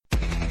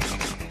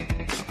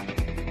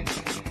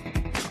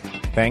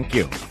Thank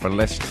you for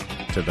listening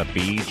to the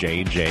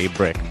BJJ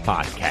Brick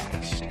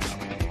Podcast.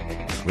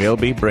 We'll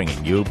be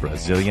bringing you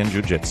Brazilian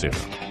Jiu-Jitsu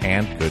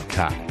and good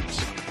times.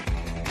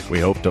 We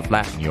hope to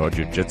flatten your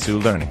Jiu-Jitsu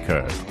learning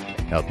curve,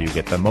 help you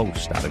get the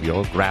most out of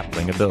your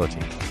grappling ability,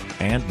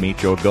 and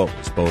meet your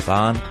goals both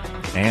on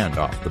and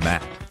off the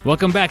mat.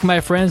 Welcome back, my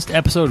friends, to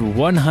episode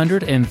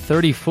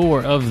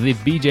 134 of the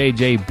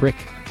BJJ Brick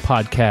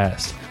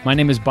Podcast. My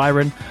name is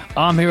Byron.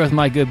 I'm here with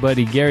my good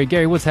buddy, Gary.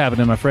 Gary, what's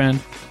happening, my friend?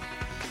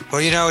 Well,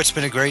 you know, it's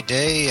been a great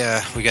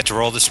day. We got to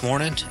roll this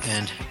morning,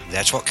 and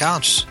that's what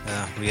counts.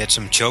 We had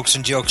some chokes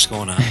and jokes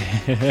going on.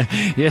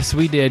 Yes,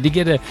 we did. You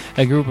get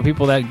a group of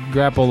people that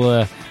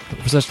grapple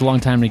for such a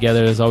long time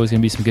together, there's always going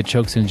to be some good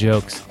chokes and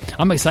jokes.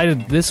 I'm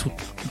excited this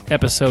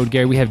episode,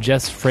 Gary. We have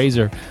Jess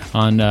Fraser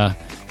on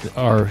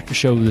our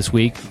show this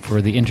week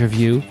for the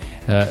interview.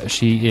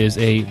 She is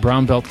a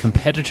brown belt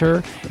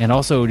competitor and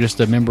also just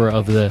a member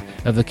of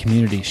the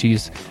community.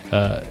 She's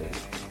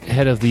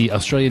head of the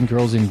Australian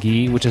Girls in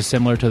Gi, which is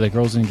similar to the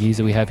Girls in Gis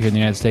that we have here in the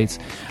United States.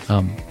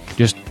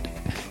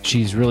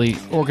 She's really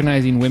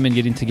organizing women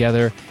getting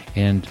together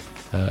and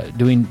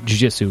doing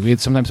jiu-jitsu,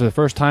 sometimes for the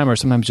first time or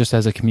sometimes just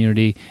as a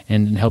community,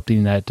 and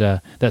helping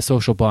that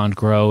social bond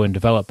grow and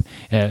develop.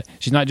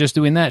 She's not just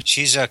doing that.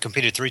 She's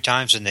competed 3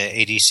 times in the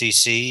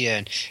ADCC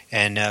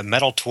and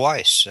medaled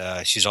twice.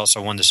 She's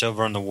also won the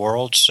silver in the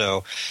world,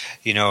 so,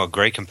 you know, a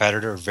great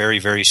competitor, very,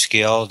 very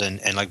skilled,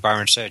 and like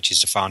Byron said, she's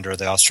the founder of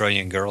the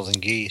Australian Girls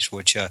in Gis,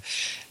 which,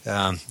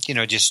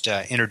 just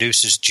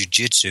introduces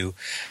jiu-jitsu.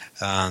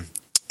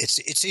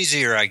 It's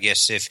easier, I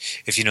guess,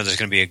 if you know there's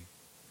going to be a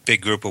big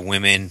group of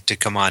women to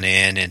come on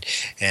in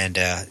and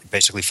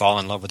basically fall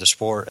in love with the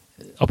sport.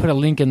 I'll put a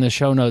link in the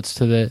show notes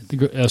to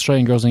the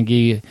Australian Girls in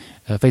Gi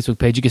Facebook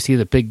page. You can see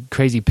the big,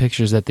 crazy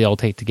pictures that they all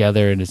take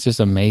together, and it's just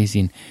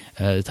amazing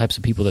the types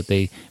of people that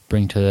they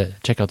bring to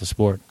check out the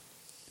sport.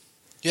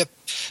 Yep.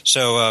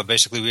 So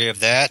basically we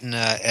have that, and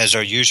as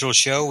our usual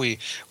show, we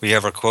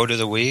have our quote of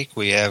the week,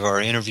 we have our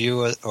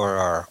interview or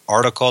our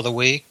article of the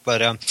week,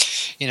 but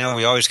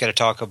we always got to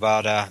talk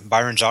about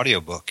Byron's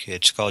audiobook.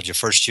 It's called Your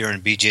First Year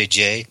in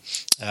BJJ.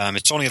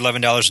 It's only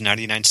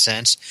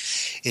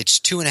 $11.99. It's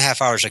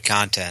 2.5 hours of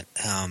content.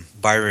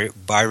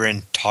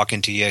 Byron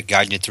talking to you,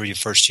 guiding you through your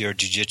first year of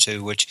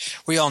jiu-jitsu, which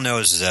we all know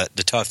is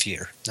the tough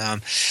year.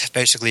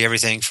 Basically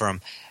everything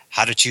from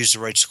how to choose the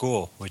right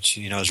school, which,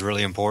 is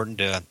really important,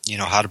 to,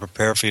 how to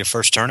prepare for your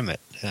first tournament,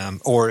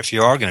 or if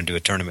you are going to do a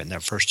tournament in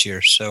that first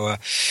year. So,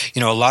 a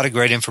lot of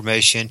great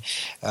information.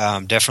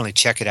 Definitely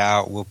check it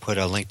out. We'll put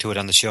a link to it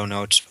on the show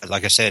notes. But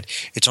like I said,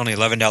 it's only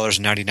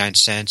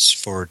 $11.99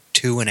 for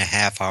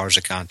 2.5 hours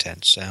of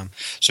content. So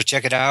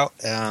check it out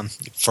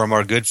from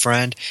our good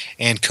friend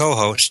and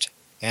co-host,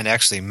 and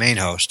actually main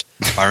host,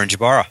 Byron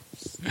Jabara.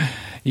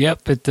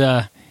 Yep,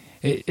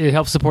 it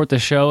helps support the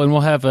show, and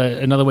we'll have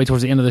another way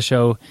towards the end of the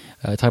show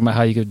talking about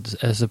how you could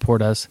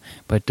support us.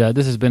 But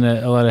this has been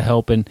a lot of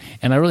help, and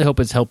I really hope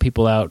it's helped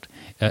people out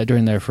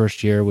during their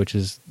first year, which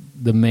is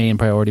the main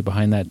priority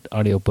behind that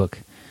audiobook.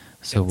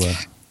 So,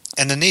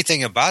 and the neat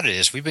thing about it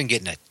is we've been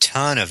getting a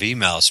ton of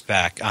emails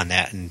back on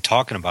that and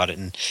talking about it.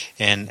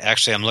 And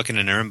actually, I'm looking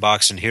in our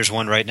inbox, and here's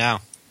one right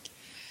now.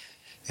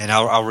 And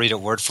I'll read it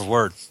word for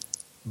word.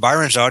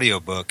 Byron's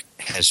audiobook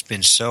has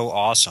been so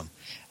awesome.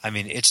 I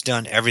mean, it's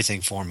done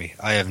everything for me.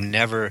 I have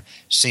never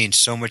seen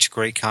so much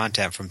great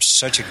content from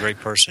such a great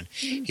person.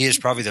 He is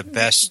probably the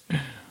best, it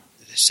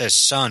says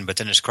son, but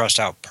then it's crossed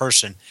out,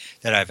 person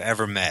that I've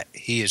ever met.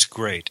 He is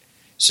great.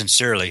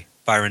 Sincerely,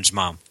 Byron's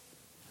mom.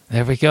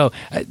 There we go.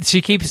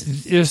 She keeps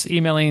just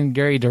emailing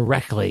Gary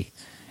directly,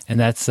 and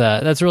that's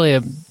really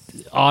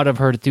odd of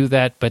her to do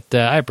that, but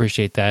I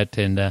appreciate that.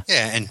 And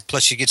and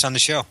plus she gets on the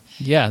show.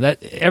 Yeah,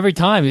 that every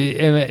time.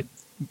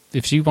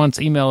 If she wants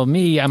to email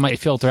me, I might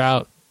filter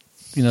out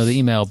the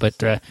email, but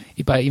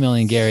by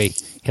emailing Gary,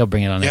 he'll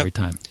bring it on every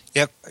time.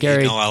 Yep.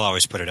 Gary, I'll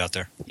always put it out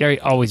there. Gary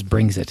always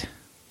brings it.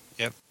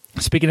 Yep.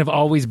 Speaking of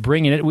always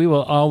bringing it, we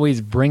will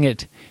always bring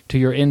it to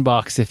your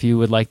inbox if you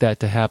would like that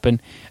to happen.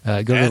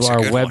 Go to our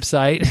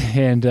website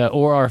and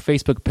or our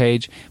Facebook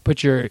page.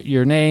 Put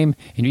your name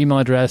and your email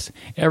address.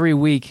 Every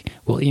week,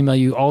 we'll email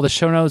you all the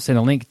show notes and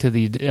a link to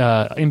the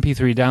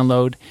MP3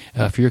 download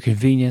for your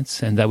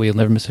convenience, and that way you'll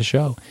never miss a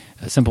show.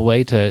 A simple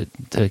way to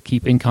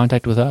keep in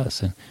contact with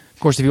us. And of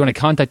course, if you want to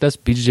contact us,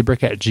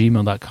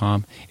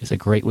 bjjbrick@gmail.com is a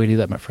great way to do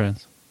that, my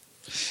friends.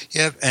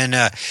 Yep, and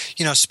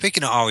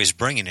speaking of always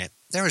bringing it,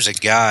 there was a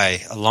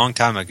guy a long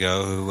time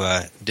ago who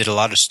did a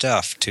lot of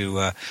stuff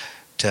to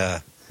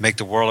make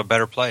the world a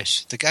better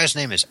place. The guy's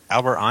name is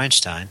Albert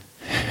Einstein,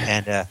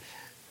 and I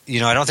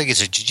don't think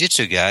he's a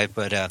jiu-jitsu guy,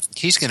 but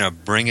he's going to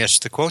bring us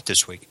the quote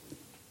this week.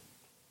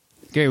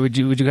 Gary, would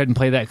you go ahead and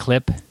play that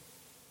clip?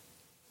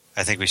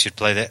 I think we should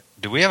play that.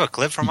 Do we have a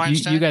clip from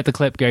Einstein? You got the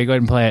clip, Gary. Go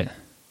ahead and play it.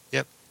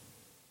 Yep.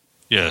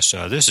 Yes,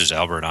 this is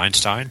Albert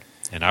Einstein,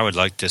 and I would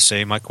like to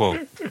say my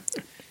quote.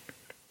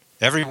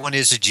 Everyone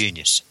is a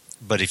genius,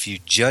 but if you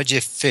judge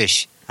a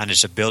fish on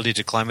its ability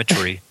to climb a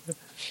tree,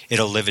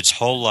 it'll live its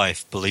whole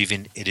life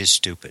believing it is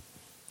stupid.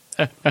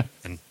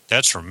 And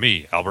that's from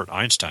me, Albert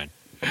Einstein.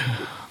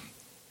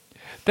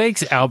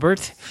 Thanks,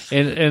 Albert.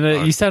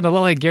 And you sound a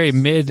little like Gary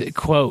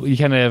mid-quote. You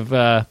kind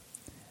of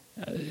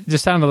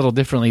just sound a little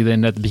differently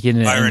than at the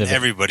beginning and end of it.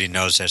 Everybody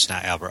knows that's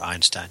not Albert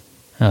Einstein.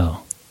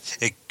 Oh.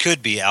 It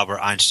could be Albert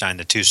Einstein,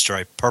 the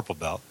two-stripe purple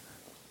belt.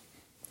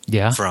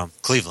 Yeah. From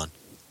Cleveland.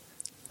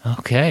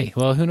 Okay.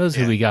 Well, who knows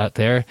who we got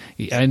there.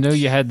 I know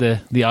you had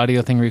the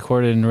audio thing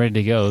recorded and ready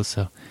to go.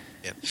 So.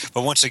 Yep.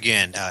 But once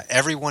again,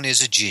 everyone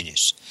is a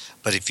genius.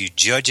 But if you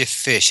judge a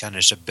fish on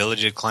its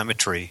ability to climb a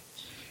tree,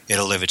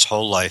 it'll live its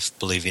whole life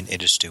believing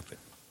it is stupid.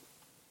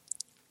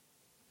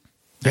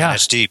 Yeah.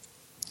 That's deep.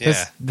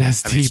 Yeah.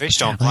 That's deep. Fish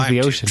don't climb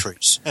the ocean.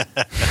 trees.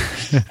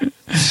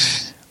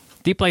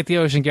 Deep like the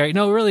ocean, Gary.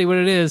 No, really what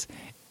it is,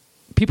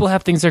 people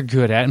have things they're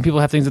good at and people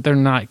have things that they're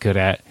not good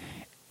at.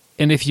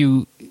 And if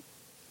you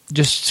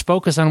just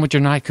focus on what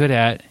you're not good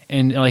at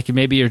and like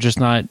maybe you're just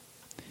not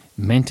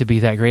meant to be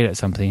that great at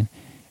something,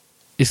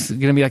 it's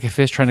going to be like a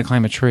fish trying to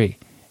climb a tree.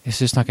 It's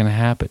just not going to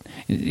happen.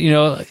 You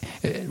know,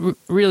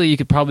 really, you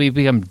could probably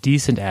become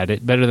decent at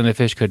it, better than a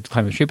fish could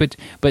climb a tree.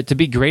 But to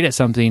be great at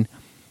something,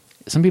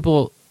 some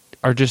people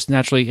are just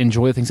naturally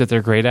enjoy the things that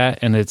they're great at,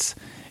 and it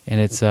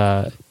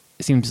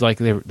seems like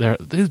dude,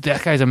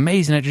 that guy's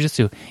amazing at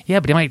jiu-jitsu. Yeah,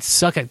 but he might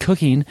suck at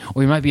cooking,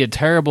 or he might be a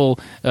terrible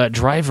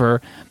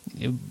driver.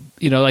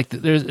 You know, like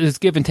there's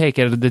give and take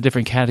out of the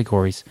different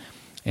categories.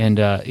 And,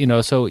 you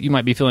know, so you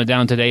might be feeling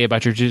down today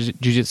about your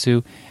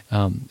jiu-jitsu,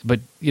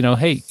 but, you know,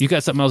 hey, you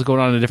got something else going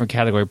on in a different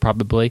category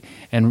probably,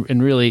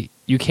 and really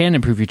you can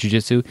improve your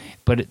jiu-jitsu,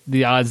 but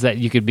the odds that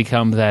you could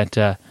become that,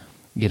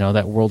 you know,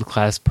 that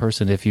world-class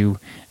person if you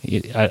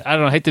I don't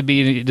know, I hate to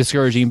be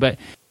discouraging, but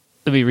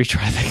let me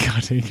retry that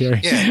content,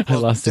 Gary. Yeah,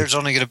 well, there's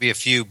only going to be a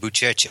few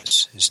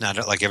bucheches. It's not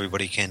like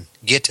everybody can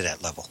get to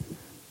that level.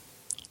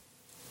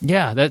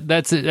 Yeah,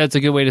 that's a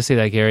good way to say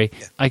that, Gary.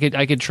 Yeah.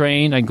 I could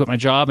train, I can quit my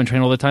job and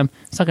train all the time.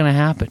 It's not going to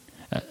happen.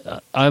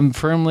 I'm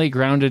firmly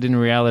grounded in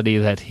reality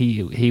that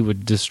he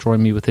would destroy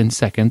me within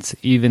seconds,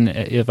 even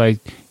if I,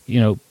 you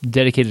know,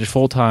 dedicated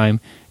full time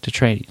to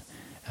training.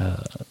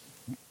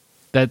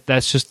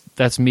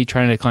 That's me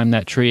trying to climb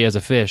that tree as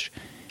a fish.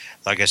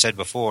 Like I said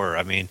before,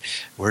 I mean,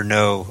 we're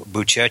no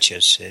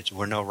bucheches.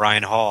 We're no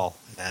Ryan Hall,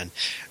 and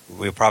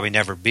we'll probably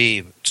never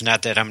be. It's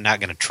not that I'm not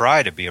going to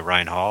try to be a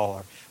Ryan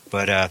Hall,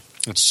 but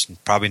it's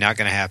probably not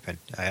going to happen.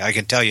 I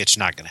can tell you it's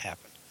not going to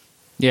happen.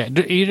 Yeah,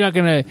 you're not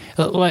going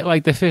to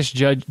like the fish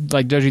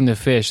judging the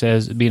fish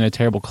as being a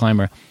terrible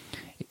climber.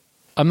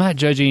 I'm not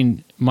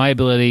judging my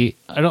ability.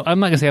 I'm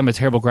not going to say I'm a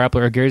terrible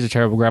grappler or Gary's a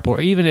terrible grappler.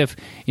 Or even if,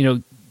 you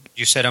know,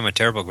 you said I'm a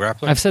terrible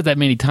grappler. I've said that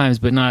many times,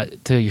 but not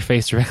to your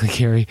face directly,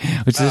 Gary.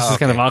 Which this is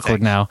kind of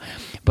awkward now.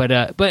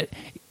 But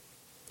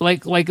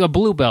like a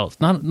blue belt,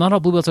 not all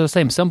blue belts are the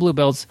same. Some blue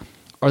belts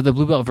are the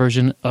blue belt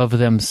version of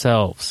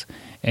themselves.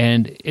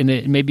 And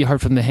it may be hard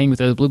for them to hang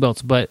with other blue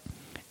belts, but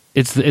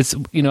it's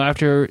you know,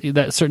 after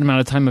that certain amount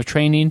of time of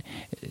training,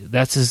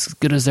 that's as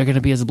good as they're going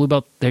to be as a blue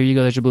belt. There you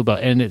go, there's your blue belt.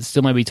 And it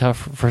still might be tough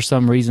for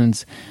some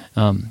reasons,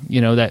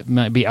 you know, that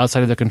might be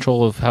outside of their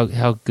control of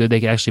how good they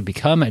can actually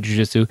become at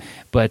jiu-jitsu.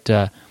 But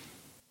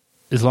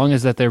as long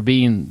as that they're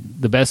being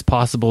the best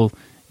possible,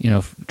 you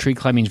know, tree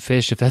climbing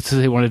fish, if that's what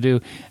they want to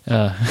do.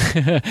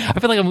 I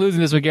feel like I'm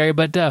losing this with Gary,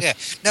 but yeah,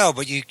 no,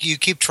 but you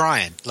keep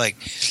trying. Like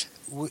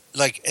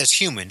as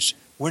humans,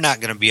 we're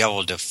not going to be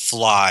able to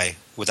fly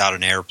without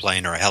an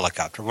airplane or a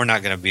helicopter. We're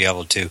not going to be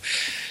able to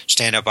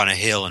stand up on a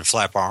hill and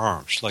flap our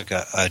arms like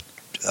a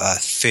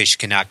fish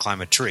cannot climb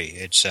a tree.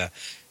 It's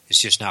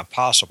just not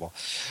possible.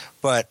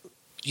 But,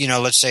 you know,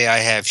 let's say I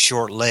have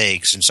short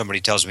legs and somebody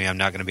tells me I'm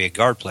not going to be a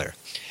guard player.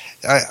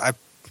 I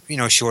you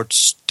know, short,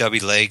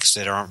 stubby legs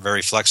that aren't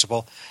very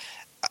flexible.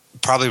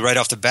 Probably right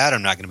off the bat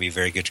I'm not going to be a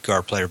very good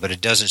guard player, but it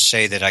doesn't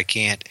say that I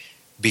can't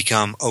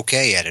become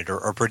okay at it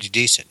or pretty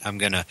decent. I'm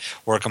going to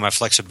work on my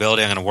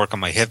flexibility. I'm going to work on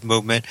my hip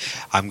movement.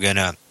 I'm going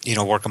to, you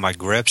know, work on my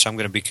grips. I'm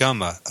going to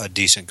become a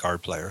decent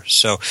guard player.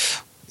 So,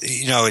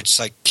 you know, it's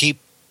like keep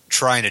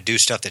trying to do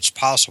stuff that's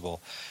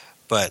possible,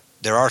 but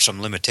there are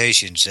some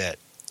limitations that,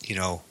 you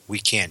know, we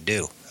can't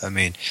do. I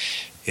mean,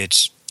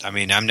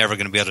 I'm never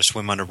going to be able to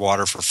swim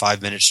underwater for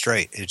 5 minutes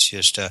straight. It's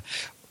just,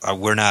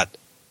 we're not,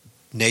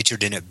 nature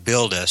didn't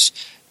build us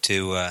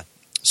to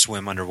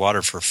swim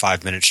underwater for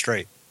 5 minutes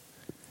straight.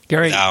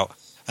 Gary, without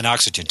an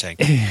oxygen tank.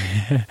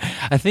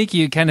 I think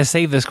you kind of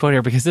saved this quote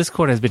here because this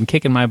quote has been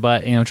kicking my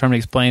butt, you know, trying to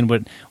explain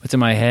what's in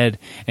my head.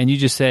 And you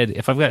just said,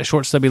 if I've got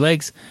short, stubby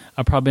legs,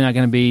 I'm probably not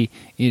going to be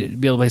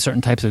able to play certain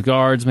types of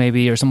guards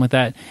maybe or something like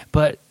that.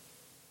 But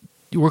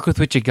you work with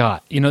what you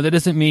got. You know, that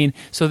doesn't mean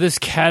 – so this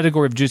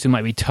category of jiu-jitsu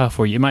might be tough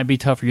for you. It might be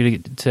tough for you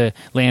to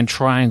land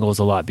triangles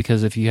a lot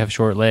because if you have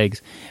short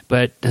legs.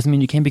 But doesn't mean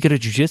you can't be good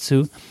at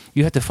jiu-jitsu.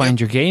 You have to find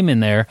your game in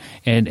there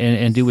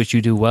and do what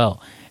you do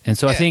well. And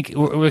so I think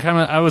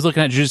I was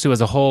looking at jiu-jitsu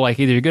as a whole, like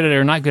either you're good at it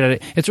or not good at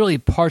it. It's really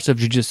parts of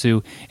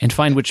jiu-jitsu and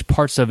find which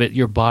parts of it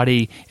your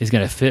body is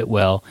going to fit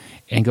well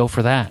and go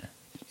for that.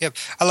 Yep.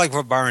 I like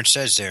what Byron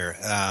says there.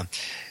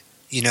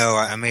 You know,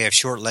 I may have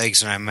short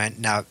legs and I might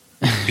not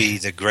be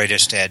the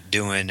greatest at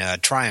doing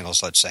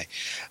triangles, let's say.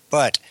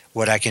 But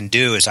what I can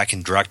do is I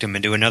can direct them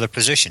into another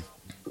position.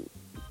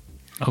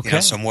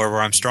 Okay. Somewhere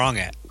where I'm strong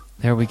at.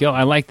 There we go.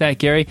 I like that,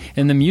 Gary.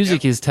 And the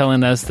music is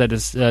telling us that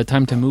it's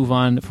time to move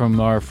on from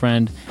our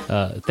friend.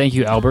 Thank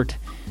you, Albert,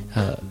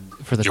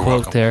 for the You're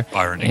quote welcome, there.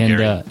 Byron and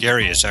Gary.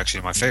 Gary is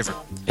actually my favorite.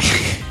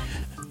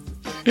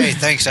 Hey,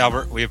 thanks,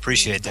 Albert. We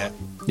appreciate that.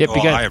 Yep,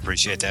 I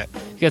appreciate that.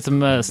 You got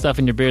some stuff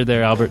in your beard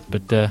there, Albert,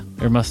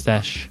 or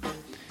mustache.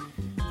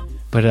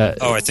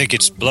 But I think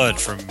it's blood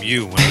from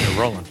you when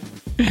you're rolling.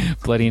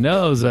 Bloody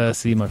nose,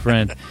 see, my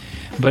friend.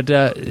 But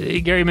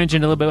Gary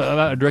mentioned a little bit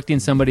about directing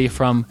somebody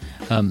from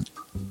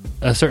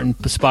a certain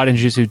spot in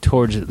jiu-jitsu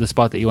towards the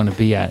spot that you want to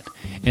be at.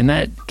 And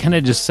that kind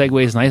of just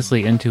segues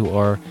nicely into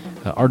our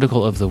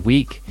article of the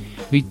week.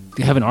 We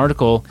have an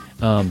article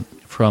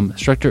from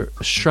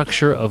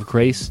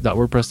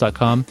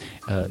structureofgrace.wordpress.com,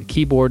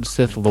 Keyboard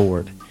Sith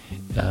Lord.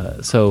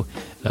 So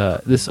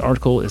this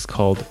article is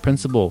called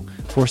Principal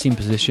Forcing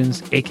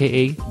Positions,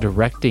 a.k.a.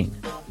 Directing.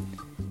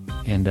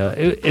 And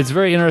it's a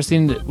very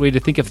interesting way to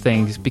think of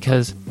things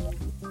because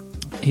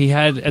he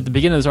had, at the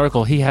beginning of this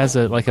article, he has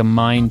a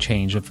mind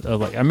change of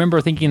like, I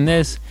remember thinking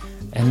this,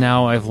 and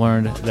now I've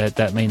learned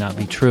that may not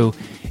be true.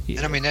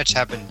 And I mean, that's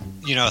happened,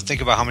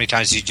 think about how many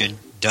times you've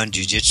done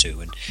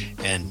jiu-jitsu,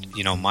 and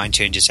mind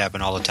changes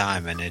happen all the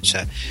time, and it's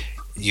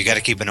you got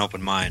to keep an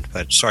open mind.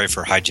 But sorry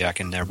for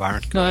hijacking there,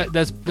 Byron. No,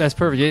 that's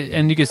perfect,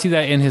 and you can see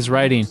that in his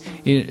writing.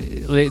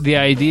 The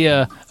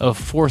idea of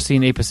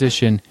forcing a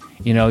position,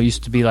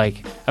 used to be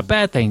like a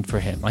bad thing for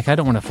him. Like, I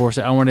don't want to force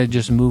it. I want to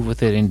just move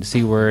with it and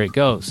see where it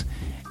goes.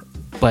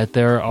 But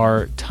there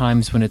are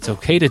times when it's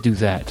okay to do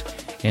that,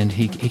 and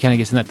he kind of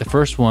gets in that. The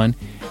first one,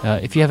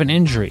 if you have an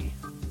injury.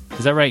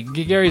 Is that right?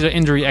 Gary's an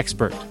injury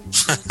expert.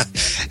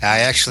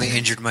 I actually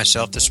injured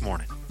myself this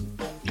morning.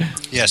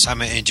 Yes,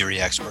 I'm an injury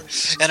expert.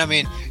 And I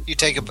mean, you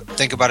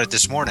think about it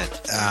this morning.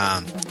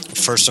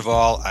 First of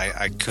all,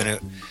 I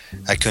couldn't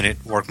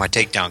work my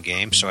takedown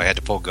game, so I had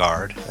to pull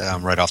guard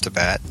right off the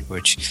bat,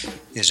 which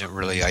isn't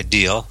really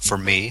ideal for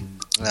me.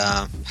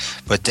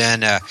 But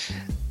then,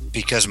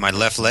 because my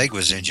left leg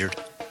was injured,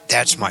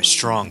 that's my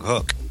strong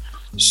hook.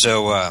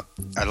 So I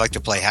like to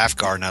play half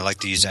guard, and I like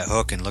to use that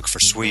hook and look for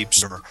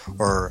sweeps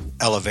or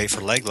elevate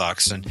for leg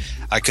locks, and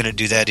I couldn't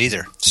do that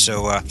either.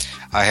 So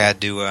I had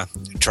to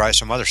try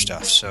some other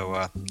stuff.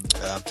 So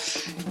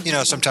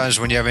sometimes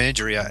when you have an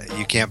injury,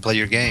 you can't play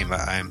your game.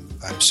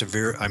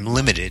 I'm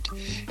limited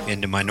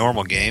into my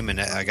normal game,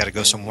 and I got to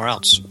go somewhere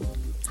else.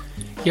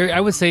 Gary, I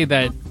would say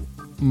that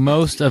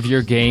most of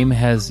your game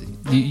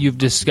you've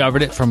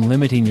discovered it from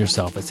limiting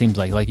yourself. It seems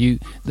like the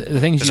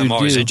things you do. I'm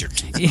always injured.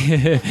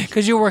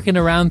 Because you're working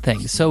around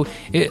things. So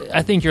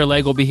I think your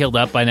leg will be healed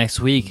up by next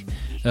week,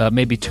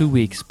 maybe 2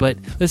 weeks. But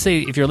let's say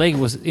if your leg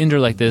was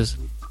injured like this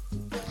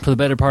for the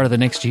better part of the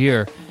next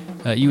year,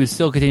 you would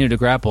still continue to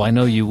grapple. I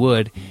know you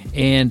would,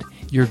 and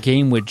your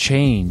game would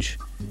change.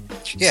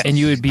 Yeah, and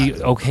you would be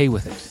okay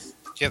with it.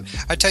 Yep.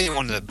 I tell you,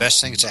 one of the best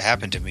things that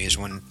happened to me is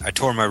when I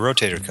tore my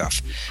rotator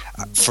cuff.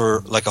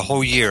 For like a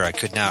whole year, I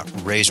could not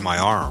raise my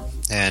arm,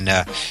 and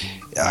I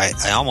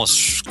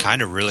almost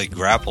kind of really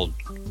grappled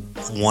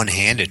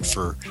one-handed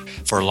for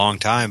a long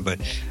time. But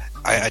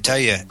I tell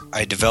you,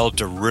 I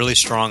developed a really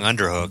strong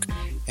underhook,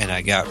 and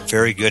I got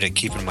very good at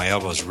keeping my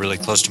elbows really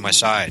close to my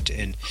side.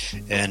 And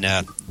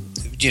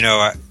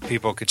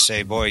people could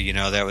say, boy,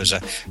 that was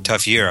a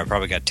tough year. I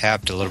probably got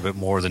tapped a little bit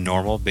more than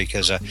normal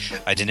because I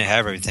didn't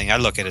have everything. I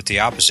look at it the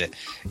opposite.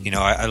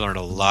 I learned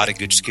a lot of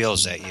good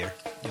skills that year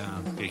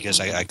because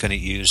I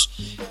couldn't use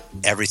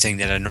everything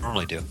that I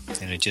normally do.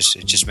 And it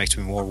just makes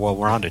me more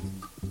well-rounded.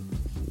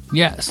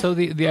 Yeah, so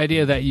the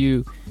idea that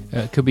you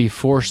could be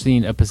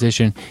forcing a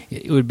position,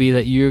 it would be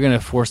that you're going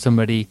to force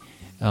somebody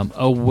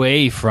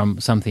away from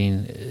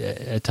something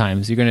at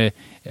times. You're going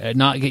to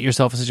not get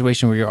yourself a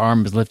situation where your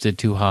arm is lifted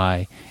too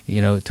high,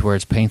 to where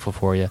it's painful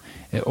for you.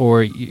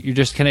 Or you're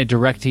just kind of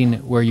directing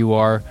where you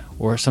are,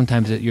 or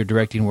sometimes you're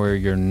directing where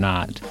you're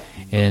not.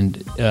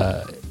 And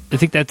I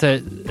think that's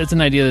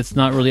an idea that's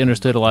not really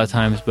understood a lot of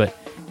times, but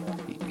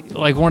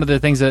like one of the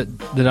things that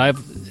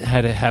I've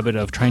had a habit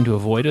of trying to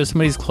avoid is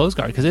somebody's close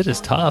guard, because it is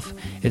tough.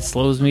 It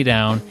slows me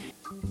down.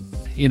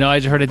 I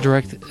just heard to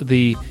direct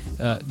the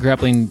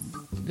grappling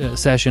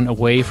session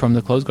away from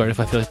the close guard if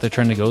I feel like they're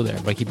trying to go there,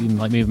 by keeping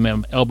maybe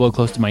my elbow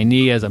close to my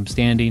knee as I'm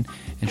standing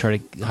and try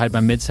to hide my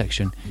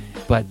midsection.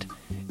 But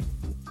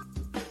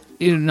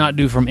not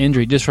do from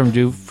injury, just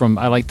from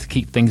I like to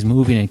keep things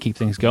moving and keep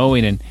things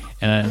going, and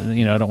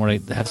I don't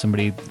want to have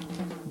somebody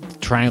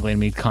triangulating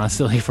me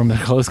constantly from the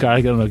close guard.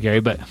 I don't know, Gary,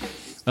 but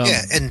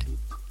yeah, and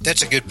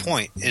that's a good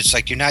point. It's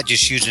like you're not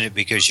just using it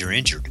because you're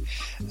injured.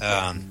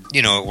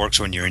 It works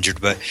when you're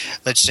injured, but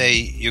let's say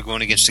you're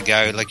going against a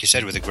guy, like you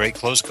said, with a great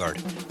close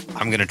guard.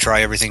 I'm going to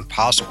try everything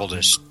possible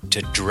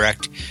to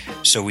direct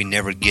so we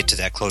never get to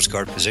that close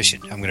guard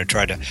position. I'm going to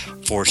try to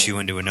force you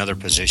into another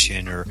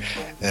position,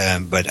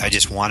 but I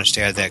just want to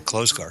stay out of that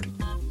close guard.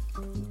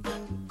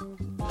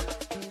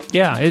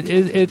 Yeah,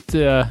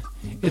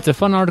 it's a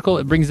fun article.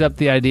 It brings up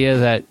the idea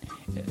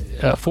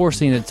that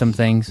forcing at some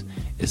things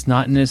is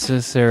not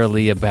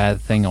necessarily a bad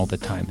thing all the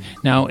time.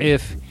 Now,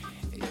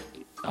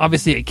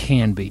 obviously it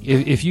can be.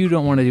 If you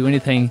don't want to do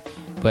anything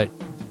but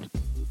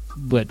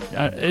but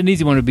an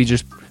easy one would be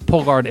just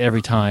pull guard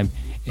every time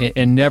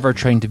and never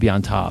train to be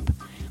on top.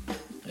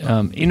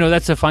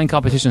 That's a fine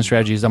competition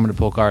strategy, is I'm going to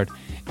pull guard.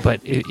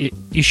 But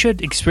you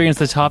should experience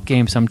the top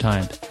game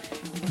sometimes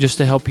just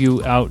to help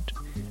you out.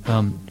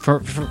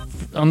 For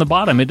on the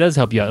bottom, it does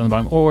help you out on the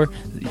bottom. Or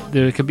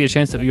there could be a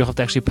chance that you'll have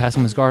to actually pass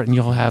someone's guard, and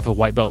you'll have a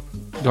white belt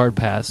guard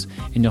pass,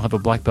 and you'll have a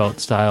black belt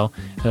style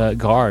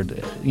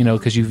guard,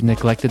 because you've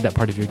neglected that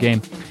part of your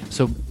game.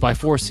 So by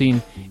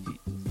forcing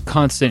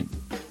constant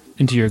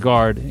into your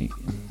guard,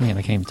 man,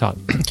 I can't even talk.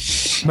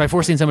 By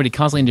forcing somebody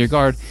constantly into your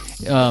guard,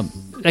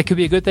 that could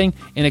be a good thing,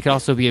 and it could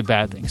also be a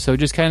bad thing. So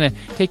just kind of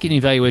take an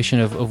evaluation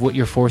of what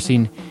you're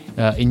forcing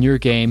in your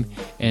game,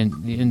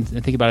 and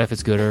think about if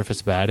it's good or if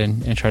it's bad,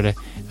 and try to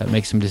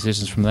make some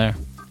decisions from there.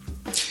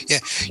 Yeah,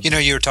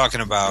 you were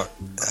talking about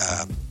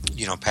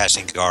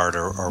passing guard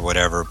or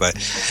whatever, but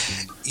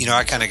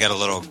I kind of got a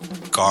little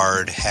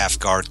half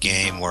guard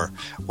game where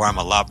I'm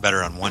a lot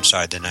better on one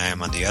side than I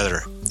am on the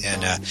other,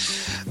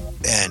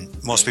 and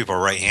most people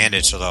are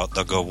right-handed, so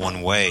they'll go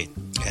one way,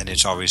 and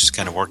it's always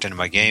kind of worked into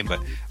my game. But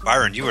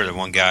Byron, you were the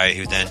one guy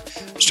who then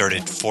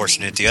started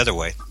forcing it the other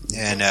way.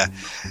 And,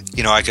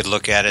 I could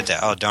look at it that,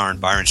 oh, darn,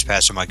 Byron's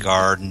passing my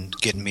guard and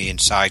getting me in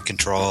side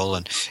control,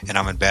 and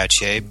I'm in bad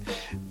shape.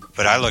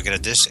 But I look at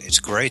it it's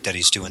great that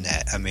he's doing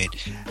that. I mean,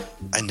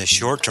 in the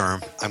short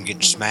term, I'm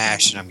getting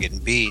smashed and I'm getting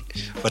beat.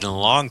 But in the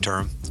long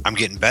term, I'm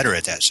getting better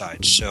at that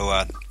side. So,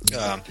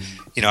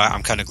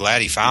 I'm kind of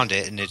glad he found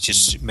it, and it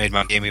just made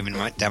my game even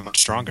that much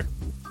stronger.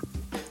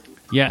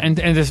 Yeah,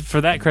 and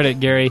for that credit,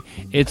 Gary,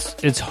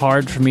 it's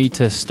hard for me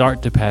to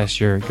start to pass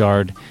your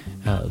guard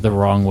the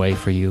wrong way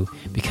for you,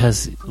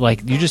 because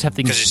you just have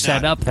things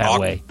set up that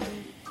way.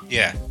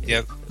 Yeah.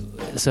 Yep.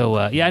 So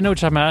I know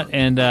what you're talking about,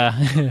 and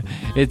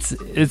it's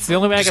the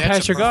only way I can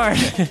pass your guard.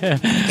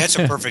 That's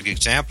a perfect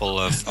example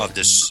of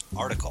this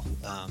article,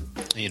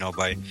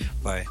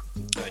 by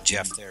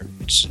Jeff. There,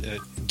 it's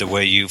the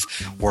way you've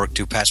worked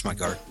to pass my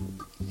guard.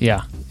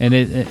 Yeah, and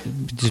it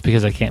just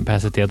because I can't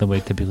pass it the other way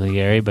typically,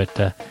 Gary, but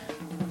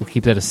we'll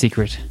keep that a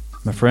secret,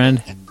 my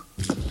friend.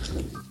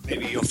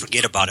 Maybe you'll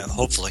forget about it,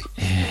 hopefully.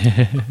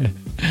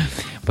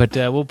 But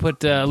we'll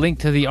put a link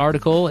to the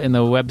article in the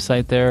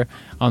website there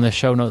on the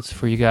show notes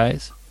for you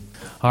guys.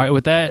 All right,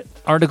 with that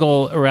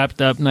article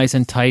wrapped up nice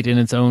and tight in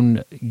its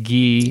own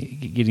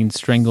gi, getting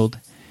strangled,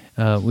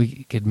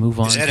 we could move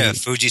on. Is that a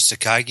Fuji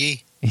Sakai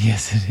gi?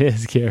 Yes, it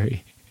is,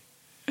 Gary.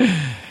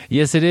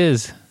 Yes, it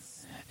is.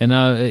 And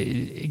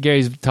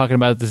Gary's talking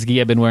about this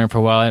gi I've been wearing for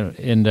a while,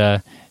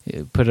 and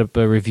put up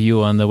a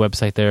review on the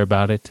website there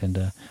about it,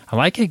 and I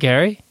like it,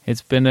 Gary.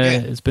 It's been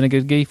a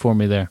good gi for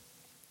me there.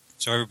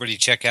 So everybody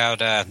check out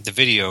the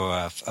video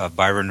of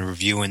Byron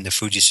reviewing the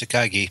Fuji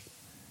Sakai gi.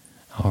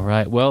 All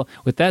right. Well,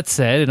 with that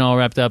said, and all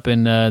wrapped up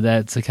in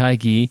that Sakai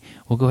gi,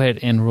 we'll go ahead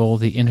and roll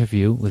the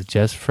interview with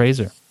Jess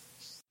Fraser.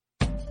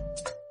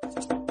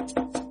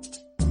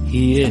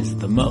 He is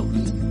the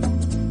most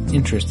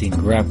interesting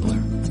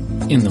grappler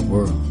in the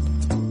world.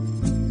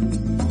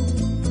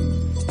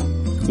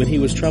 When he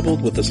was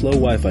troubled with a slow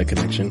Wi-Fi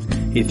connection,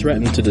 he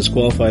threatened to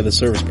disqualify the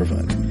service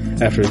provider.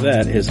 After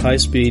that, his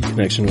high-speed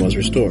connection was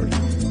restored.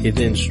 He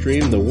then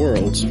streamed the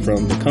Worlds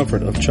from the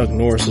comfort of Chuck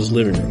Norris's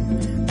living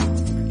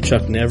room.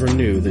 Chuck never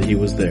knew that he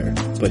was there,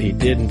 but he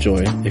did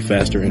enjoy a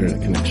faster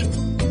internet connection.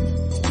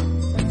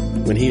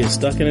 When he is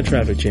stuck in a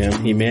traffic jam,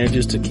 he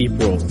manages to keep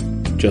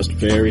rolling, just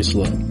very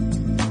slow.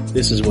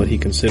 This is what he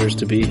considers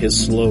to be his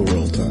slow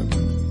roll time.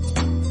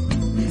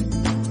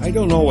 I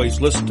don't always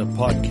listen to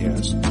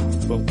podcasts,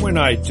 but when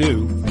I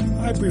do,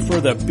 I prefer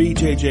the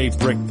BJJ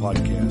Brick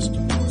podcast.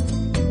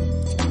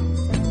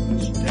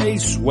 Stay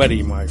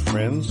sweaty, my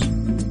friends.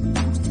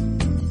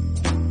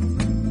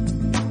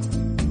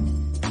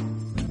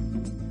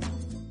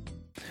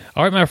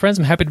 All right, my friends,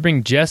 I'm happy to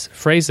bring Jess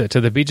Fraser to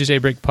the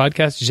BJJ Brick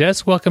podcast.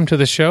 Jess, welcome to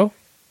the show.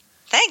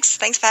 Thanks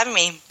for having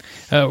me.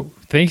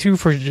 Thank you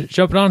for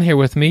jumping on here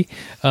with me.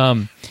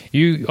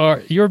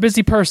 You're a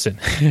busy person.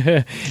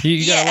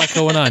 you got a lot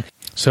going on.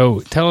 So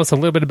tell us a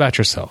little bit about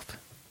yourself.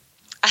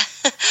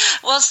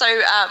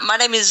 My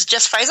name is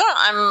Jess Fraser.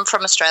 I'm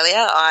from Australia.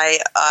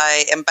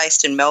 I am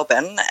based in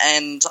Melbourne,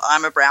 and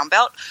I'm a brown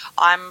belt.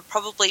 I'm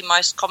probably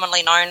most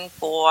commonly known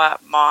for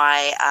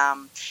my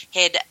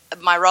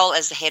role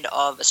as the head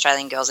of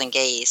Australian Girls in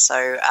Gi.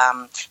 So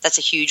that's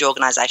a huge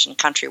organisation,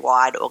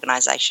 countrywide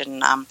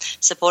organisation,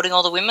 supporting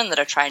all the women that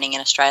are training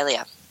in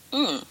Australia.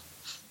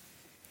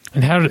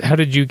 And how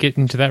did you get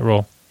into that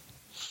role?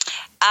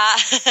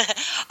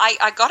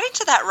 I got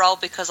into that role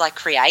because I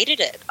created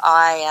it.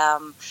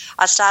 I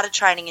started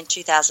training in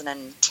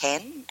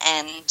 2010,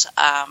 and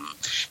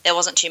there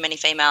wasn't too many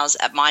females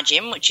at my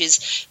gym, which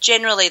is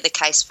generally the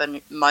case for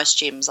most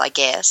gyms, I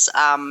guess.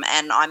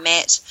 And I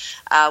met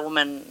a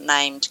woman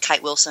named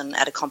Kate Wilson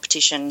at a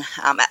competition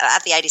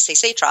at the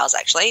ADCC trials,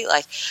 actually.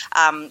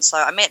 So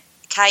I met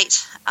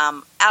Kate,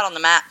 out on the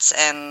mats,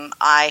 and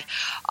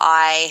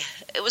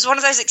it was one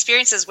of those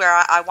experiences where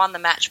I won the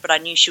match, but I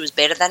knew she was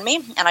better than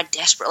me, and I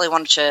desperately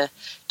wanted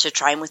to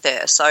train with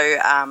her. So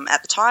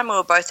at the time, we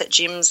were both at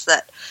gyms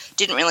that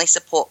didn't really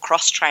support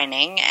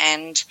cross-training,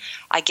 and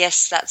I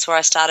guess that's where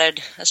I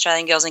started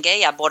Australian Girls in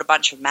Gi. I bought a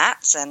bunch of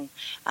mats, and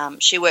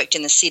she worked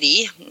in the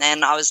city,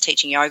 and I was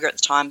teaching yoga at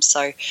the time,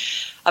 so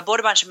I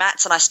bought a bunch of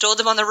mats and I stored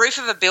them on the roof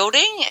of a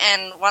building,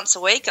 and once a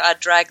week I'd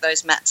drag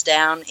those mats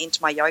down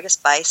into my yoga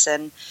space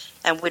and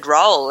we'd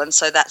roll. And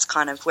so that's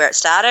kind of where it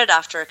started.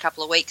 After a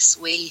couple of weeks,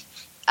 we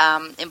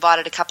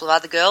invited a couple of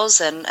other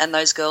girls, and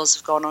those girls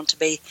have gone on to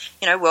be,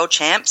 world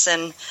champs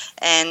and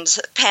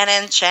Pan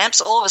Am champs.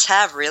 All of us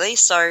have, really.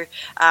 So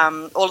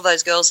all of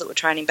those girls that were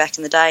training back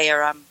in the day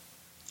are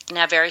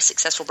now very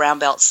successful brown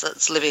belts.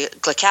 It's Livia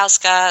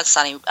Glakowska,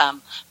 Sunny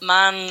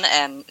Munn,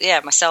 and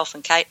myself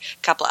and Kate,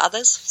 a couple of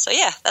others. So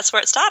that's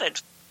where it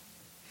started.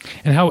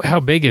 And how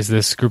big is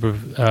this group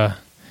of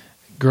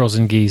girls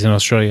in gis in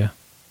Australia?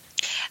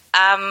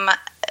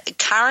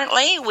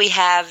 Currently, we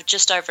have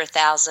just over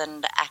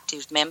 1,000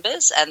 active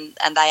members, and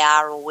they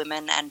are all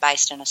women and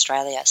based in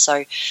Australia.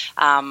 So,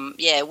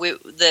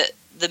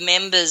 the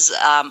members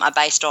are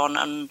based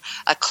on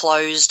a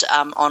closed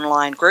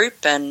online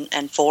group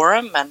and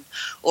forum, and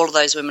all of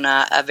those women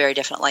are very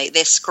definitely,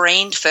 they're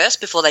screened first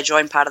before they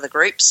join part of the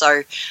group.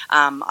 So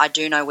I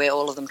do know where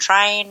all of them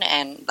train,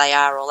 and they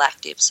are all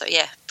active. So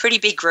pretty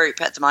big group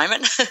at the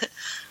moment.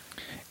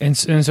 And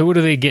so what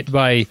do they get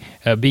by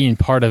being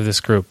part of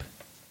this group?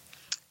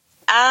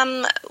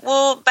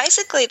 Well,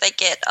 basically they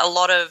get a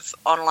lot of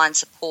online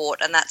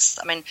support, and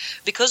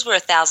because we're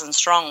 1,000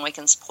 strong, we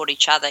can support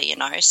each other,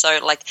 So,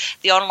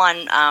 the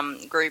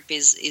online group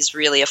is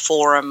really a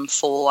forum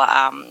for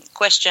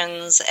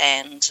questions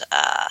and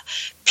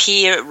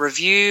peer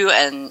review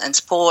and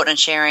support and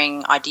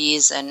sharing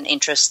ideas and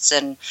interests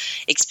and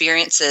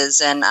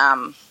experiences. And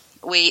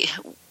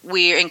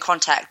we're in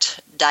contact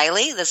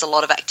daily. There's a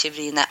lot of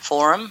activity in that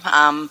forum.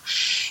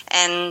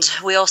 And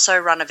we also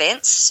run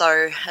events.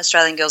 So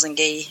Australian Girls in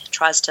Gi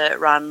tries to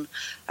run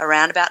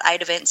around about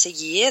 8 events a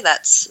year.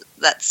 That's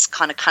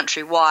kind of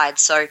countrywide.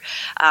 So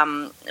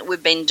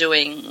we've been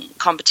doing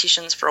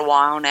competitions for a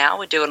while now.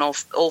 We're doing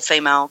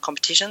all-female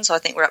competitions. So I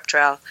think we're up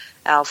to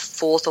our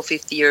 4th or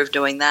 5th year of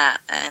doing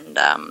that. And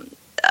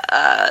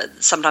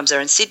sometimes they're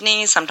in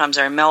Sydney, sometimes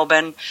they're in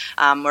Melbourne.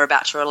 We're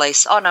about to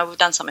release, we've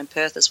done some in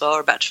Perth as well.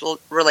 We're about to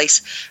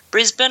release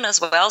Brisbane as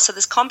well. So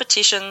there's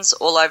competitions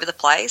all over the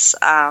place.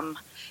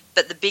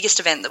 But the biggest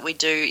event that we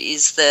do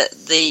is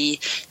the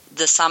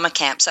summer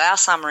camp. So our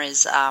summer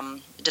is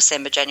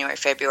December, January,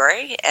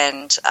 February,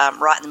 and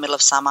right in the middle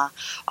of summer,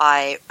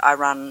 I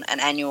run an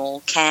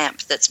annual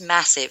camp that's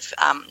massive,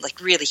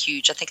 really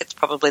huge. I think it's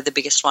probably the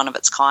biggest one of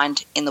its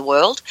kind in the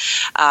world.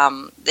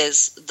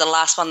 There's the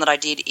last one that I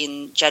did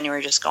in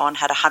January just gone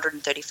had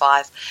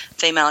 135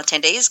 female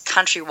attendees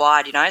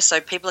countrywide, so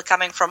people are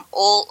coming from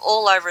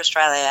all over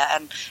Australia,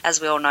 and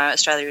as we all know,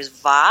 Australia is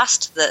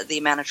vast. The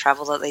amount of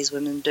travel that these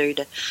women do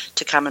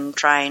to come and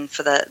train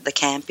for the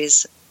camp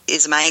is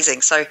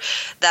amazing. So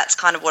that's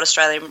kind of what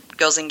Australian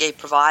Girls in Gi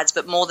provides.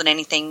 But more than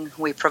anything,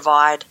 we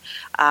provide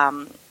a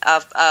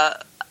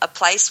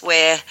place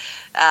where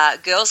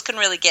girls can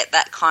really get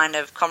that kind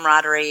of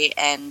camaraderie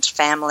and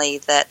family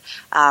that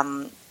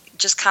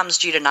just comes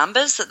due to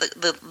numbers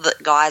that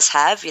guys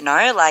have,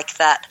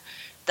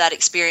 that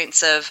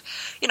experience of,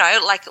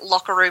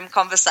 locker room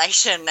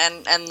conversation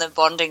and the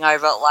bonding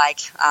over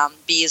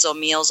beers or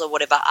meals or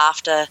whatever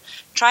after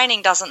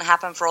training doesn't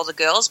happen for all the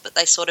girls, but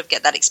they sort of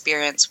get that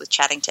experience with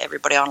chatting to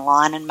everybody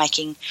online and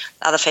making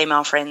other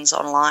female friends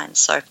online.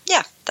 So,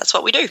 that's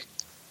what we do.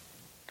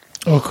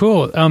 Oh,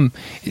 cool.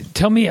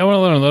 Tell me, I want to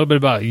learn a little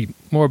bit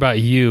more about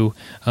you.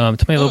 Tell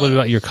me a little bit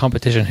about your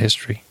competition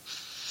history.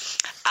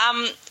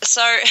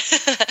 So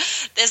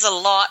there's a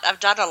lot. I've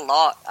done a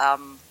lot.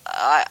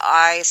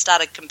 I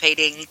started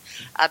competing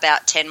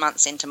about 10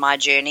 months into my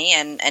journey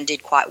and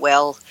did quite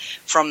well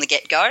from the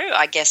get-go.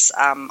 I guess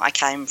I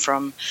came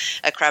from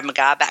a Krav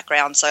Maga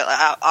background, so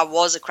I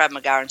was a Krav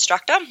Maga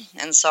instructor,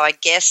 and so I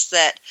guess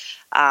that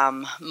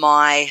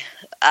my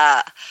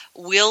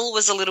will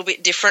was a little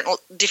bit different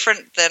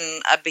than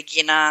a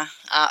beginner,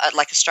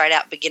 like a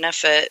straight-out beginner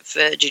for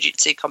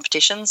jiu-jitsu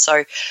competitions.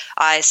 So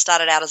I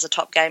started out as a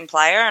top game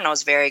player, and I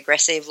was very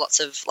aggressive, lots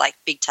of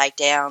big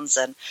takedowns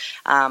and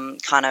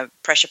kind of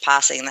pressure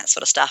passing and that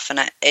sort of stuff,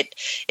 and it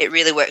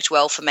really worked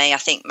well for me. I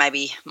think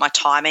maybe my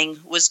timing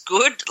was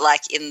good,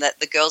 in that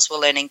the girls were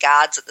learning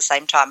guards at the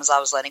same time as I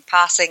was learning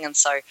passing, and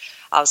so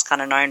I was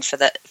kind of known for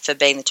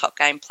being the top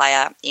game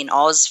player in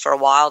Oz for a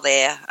while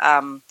there.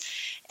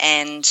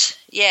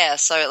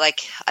 So I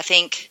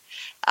think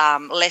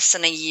less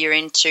than a year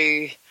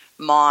into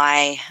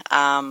my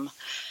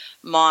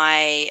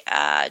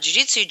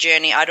jiu-jitsu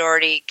journey, I'd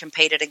already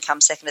competed and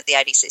come second at the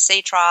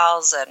ADCC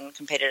trials and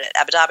competed at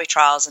Abu Dhabi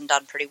trials and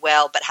done pretty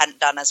well, but hadn't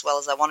done as well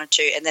as I wanted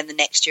to. And then the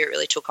next year it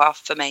really took off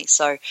for me.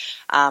 So,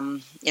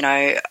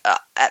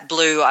 at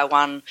Blue, I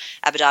won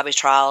Abu Dhabi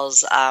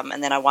trials,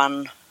 and then I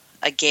won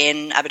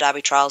again, Abu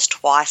Dhabi trials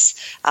twice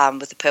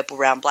with the purple,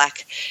 round,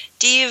 black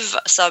div.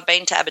 So I've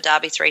been to Abu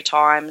Dhabi 3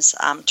 times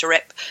to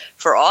rep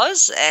for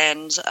Oz,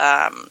 and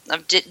I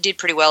did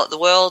pretty well at the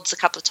Worlds a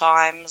couple of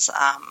times.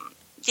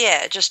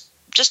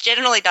 Just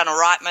generally done all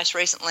right. Most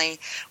recently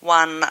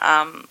won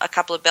a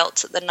couple of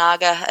belts at the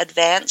Naga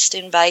Advanced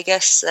in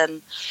Vegas,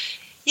 and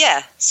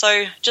yeah,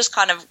 so just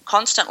kind of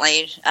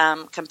constantly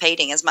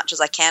competing as much as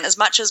I can, as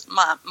much as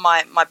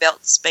my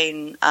belt's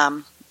been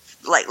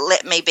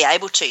let me be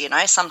able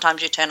to,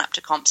 Sometimes you turn up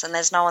to comps and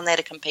there's no one there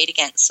to compete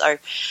against. So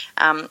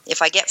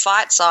if I get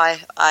fights, I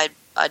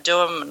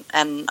do them,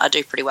 and I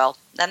do pretty well.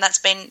 And that's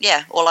been,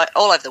 all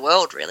over the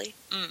world, really.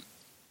 Mm.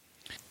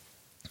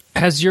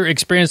 Has your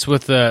experience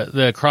with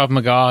the Krav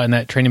Maga and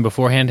that training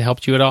beforehand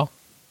helped you at all?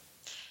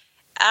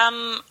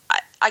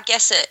 I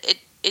guess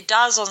it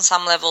does on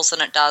some levels,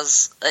 and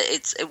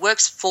it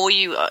works for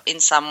you in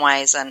some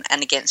ways and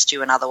against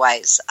you in other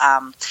ways.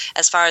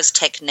 As far as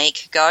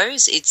technique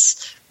goes,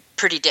 it's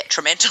pretty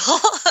detrimental.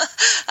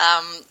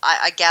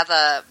 I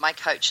gather my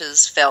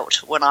coaches felt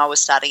when I was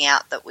starting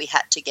out that we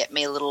had to get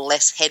me a little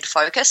less head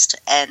focused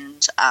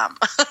and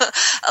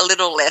a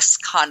little less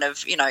kind of,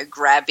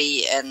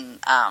 grabby and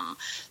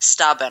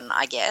stubborn,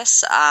 I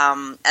guess.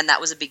 And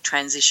that was a big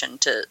transition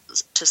to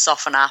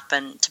soften up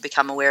and to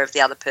become aware of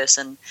the other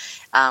person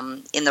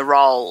in the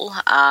role.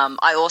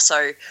 I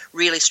also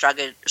really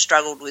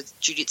struggled with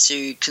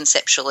jiu-jitsu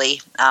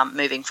conceptually,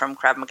 moving from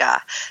Krav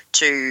Maga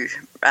to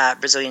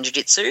Brazilian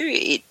Jiu-Jitsu.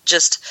 It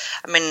just,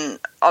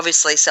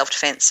 obviously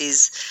self-defense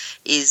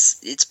is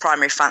its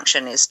primary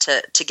function is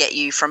to get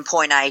you from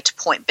point A to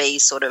point B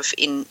sort of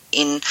in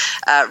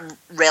a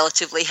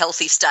relatively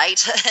healthy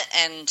state.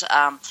 And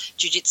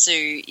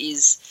jiu-jitsu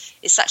is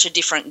such a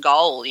different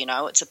goal,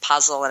 it's a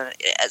puzzle and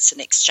it's an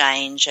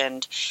exchange,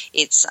 and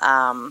it's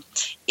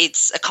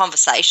a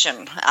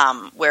conversation,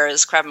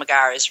 whereas Krav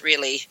Maga is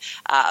really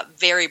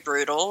very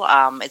brutal.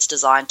 It's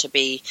designed to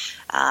be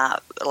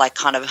like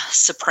kind of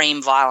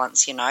supreme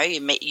violence,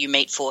 you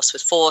meet force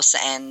with force,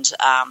 and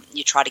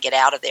you try to get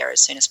out of there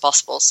as soon as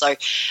possible. So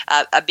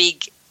a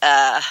big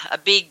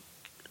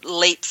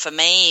leap for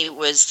me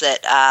was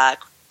that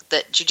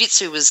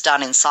jiu-jitsu was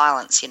done in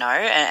silence,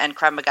 and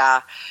Krav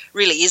Maga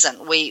really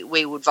isn't.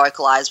 We would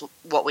vocalize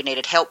what we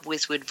needed help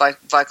with. We'd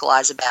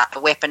vocalize about a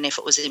weapon if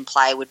it was in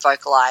play. We'd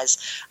vocalize,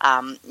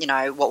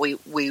 what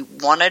we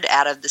wanted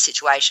out of the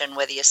situation,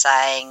 whether you're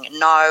saying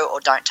no or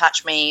don't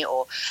touch me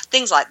or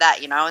things like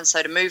that, And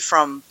so to move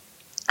from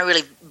a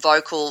really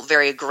vocal,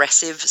 very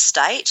aggressive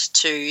state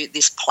to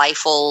this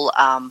playful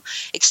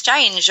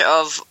exchange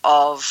of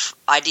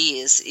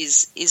ideas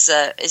is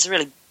a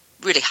really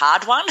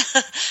hard one.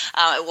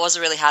 It was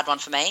a really hard one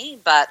for me,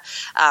 but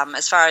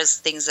as far as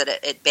things that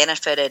it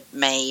benefited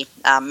me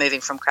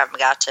moving from Krav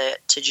Maga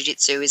to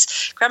Jiu-Jitsu is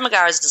Krav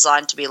Maga is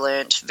designed to be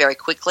learnt very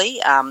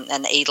quickly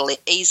and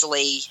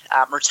easily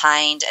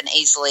retained and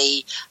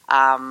easily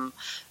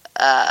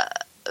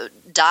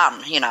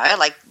done,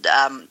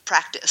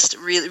 practiced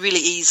really, really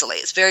easily.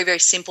 It's very, very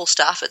simple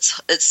stuff.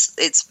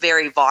 It's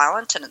very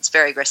violent and it's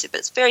very aggressive, but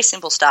it's very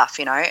simple stuff,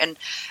 and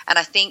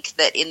I think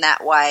that in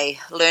that way,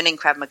 learning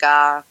Krav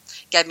Maga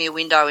gave me a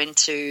window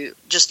into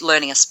just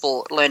learning a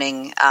sport,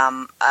 learning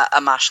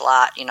a martial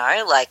art,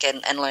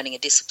 and learning a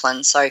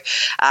discipline. So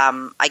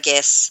I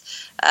guess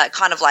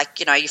kind of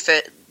like,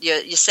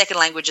 your second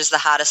language is the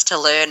hardest to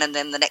learn, and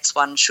then the next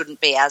one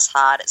shouldn't be as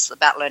hard. It's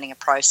about learning a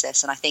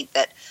process, and I think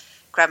that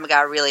Krav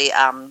Maga really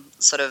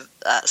sort of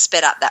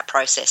sped up that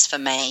process for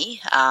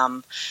me,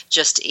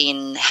 just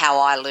in how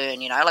I learn.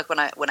 Like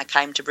when I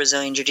came to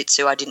Brazilian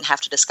Jiu-Jitsu, I didn't have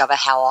to discover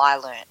how I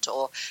learnt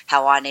or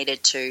how I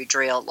needed to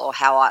drill or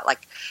how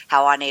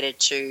I needed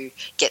to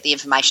get the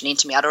information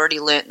into me. I'd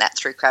already learnt that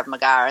through Krav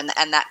Maga,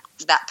 and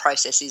that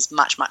process is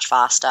much, much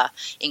faster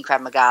in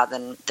Krav Maga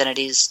than it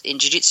is in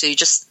Jiu-Jitsu,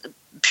 just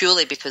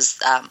purely because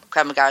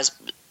Krav Maga is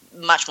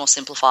much more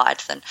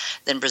simplified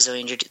than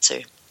Brazilian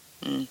Jiu-Jitsu.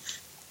 Mm.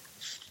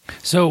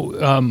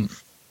 So,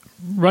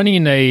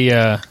 running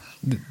the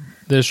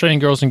Australian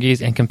Girls and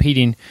Geese and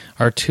competing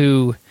are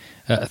two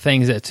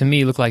things that to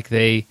me look like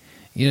they're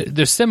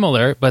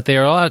similar, but they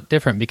are a lot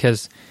different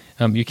because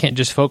you can't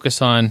just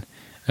focus on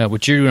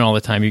what you're doing all the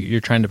time. You're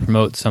trying to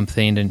promote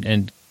something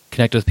and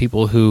connect with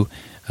people who,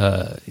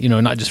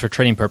 not just for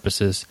training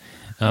purposes.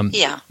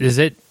 Is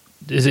it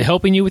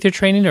helping you with your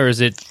training, or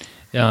is it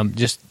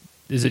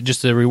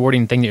just a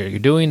rewarding thing that you're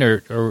doing,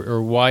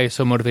 or why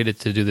so motivated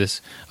to do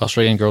this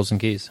Australian Girls and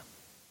Geese?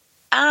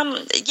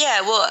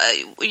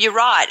 You're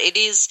right. It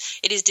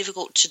is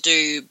difficult to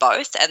do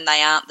both, and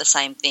they aren't the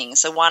same thing.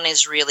 So one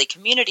is really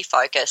community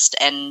focused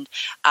and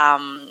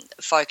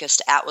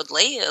focused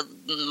outwardly.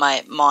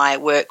 My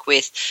work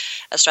with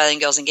Australian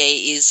Girls and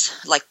Geese is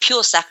like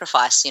pure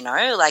sacrifice.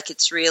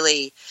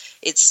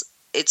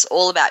 It's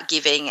all about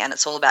giving, and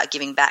it's all about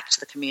giving back to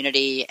the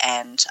community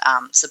and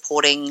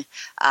supporting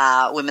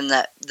women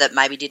that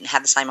maybe didn't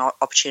have the same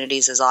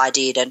opportunities as I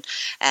did,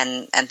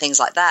 and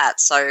things like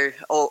that. So,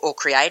 or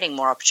creating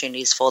more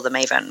opportunities for them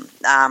even.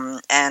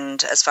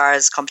 And as far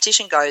as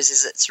competition goes,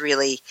 it's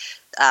really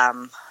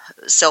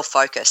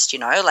self-focused,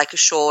 like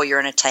sure you're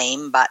in a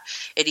team, but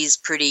it is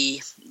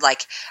pretty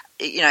like,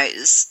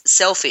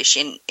 selfish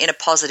in a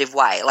positive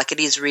way. Like it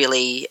is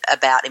really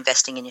about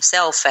investing in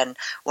yourself and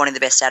wanting the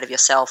best out of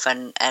yourself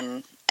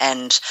and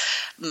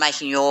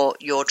making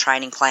your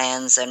training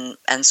plans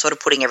and sort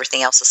of putting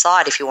everything else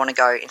aside if you want to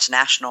go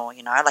international,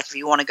 like if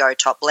you want to go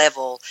top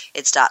level,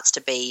 it starts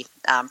to be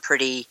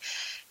pretty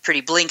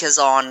blinkers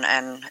on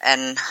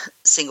and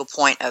single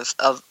point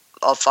of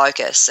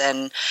focus.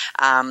 And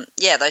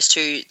those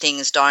two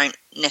things don't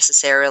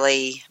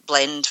necessarily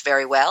blend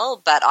very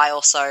well. But I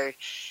also,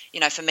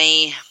 for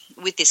me,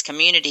 with this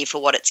community,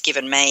 for what it's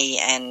given me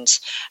and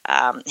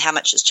how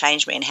much it's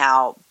changed me and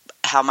how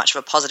much of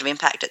a positive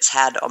impact it's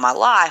had on my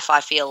life,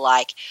 I feel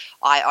like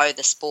I owe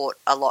the sport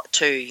a lot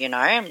too,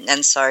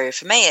 and so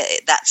for me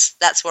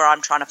that's where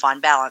I'm trying to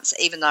find balance,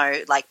 even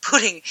though like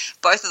putting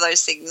both of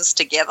those things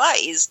together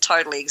is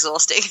totally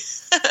exhausting.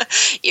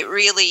 It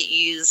really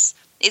is.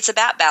 It's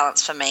about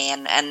balance for me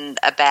and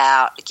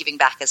about giving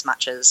back as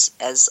much as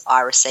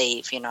I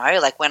receive,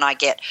 like when I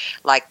get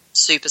like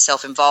super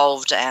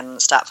self-involved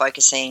and start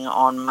focusing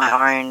on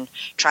my own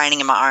training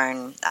and my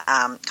own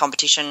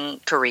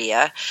competition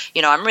career,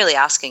 I'm really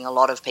asking a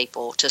lot of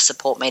people to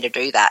support me to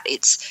do that.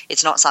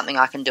 It's not something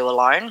I can do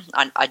alone.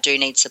 I do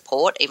need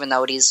support, even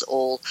though it is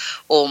all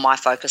my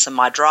focus and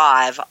my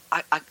drive.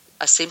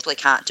 I simply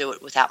can't do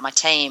it without my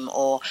team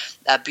or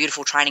a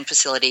beautiful training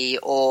facility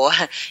or,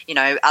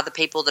 other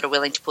people that are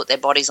willing to put their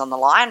bodies on the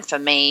line for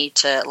me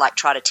to like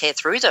try to tear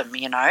through them,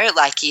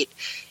 like it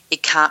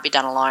can't be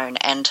done alone.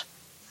 And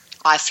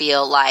I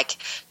feel like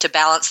to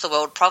balance the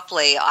world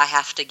properly, I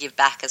have to give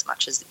back as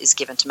much as is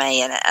given to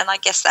me. And I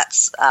guess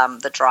that's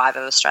the drive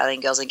of Australian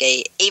Girls in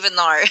Gi, even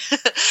though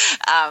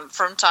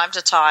from time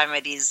to time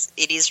it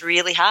is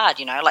really hard,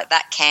 like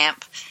that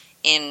camp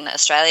in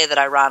Australia that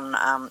I run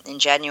in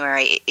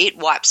January, it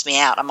wipes me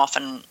out. I'm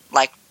often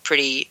like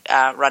pretty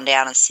run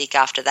down and sick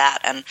after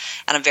that, and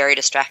I'm very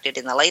distracted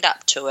in the lead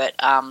up to it.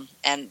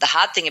 And the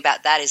hard thing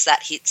about that is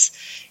that hits,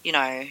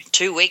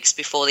 2 weeks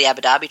before the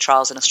Abu Dhabi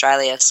trials in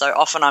Australia. So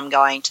often I'm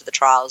going to the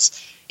trials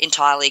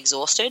entirely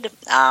exhausted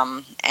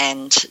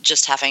and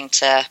just having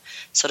to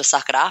sort of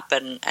suck it up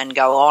and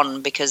go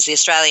on, because the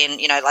Australian,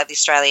 the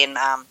Australian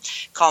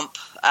comp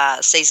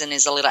season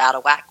is a little out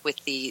of whack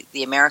with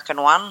the American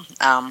one.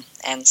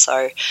 And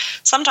so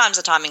sometimes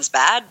the timing's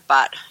bad,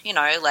 but,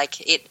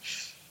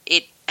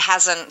 it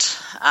hasn't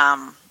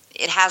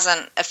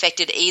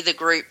affected either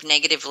group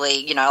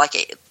negatively,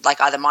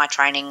 like either my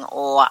training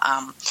or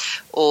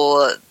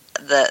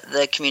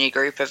the community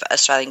group of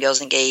Australian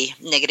Girls in Gi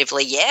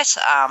negatively yet.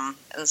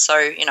 And so,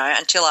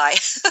 until I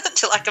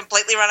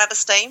completely run out of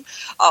steam,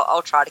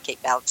 I'll try to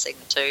keep balancing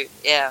the two.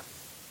 Yeah.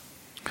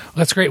 Well,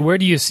 that's great. Where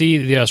do you see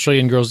the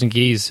Australian Girls in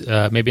Gis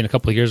maybe in a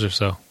couple of years or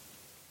so?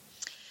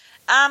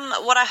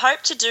 What I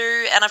hope to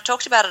do, and I've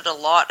talked about it a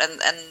lot,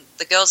 and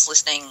the girls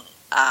listening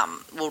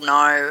will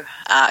know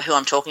who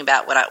I'm talking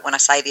about when I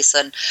say this.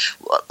 And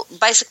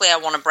basically, I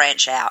want to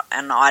branch out,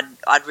 and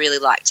I'd really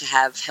like to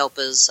have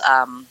helpers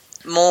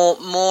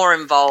more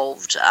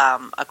involved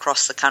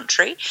across the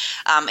country.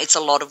 It's a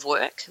lot of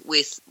work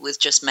with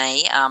just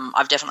me.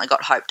 I've definitely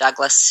got Hope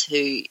Douglas,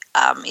 who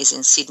is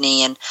in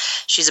Sydney, and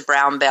she's a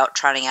brown belt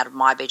training out of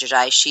my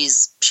BJJ.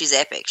 She's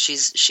epic.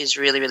 She's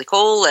really, really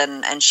cool,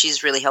 and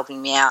she's really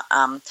helping me out.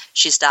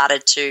 She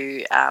started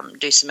to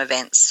do some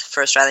events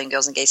for Australian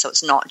Girls in Gi, so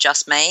it's not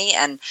just me.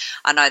 And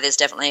I know there's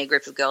definitely a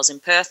group of girls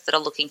in Perth that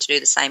are looking to do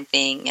the same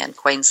thing, and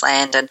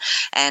Queensland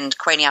and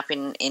Queenie up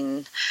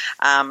in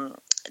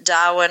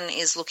Darwin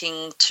is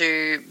looking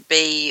to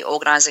be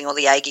organising all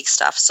the A-Gig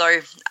stuff.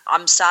 So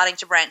I'm starting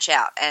to branch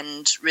out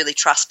and really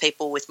trust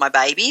people with my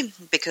baby,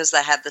 because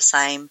they have the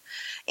same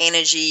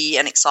energy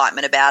and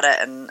excitement about it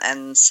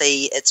and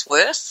see its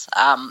worth.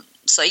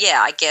 So, yeah,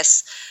 I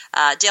guess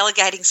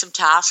delegating some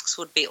tasks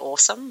would be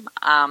awesome.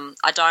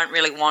 I don't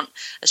really want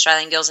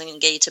Australian Girls in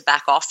Gi to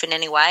back off in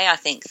any way. I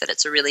think that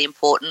it's a really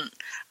important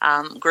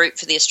group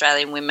for the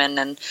Australian women,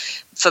 and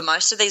for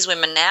most of these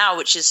women now,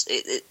 which is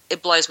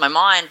it blows my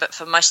mind, but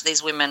for most of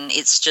these women,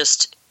 it's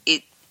just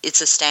it's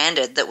a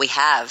standard that we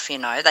have.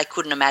 They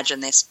couldn't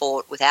imagine their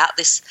sport without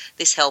this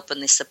help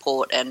and this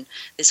support and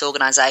this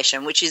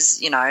organisation, which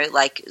is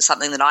like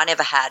something that I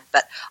never had,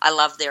 but I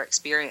love their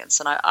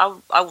experience, and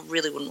I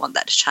really wouldn't want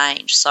that to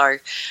change. So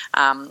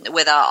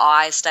whether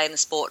I stay in the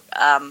sport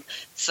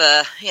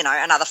for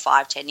another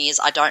 5-10 years,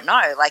 I don't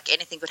know. Like,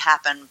 anything could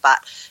happen, but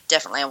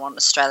definitely I want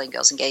Australian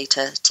Girls in Gi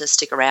to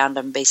stick around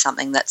and be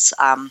something that's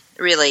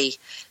really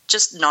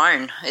just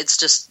known. It's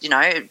just,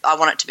 I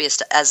want it to be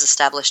as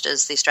established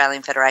as the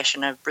Australian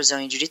Federation of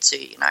Brazilian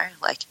Jiu-Jitsu, I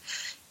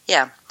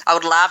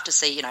would love to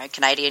see,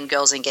 Canadian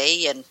Girls in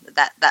Gi, and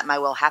that may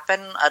well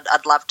happen.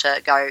 I'd love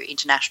to go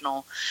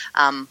international,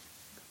 in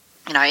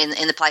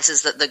the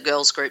places that the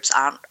girls groups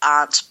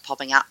aren't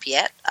popping up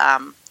yet.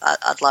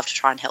 I'd love to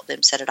try and help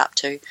them set it up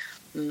too.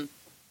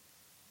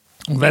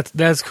 Well,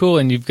 that's cool,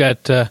 and you've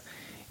got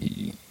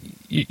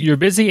you're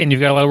busy, and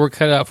you've got a lot of work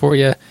cut out for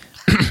you.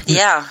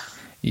 Yeah.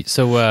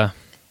 So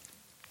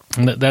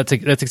That's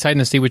exciting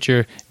to see what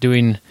you're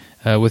doing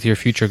with your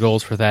future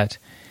goals for that.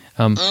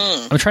 I'm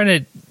trying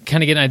to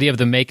kind of get an idea of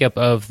the makeup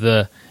of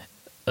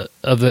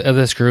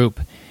this group.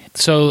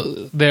 So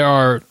there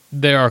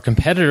are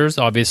competitors,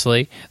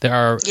 obviously. There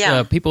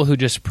are people who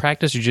just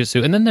practice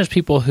jiu-jitsu, and then there's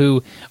people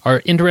who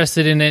are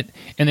interested in it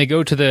and they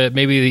go to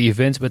maybe the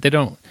events, but they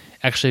don't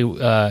actually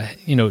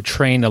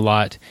train a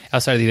lot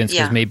outside of the events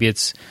because maybe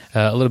it's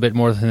a little bit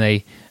more than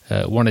they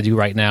want to do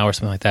right now or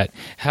something like that.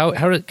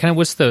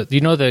 Do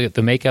you know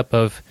the makeup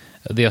of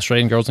the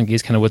Australian girls and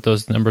geese, kind of what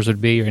those numbers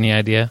would be, or any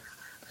idea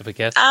of a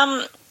guess?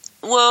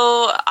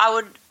 Well,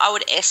 I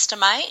would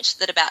estimate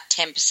that about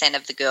 10%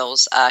 of the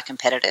girls are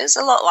competitors,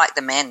 a lot like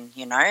the men,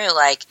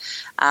 like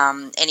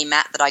any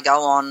mat that I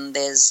go on,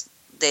 there's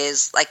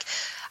like,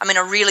 I mean,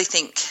 I really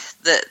think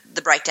that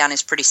the breakdown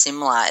is pretty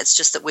similar. It's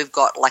just that we've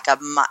got like a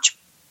much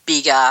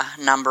bigger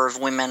number of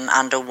women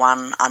under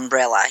one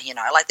umbrella,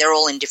 like they're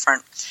all in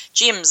different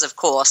gyms, of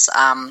course,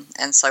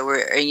 and so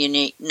we're a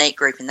unique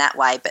group in that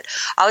way. But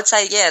I would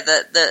say,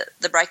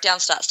 the breakdown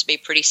starts to be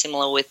pretty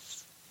similar with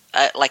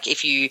like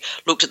if you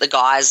looked at the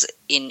guys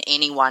in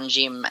any one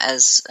gym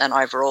as an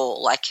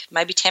overall, like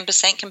maybe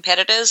 10%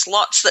 competitors,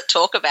 lots that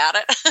talk about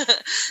it,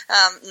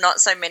 not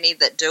so many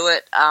that do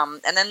it,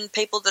 and then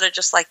people that are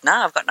just like, no,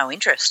 I've got no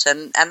interest,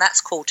 and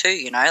that's cool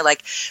too,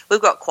 like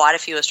we've got quite a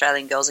few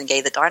Australian girls and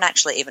gi that don't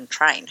actually even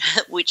train,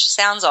 which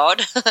sounds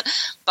odd,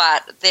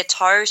 but they're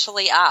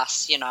totally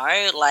us,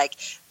 like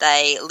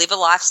they live a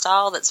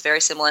lifestyle that's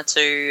very similar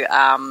to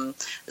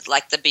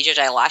like the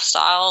BJJ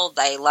lifestyle.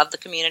 They love the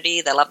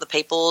community, they love the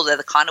people. They're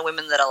the kind of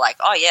women that are like,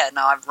 oh yeah,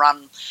 no, I've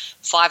run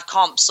 5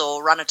 comps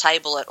or run a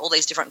table at all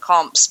these different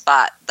comps,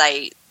 but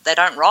they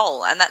don't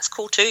roll, and that's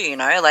cool too,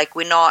 like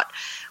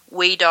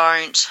we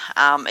don't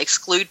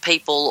exclude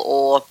people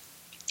or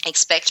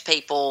expect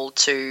people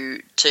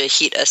to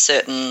hit a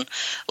certain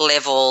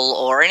level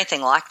or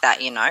anything like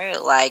that,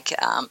 like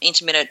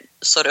intermittent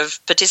sort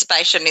of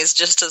participation is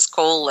just as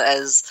cool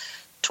as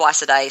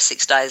twice a day,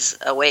 6 days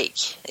a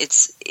week.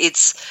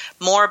 It's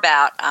more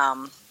about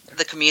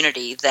the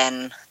community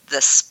than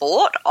the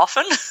sport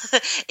often,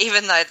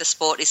 even though the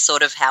sport is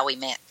sort of how we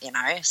met,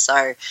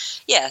 So,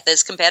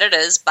 there's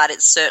competitors, but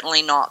it's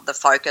certainly not the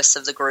focus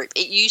of the group.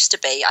 It used to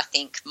be, I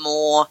think,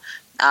 more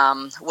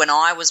when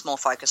I was more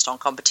focused on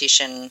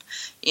competition,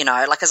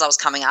 like as I was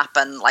coming up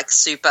and like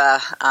super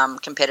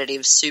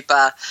competitive,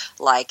 super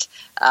like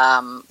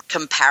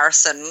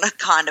comparison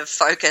kind of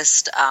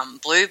focused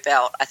blue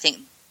belt. I think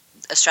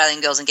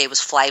Australian Girls and Gi was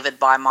flavoured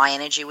by my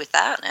energy with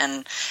that,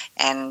 and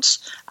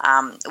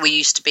we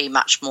used to be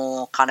much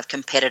more kind of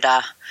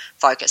competitor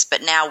focused,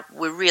 but now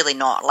we're really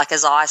not. Like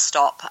as I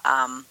stop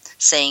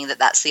seeing that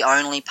that's the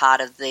only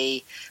part of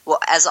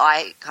as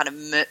I kind of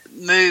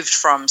moved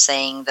from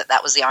seeing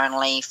that was the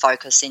only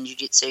focus in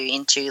jiu-jitsu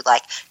into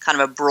like kind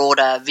of a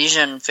broader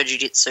vision for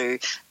jiu-jitsu,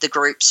 the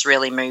groups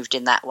really moved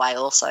in that way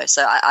also.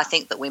 So I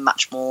think that we're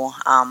much more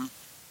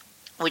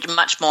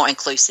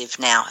inclusive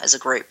now as a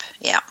group.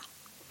 Yeah.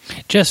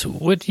 Jess,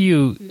 what do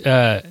you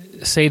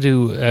say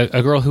to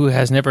a girl who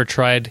has never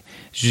tried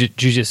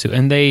jiu-jitsu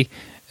and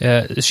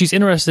she's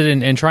interested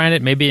in trying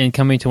it, maybe in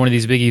coming to one of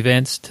these big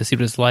events to see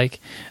what it's like?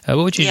 What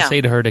would you say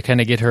to her to kind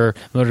of get her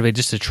motivated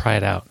just to try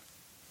it out?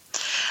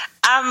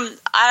 I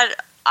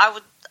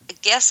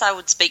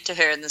would speak to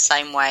her in the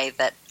same way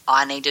that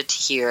I needed to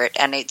hear it,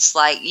 and it's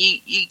like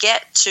you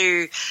get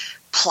to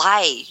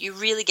play. You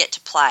really get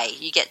to play.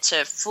 You get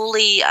to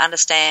fully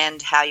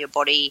understand how your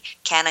body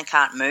can and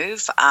can't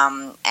move,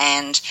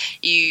 and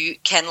you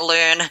can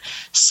learn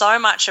so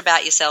much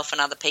about yourself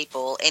and other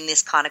people in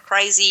this kind of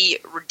crazy,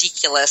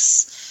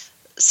 ridiculous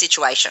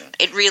situation.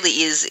 It really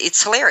is.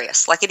 It's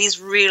hilarious. Like it is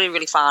really,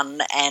 really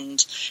fun,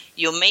 and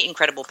you'll meet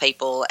incredible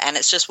people, and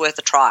it's just worth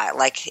a try.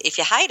 Like if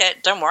you hate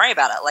it, don't worry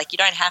about it. Like you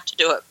don't have to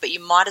do it, but you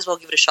might as well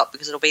give it a shot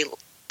because it'll be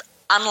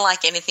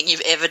unlike anything you've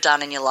ever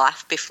done in your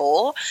life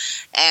before,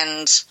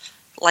 and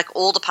like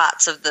all the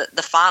parts of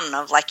the fun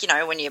of like,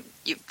 when you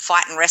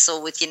fight and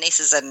wrestle with your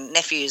nieces and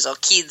nephews or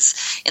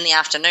kids in the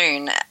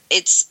afternoon,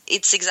 it's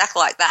exactly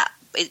like that.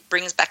 It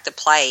brings back the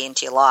play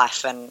into your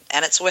life, and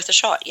it's worth a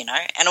shot,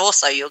 and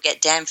also you'll get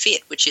damn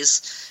fit, which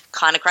is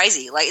kind of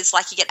crazy. Like it's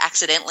like you get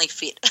accidentally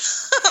fit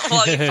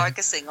while you're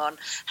focusing on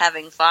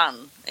having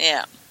fun.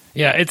 Yeah,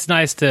 it's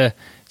nice to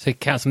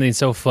count something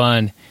so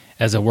fun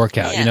as a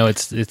workout.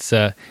 It's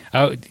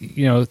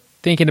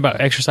thinking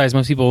about exercise,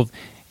 most people,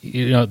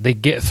 they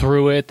get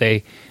through it.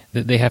 They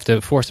have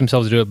to force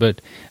themselves to do it. But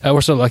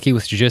we're so lucky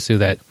with jiu-jitsu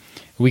that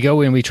we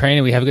go in, we train,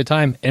 and we have a good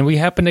time, and we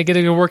happen to get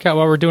a good workout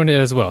while we're doing it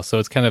as well. So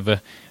it's kind of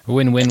a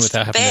win-win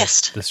without having the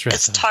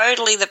stress. It's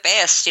totally the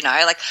best.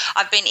 Like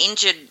I've been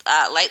injured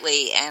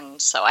lately, and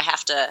so I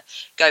have to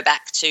go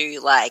back to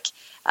like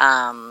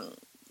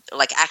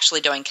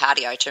actually doing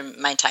cardio to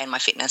maintain my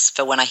fitness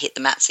for when I hit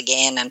the mats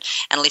again and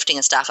lifting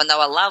and stuff. And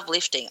though I love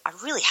lifting, I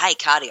really hate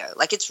cardio.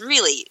 Like it's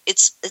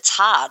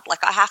hard.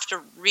 Like I have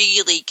to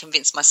really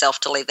convince myself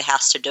to leave the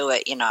house to do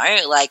it,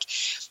 like,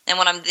 and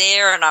when I'm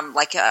there and I'm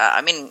like,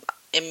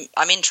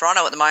 I'm in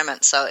Toronto at the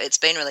moment, so it's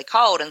been really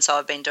cold, and so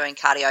I've been doing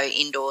cardio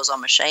indoors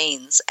on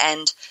machines,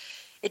 and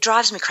it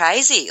drives me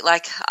crazy.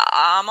 Like,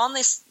 I'm on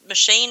this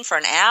machine for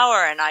an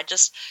hour, and I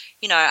just,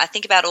 I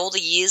think about all the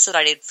years that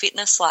I did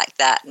fitness like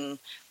that, and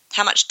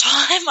how much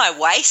time I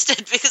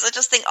wasted, because I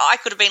just think I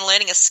could have been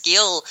learning a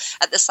skill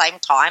at the same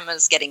time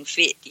as getting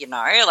fit,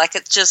 Like,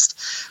 it's just,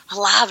 I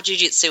love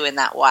jiu-jitsu in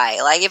that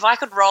way. Like, if I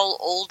could roll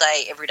all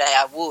day, every day,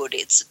 I would.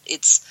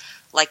 It's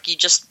like you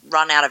just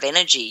run out of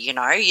energy, you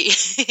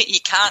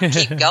can't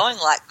keep going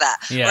like that.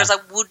 Yeah. Whereas I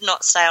would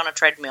not stay on a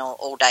treadmill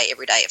all day,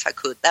 every day if I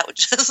could. That would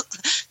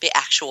just be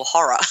actual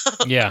horror.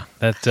 Yeah,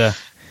 that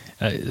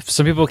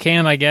some people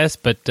can, I guess,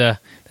 but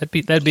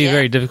that'd be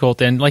very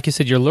difficult. And like you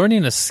said, you're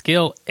learning a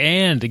skill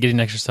and getting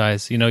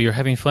exercise. You're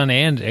having fun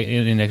and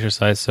getting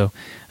exercise. So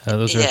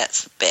those are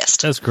it's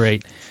best. That's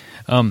great.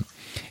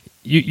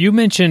 You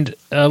mentioned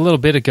a little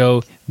bit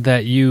ago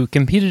that you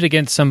competed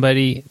against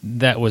somebody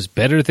that was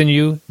better than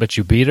you, but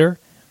you beat her.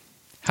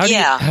 How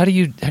do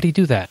you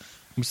do that?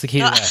 What's the key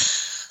to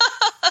that?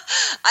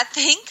 I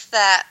think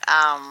that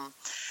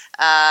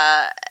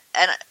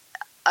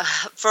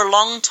for a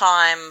long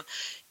time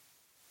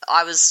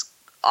I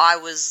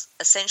was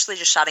essentially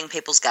just shutting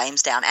people's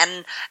games down,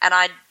 and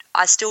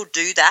I still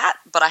do that,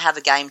 but I have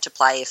a game to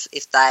play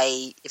if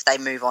they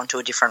move on to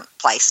a different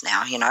place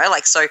now,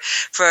 Like, so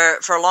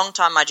for a long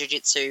time, my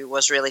jiu-jitsu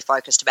was really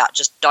focused about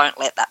just don't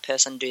let that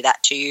person do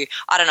that to you.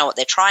 I don't know what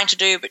they're trying to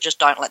do, but just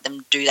don't let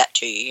them do that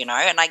to you,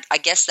 And I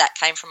guess that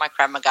came from my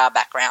Krav Maga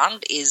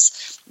background,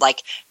 is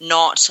like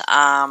not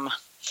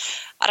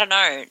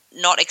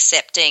not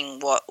accepting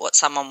what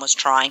someone was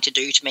trying to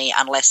do to me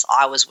unless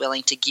I was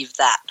willing to give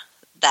that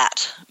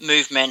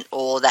movement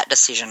or that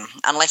decision.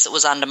 Unless it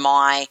was under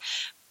my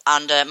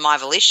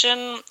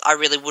volition, I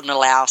really wouldn't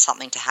allow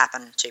something to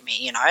happen to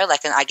me,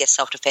 Like, and I guess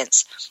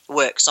self-defense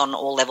works on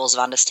all levels of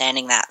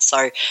understanding that.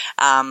 So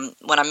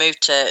when I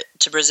moved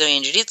to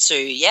Brazilian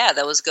Jiu-Jitsu,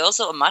 there was girls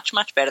that were much,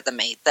 much better than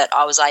me that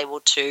I was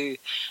able to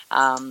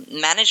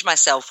manage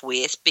myself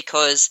with,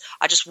 because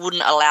I just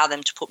wouldn't allow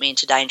them to put me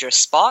into dangerous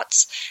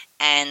spots.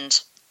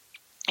 And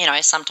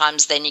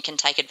sometimes then you can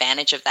take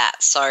advantage of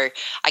that. So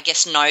I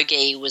guess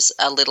no-gi was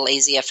a little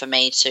easier for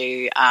me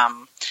to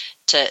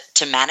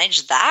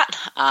manage that.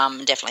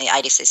 Definitely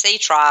ADCC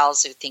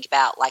trials, you think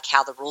about like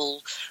how the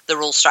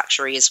rule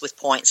structure is with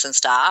points and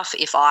stuff.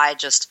 If I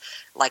just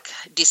like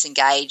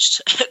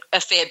disengaged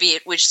a fair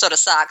bit, which sort of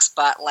sucks,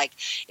 but like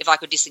if I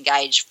could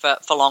disengage for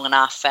long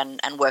enough and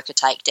work a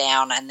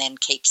takedown and then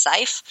keep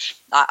safe,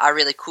 I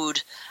really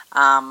could,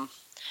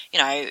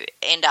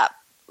 end up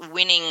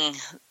winning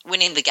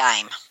the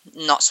game,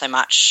 not so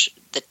much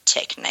the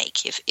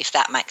technique, if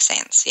that makes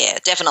sense. Yeah,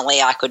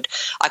 definitely I could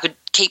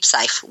keep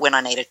safe when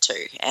I needed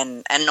to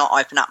and not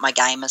open up my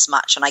game as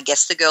much. And I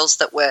guess the girls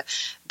that were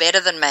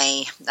better than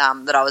me,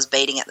 that I was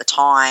beating at the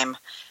time,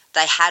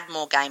 they had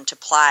more game to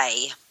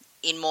play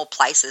in more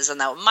places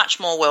and they were much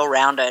more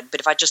well-rounded. But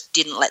if I just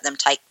didn't let them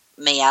take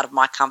me out of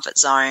my comfort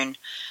zone,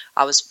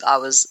 I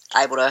was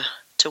able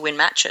to win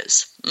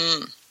matches.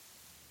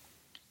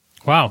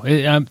 Wow,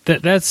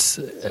 that's.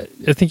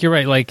 I think you're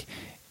right. Like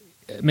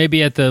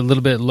maybe at the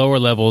little bit lower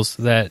levels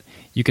that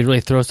you could really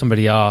throw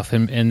somebody off,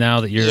 and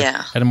now that you're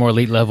at a more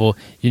elite level,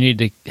 you need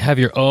to have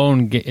your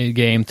own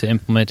game to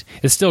implement.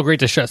 It's still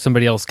great to shut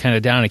somebody else kind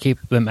of down and keep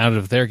them out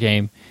of their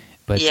game,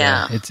 but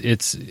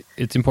it's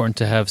important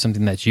to have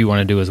something that you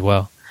want to do as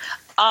well.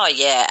 Oh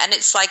yeah, and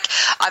it's like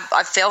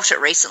I felt it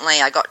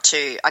recently. I got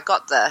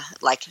the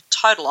like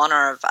total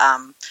honor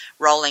of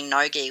rolling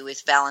no-gi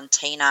with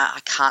Valentina. I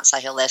can't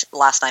say her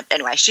last name.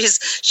 Anyway, she's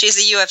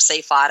a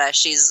UFC fighter.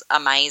 She's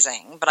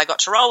amazing. But I got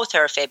to roll with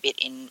her a fair bit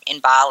in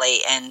Bali,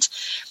 and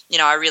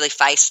I really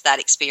faced that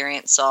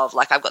experience of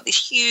like I've got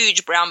this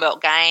huge brown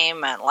belt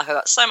game, and like I've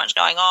got so much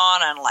going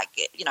on, and like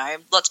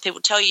lots of people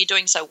tell you you're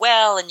doing so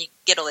well, and you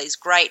get all these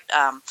great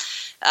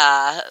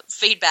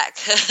feedback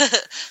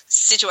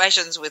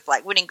situations with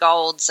like winning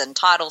golds and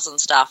titles and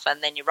stuff,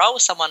 and then you roll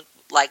with someone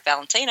like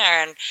Valentina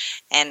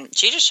and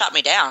she just shut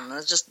me down.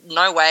 There's just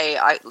no way.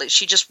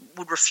 She just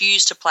would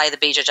refuse to play the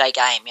BJJ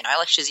game,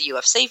 like she's a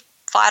UFC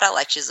fighter,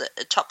 like she's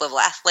a top level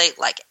athlete,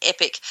 like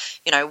epic,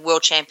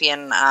 world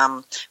champion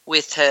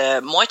with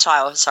her Muay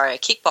Thai,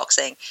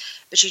 kickboxing,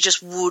 but she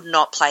just would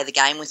not play the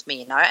game with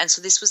me, and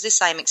so this was the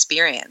same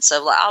experience.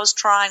 So like I was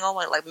trying all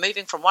like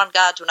moving from one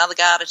guard to another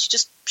guard, and she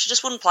just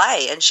wouldn't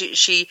play, and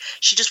she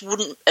just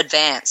wouldn't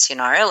advance,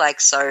 like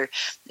so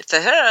for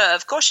her,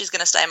 of course she's going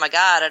to stay in my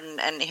guard,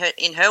 and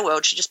in her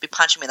world she'd just be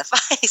punching me in the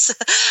face.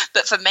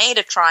 But for me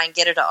to try and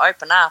get her to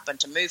open up and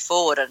to move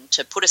forward and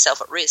to put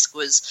herself at risk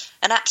was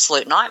an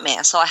absolute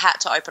nightmare. So I had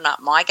to open up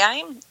my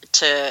game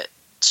to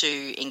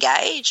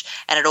engage,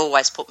 and it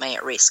always put me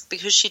at risk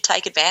because she'd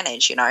take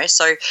advantage,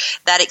 So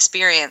that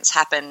experience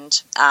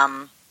happened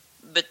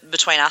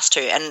between us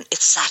two, and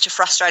it's such a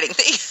frustrating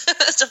thing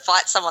to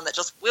fight someone that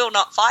just will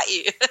not fight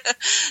you.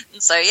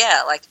 And so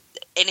like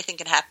anything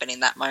can happen in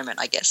that moment,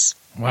 I guess.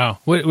 Wow.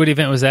 What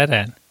event was that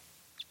at?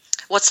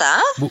 What's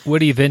that?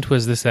 What event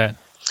was this at?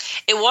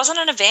 It wasn't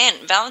an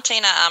event.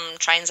 Valentina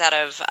trains out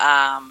of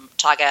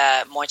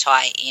Tiger Muay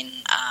Thai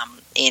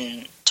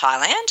in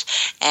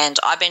Thailand, and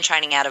I've been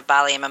training out of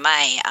Bali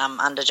MMA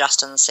under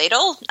Justin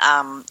Seidel,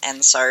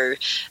 and so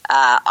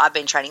I've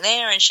been training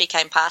there, and she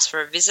came past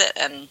for a visit,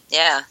 and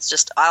yeah, it's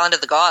just Island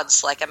of the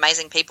Gods, like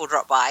amazing people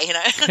drop by, you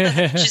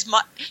know. she's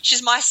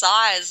my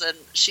size, and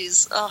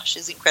she's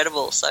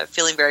incredible, so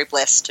feeling very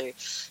blessed to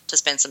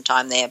spend some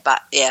time there.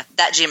 But yeah,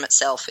 that gym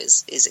itself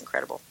is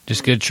incredible.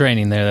 Just good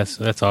training there.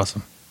 That's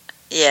awesome.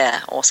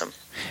 Yeah, awesome.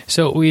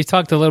 So we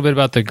talked a little bit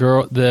about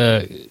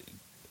the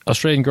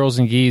Australian Girls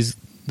and Gis,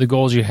 the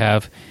goals you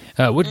have.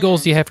 What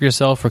goals do you have for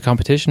yourself for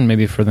competition,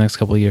 maybe for the next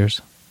couple of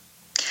years?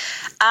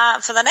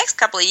 For the next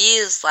couple of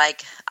years,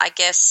 like I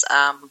guess,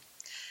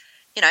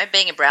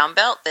 being a brown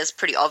belt, there's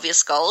pretty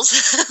obvious goals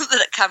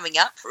that are coming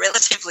up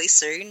relatively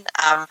soon.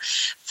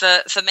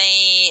 For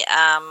me,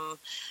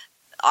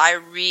 I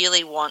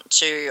really want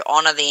to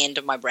honor the end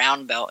of my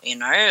brown belt,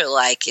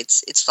 like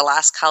it's the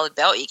last colored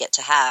belt you get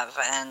to have,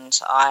 and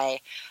I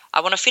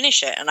want to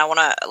finish it, and I want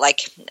to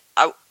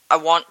I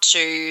want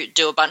to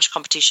do a bunch of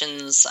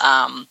competitions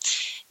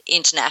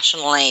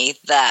internationally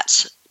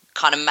that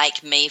kind of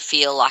make me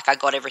feel like I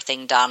got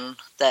everything done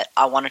that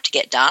I wanted to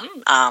get done.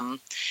 And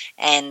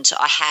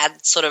I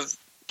had sort of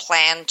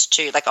planned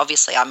to, like,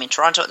 obviously I'm in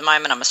Toronto at the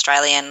moment, I'm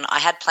Australian. I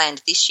had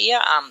planned this year,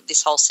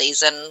 this whole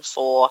season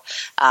for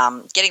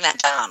getting that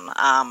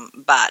done.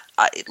 But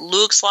it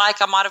looks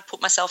like I might have put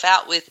myself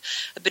out with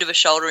a bit of a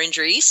shoulder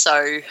injury.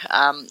 So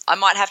I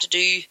might have to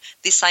do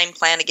this same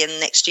plan again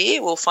next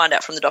year. We'll find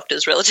out from the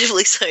doctors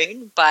relatively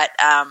soon. But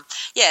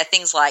yeah,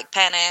 things like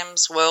Pan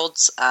Am's,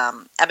 Worlds,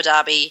 Abu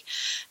Dhabi,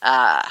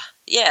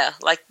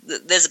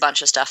 there's a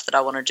bunch of stuff that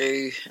I want to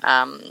do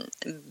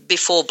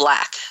before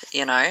black,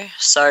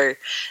 So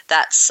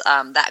that's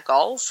that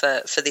goal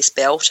for this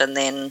belt, and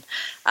then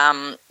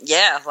who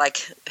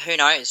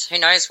knows? Who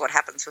knows what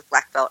happens with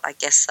black belt? I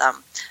guess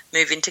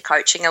move into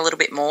coaching a little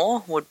bit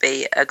more would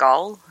be a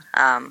goal.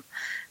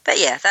 But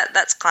yeah,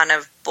 that's kind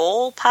of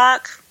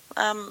ballpark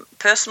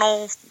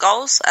personal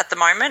goals at the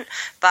moment.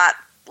 But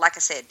like I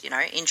said,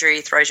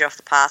 injury throws you off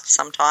the path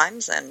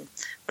sometimes, and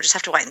we'll just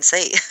have to wait and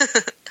see.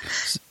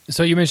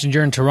 So you mentioned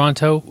you're in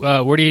Toronto.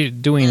 What are you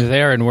doing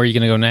there, and where are you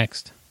going to go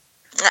next?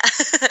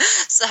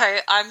 So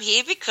I'm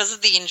here because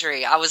of the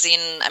injury. I was in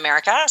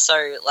America,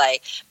 so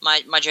like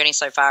my journey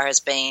so far has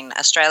been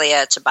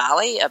Australia to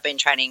Bali. I've been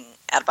training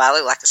out of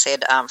Bali, like I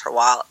said, for a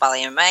while at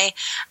Bali MMA,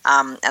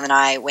 and then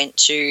I went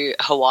to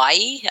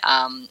Hawaii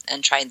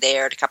and trained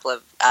there at a couple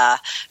of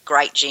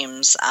great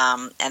gyms,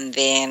 and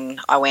then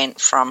I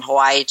went from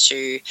Hawaii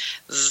to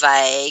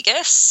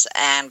Vegas,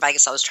 and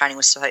Vegas I was training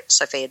with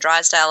Sophia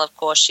Drysdale, of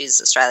course.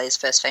 She's Australia's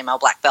first female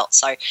black belt,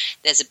 so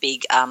there's a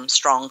big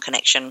strong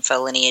connection for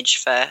lineage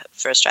for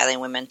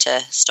Australian women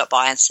to stop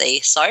by and see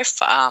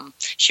Soph.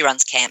 She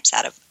runs camps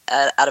out of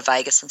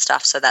Vegas and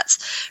stuff, so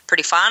that's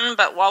pretty fun.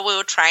 But while we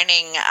were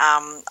training,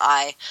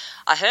 I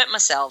hurt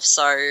myself,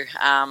 so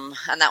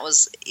and that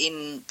was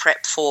in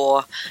prep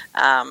for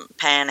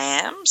Pan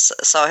Am's.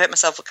 So I hurt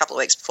myself a couple of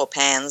weeks before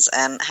Pans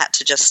and had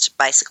to just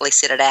basically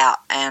sit it out,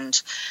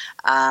 and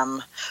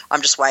I'm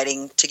just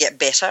waiting to get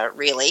better,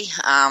 really.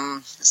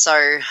 So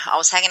I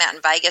was hanging out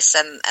in Vegas,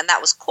 and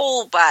that was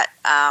cool, but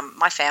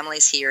my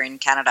family's here in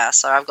Canada,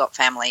 so I've got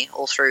family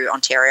all through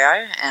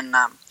Ontario, and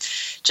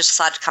just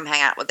decided to come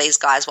hang out with these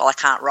guys while I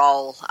can't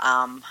roll,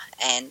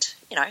 and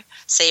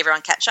see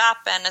everyone catch up.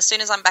 And as soon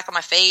as I'm back on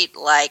my feet,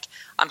 like,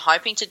 I'm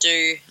hoping to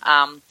do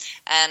an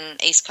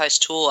East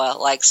Coast tour,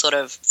 like sort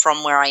of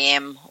from where I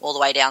am all the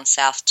way down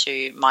south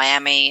to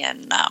Miami,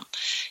 and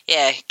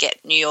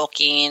get New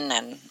York in,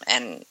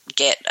 and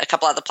get a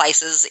couple other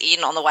places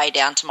in on the way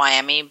down to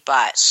Miami.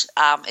 But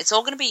it's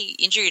all going to be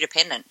injury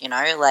dependent,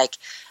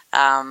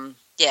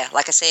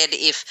 like I said,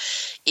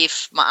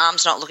 if my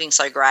arm's not looking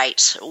so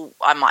great,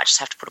 I might just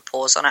have to put a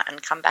pause on it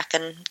and come back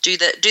and do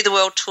the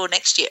world tour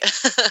next year.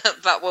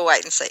 But we'll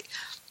wait and see.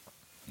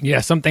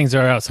 Yeah, some things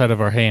are outside of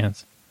our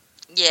hands.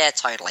 Yeah,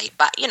 totally.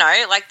 But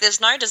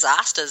there's no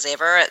disasters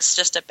ever. It's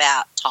just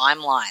about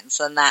timelines,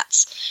 and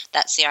that's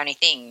the only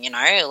thing. In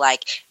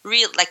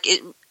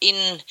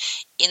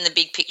the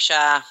big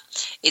picture,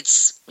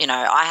 it's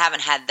I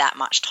haven't had that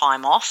much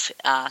time off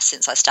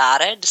since I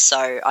started,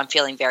 so I'm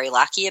feeling very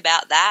lucky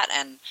about that.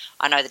 And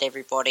I know that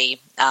everybody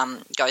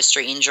goes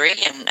through injury,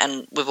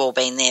 and we've all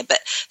been there.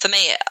 But for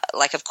me,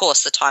 of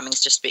course, the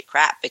timing's just a bit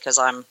crap because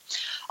I'm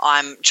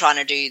trying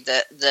to do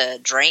the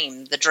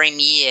dream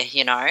year,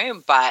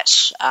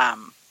 But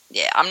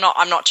I'm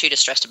not too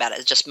distressed about it.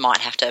 It just might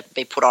have to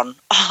be put on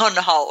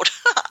hold.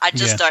 I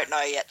just don't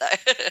know yet,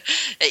 though.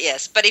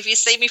 Yes, but if you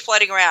see me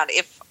floating around,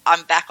 if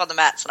I'm back on the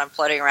mats and I'm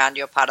floating around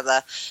your part of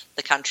the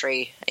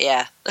country,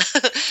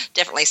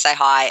 definitely say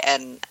hi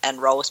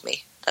and roll with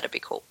me. That'd be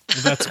cool.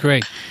 That's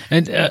great.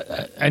 And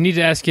I need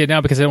to ask you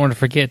now, because I don't want to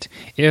forget,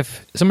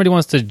 if somebody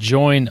wants to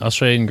join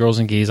Australian Girls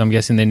and Gis, I'm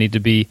guessing they need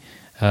to be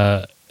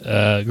a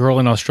girl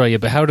in Australia,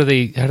 but how do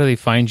they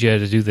find you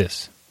to do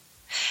this?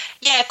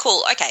 Yeah,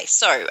 cool. Okay,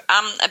 so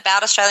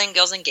about Australian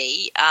Girls in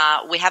Gi,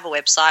 we have a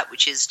website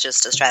which is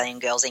just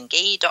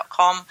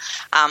australiangirlsingi.com.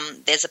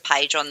 There's a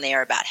page on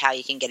there about how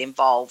you can get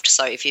involved.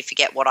 So if you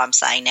forget what I'm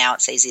saying now,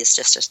 it's easiest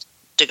just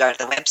to go to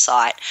the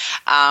website.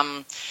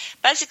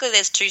 Basically,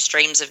 there's two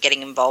streams of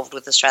getting involved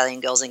with Australian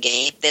Girls in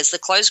Gi. There's the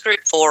closed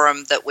group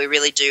forum that we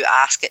really do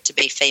ask it to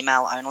be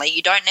female only.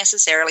 You don't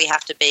necessarily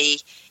have to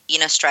be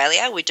in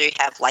Australia. We do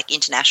have like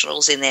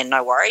internationals in there,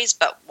 no worries,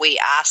 but we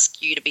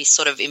ask you to be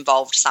sort of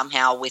involved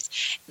somehow with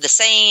the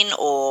scene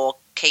or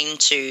keen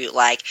to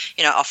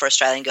offer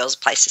Australian girls a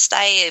place to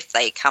stay if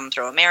they come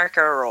through America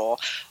or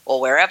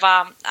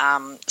wherever.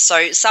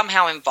 So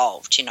somehow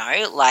involved,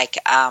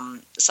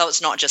 so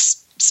it's not just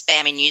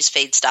spammy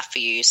newsfeed stuff for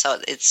you. So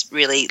it's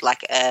really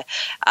like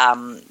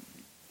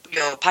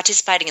you're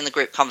participating in the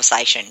group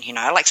conversation,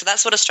 so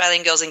that's what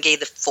Australian Girls in Gi,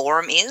 the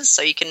forum is.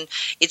 So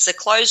it's a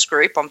closed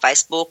group on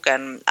Facebook,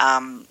 and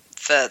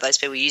for those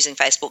people using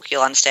Facebook,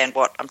 you'll understand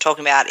what I'm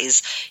talking about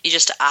is you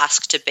just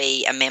ask to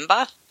be a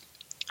member.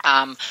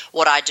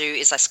 What I do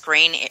is I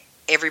screen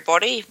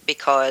everybody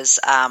because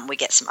we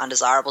get some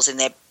undesirables in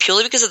there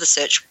purely because of the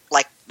search.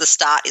 Like the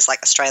start is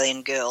like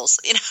Australian girls,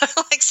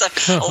 so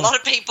a lot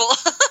of people,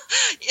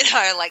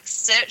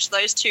 search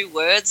those two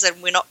words,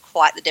 and we're not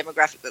quite the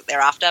demographic that they're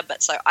after.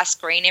 But so I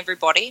screen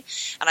everybody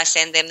and I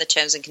send them the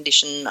terms and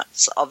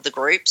conditions of the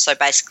group. So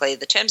basically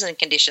the terms and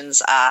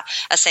conditions are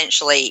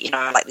essentially,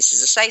 this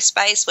is a safe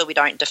space where we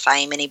don't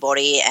defame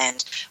anybody,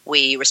 and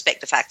we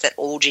respect the fact that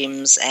all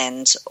gyms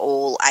and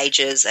all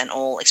ages and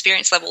all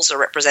experience levels are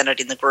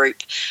represented in the group.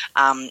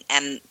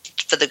 And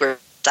for the group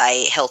to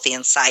stay healthy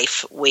and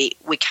safe, we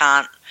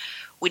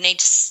need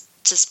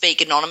to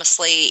speak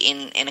anonymously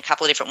in a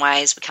couple of different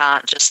ways. We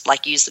can't just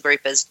use the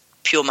group as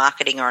pure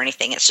marketing or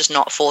anything. It's just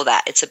not for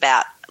that. It's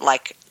about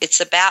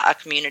a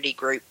community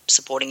group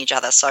supporting each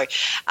other. So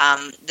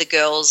the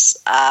girls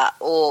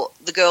or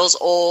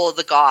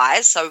the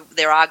guys. So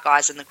there are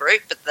guys in the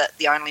group, but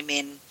the only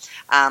men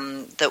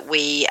that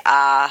we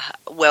are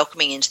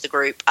welcoming into the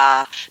group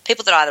are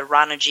people that either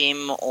run a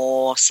gym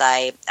or,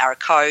 say, are a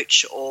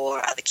coach or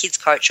are the kids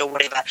coach or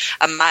whatever,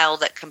 a male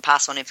that can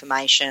pass on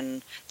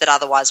information that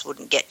otherwise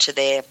wouldn't get to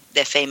their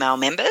female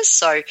members.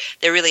 So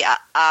there really are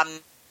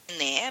in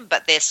there,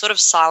 but they're sort of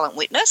silent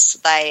witness.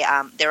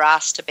 They're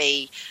asked to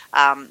be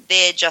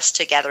there just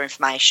to gather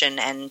information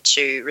and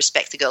to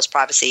respect the girls'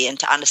 privacy and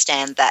to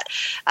understand that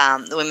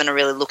the women are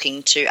really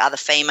looking to other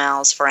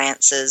females for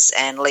answers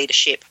and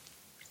leadership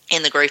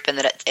in the group, and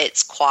that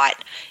it's quite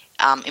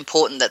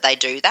important that they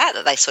do that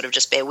they sort of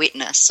just bear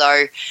witness.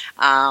 So,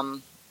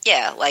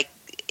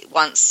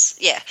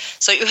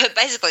 So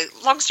basically,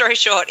 long story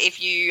short, if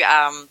you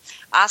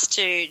ask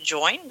to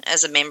join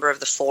as a member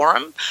of the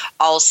forum,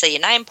 I'll see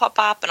your name pop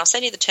up and I'll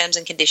send you the terms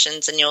and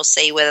conditions, and you'll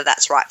see whether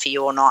that's right for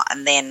you or not.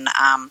 And then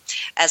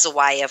as a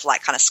way of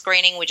kind of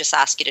screening, we just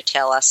ask you to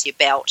tell us your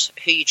belt,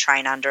 who you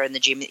train under, and the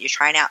gym that you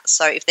train at.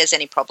 So if there's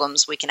any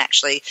problems, we can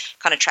actually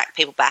kind of track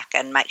people back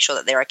and make sure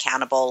that they're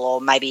accountable,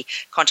 or maybe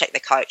contact the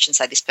coach and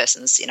say this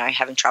person's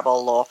having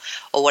trouble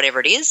or whatever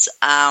it is.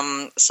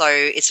 So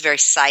it's a very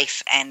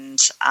safe and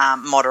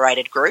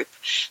moderated group.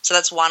 So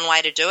that's one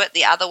way to do it.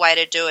 The other way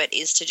to do it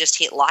is to just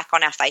hit like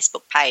on our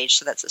Facebook page.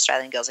 So that's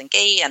Australian Girls in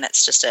Gi, and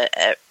it's just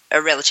a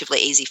relatively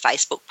easy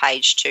Facebook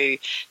page to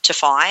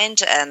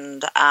find.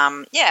 And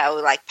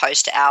we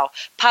post our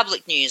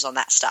public news on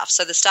that stuff.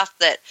 So the stuff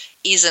that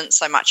isn't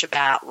so much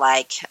about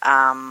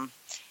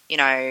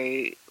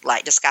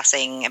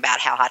discussing about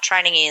how hard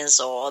training is,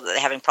 or that they're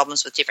having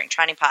problems with different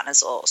training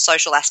partners or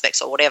social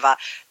aspects or whatever,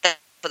 that's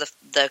for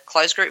the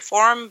closed group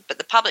forum. But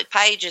the public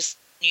page is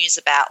news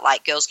about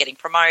girls getting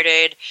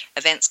promoted,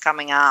 events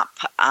coming up,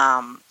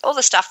 all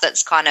the stuff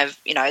that's kind of,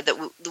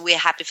 that we're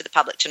happy for the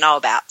public to know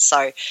about.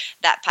 So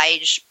that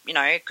page,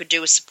 could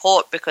do with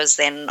support, because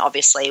then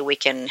obviously we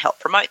can help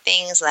promote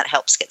things, and that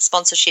helps get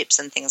sponsorships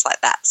and things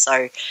like that.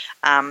 So,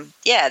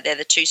 they're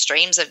the two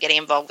streams of getting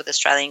involved with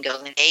Australian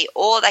Girls in Gi,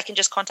 or they can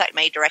just contact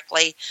me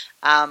directly.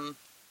 I'm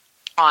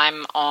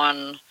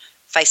on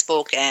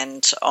Facebook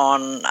and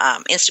on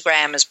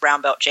Instagram as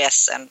Brown Belt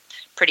Jess, and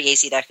pretty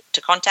easy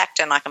to contact,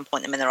 and I can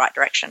point them in the right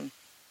direction.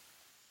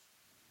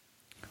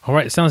 All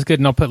right, sounds good,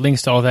 and I'll put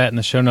links to all that in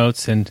the show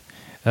notes. And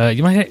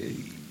you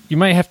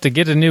might have to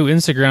get a new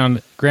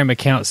Instagram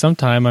account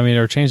sometime. I mean,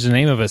 or change the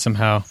name of it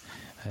somehow.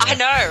 I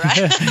know, right?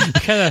 You're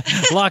kind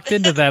of locked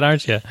into that,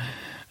 aren't you?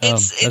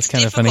 It's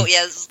kind of funny.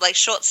 Yeah, it's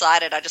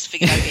short-sighted. I just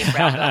figured I'd be a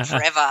brown belt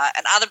forever,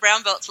 and other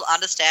brown belts will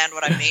understand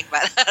what I mean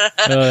by that.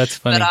 Oh, that's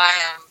funny. But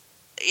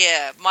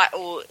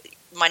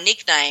my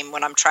nickname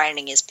when I'm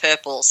training is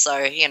Purple, so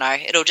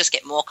it'll just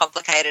get more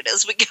complicated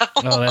as we go.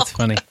 Oh, that's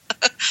funny.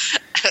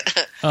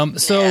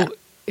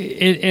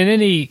 In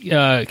any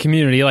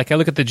community, I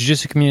look at the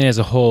jiu-jitsu community as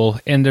a whole,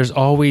 and there's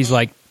always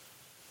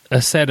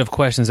a set of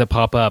questions that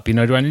pop up.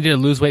 Do I need to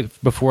lose weight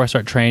before I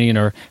start training,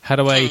 or how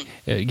do I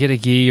get a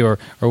gi, or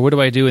what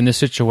do I do in this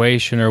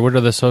situation, or what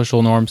are the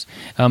social norms?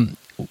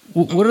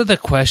 What are the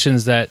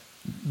questions that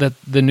that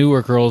the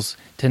newer girls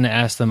tend to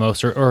ask the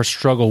most or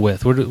struggle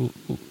with?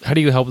 How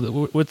do you help?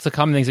 What's the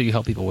common things that you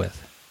help people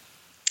with?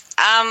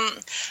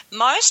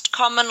 Most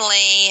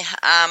commonly,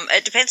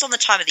 it depends on the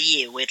time of the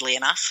year, weirdly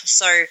enough.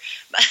 So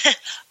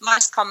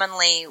most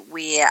commonly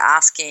we're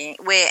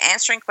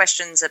answering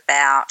questions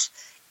about,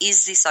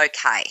 is this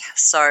okay?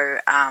 So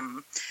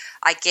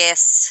I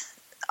guess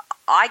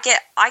I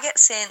get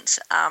sent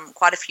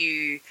quite a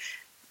few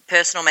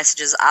personal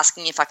messages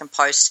asking if I can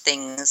post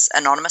things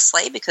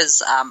anonymously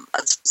because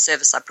it's a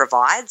service I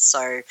provide,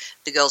 so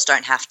the girls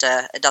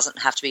it doesn't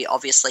have to be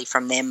obviously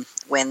from them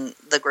when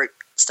the group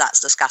starts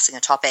discussing a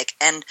topic.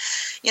 And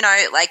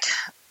like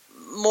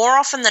more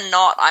often than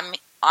not,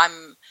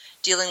 I'm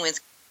dealing with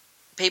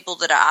people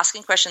that are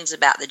asking questions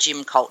about the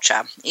gym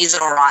culture. Is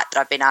it all right that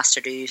I've been asked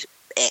to do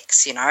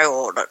X, and I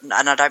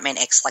don't mean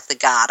X like the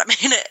guard, I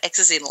mean X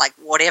as in like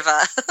whatever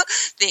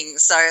thing.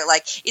 So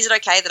like, is it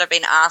okay that I've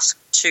been asked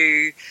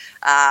to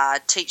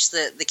teach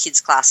the kids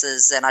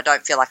classes and I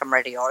don't feel like I'm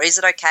ready? Or is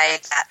it okay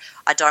that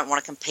I don't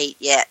want to compete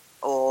yet?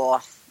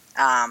 Or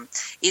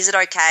is it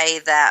okay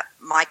that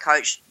my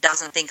coach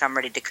doesn't think I'm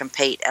ready to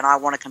compete and I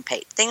want to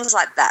compete? Things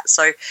like that.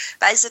 So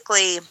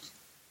basically,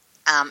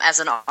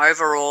 as an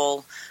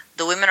overall,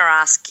 the women are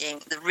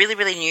asking, the really,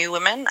 really new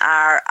women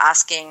are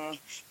asking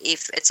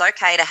if it's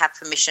okay to have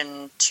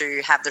permission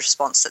to have the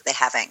response that they're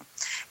having.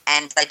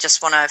 And they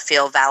just want to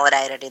feel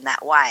validated in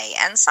that way.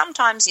 And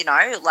sometimes, the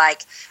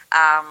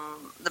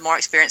more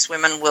experienced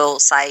women will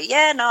say,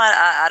 yeah, no,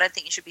 I don't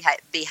think you should be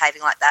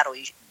behaving like that, or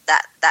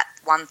that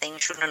one thing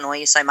shouldn't annoy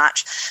you so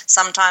much.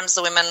 Sometimes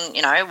the women,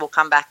 will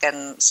come back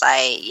and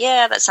say,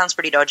 yeah, that sounds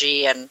pretty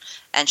dodgy and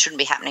shouldn't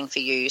be happening for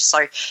you.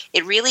 So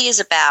it really is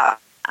about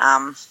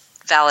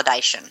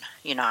validation,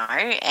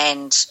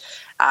 and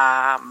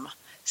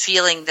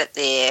feeling that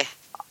they're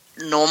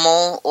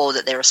normal or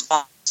that their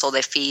response or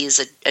their fears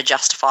are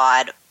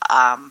justified,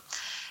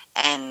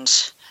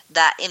 and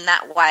that in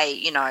that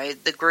way,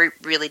 the group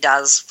really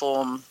does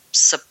form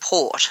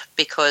support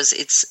because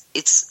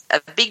it's a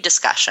big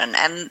discussion,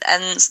 and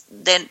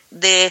then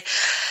they're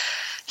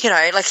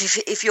like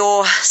if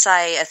you're,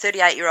 say, a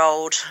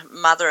 38-year-old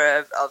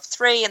mother of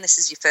 3 and this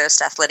is your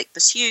first athletic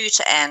pursuit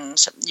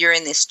and you're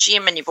in this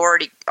gym and you've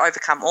already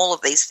overcome all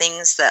of these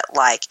things that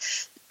like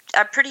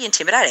are pretty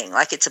intimidating.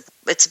 Like it's a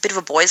bit of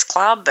a boys'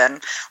 club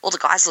and all the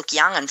guys look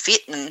young and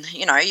fit, and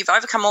you've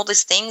overcome all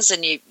these things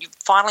and you've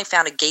finally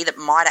found a gi that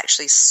might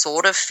actually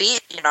sort of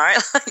fit,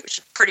 which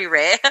is pretty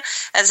rare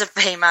as a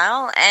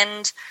female,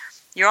 and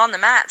you're on the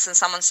mats and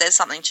someone says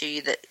something to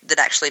you that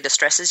actually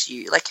distresses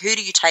you. Like, who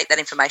do you take that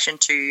information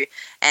to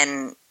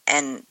and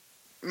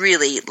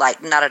really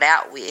like nut it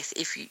out with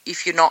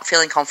if you're not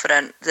feeling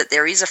confident that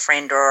there is a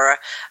friend or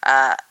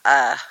a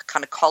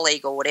kind of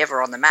colleague or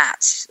whatever on the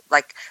mats?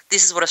 Like,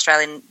 this is what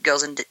Australian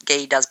Girls in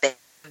Gi does best.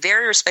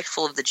 Very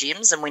respectful of the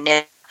gyms, and we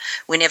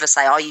never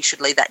say, oh, you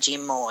should leave that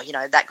gym, or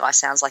that guy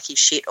sounds like he's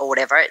shit or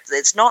whatever.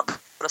 It's not that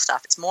sort of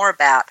stuff. It's more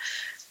about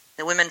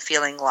the women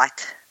feeling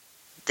like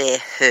they're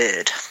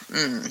heard.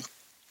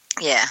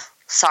 Yeah.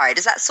 Sorry,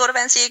 does that sort of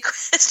answer your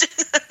question?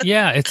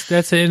 Yeah,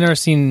 that's an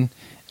interesting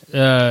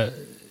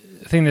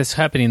thing that's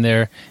happening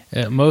there.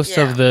 Most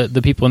of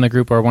the people in the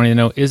group are wanting to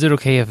know, is it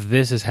okay if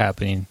this is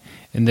happening?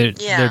 And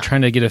they're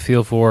trying to get a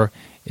feel for,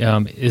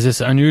 is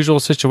this an unusual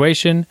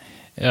situation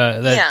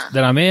that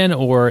I'm in,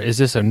 or is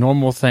this a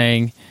normal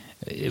thing?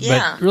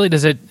 But really,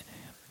 does it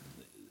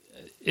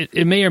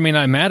may or may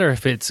not matter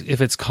if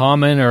it's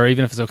common or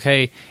even if it's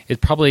okay.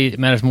 It probably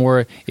matters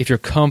more if you're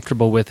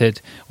comfortable with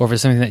it, or if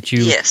it's something that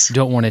you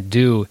don't want to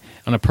do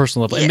on a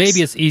personal level. And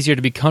maybe it's easier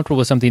to be comfortable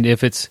with something if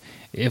that's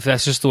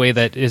just the way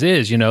that it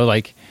is. And to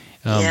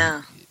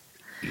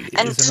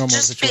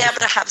just be able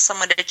to have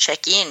someone to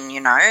check in.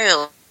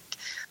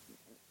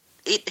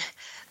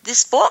 This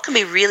sport can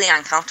be really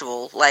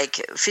uncomfortable, like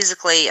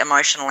physically,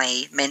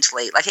 emotionally,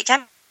 mentally. Like, it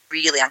can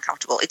really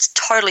uncomfortable. It's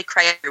totally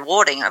crazy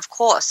rewarding, of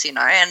course,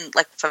 and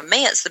like for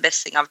me it's the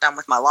best thing I've done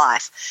with my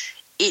life.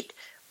 It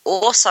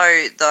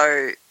also,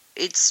 though,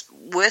 it's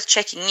worth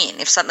checking in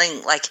if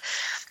something like,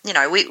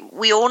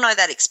 we all know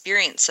that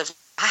experience of,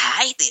 I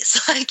hate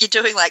this, like you're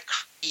doing like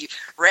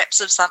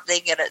reps of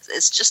something and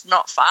it's just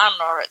not fun,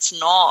 or it's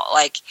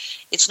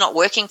not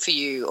working for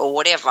you or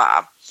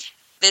whatever.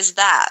 There's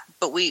that,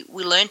 but we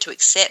learn to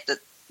accept that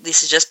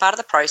this is just part of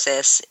the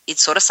process. It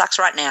sort of sucks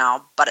right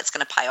now, but it's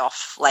going to pay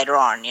off later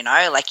on,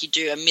 like you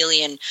do a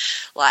million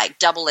like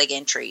double leg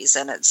entries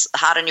and it's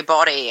hard on your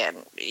body, and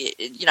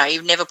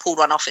you've never pulled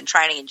one off in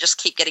training and just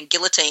keep getting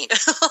guillotined,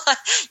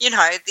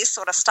 this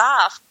sort of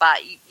stuff,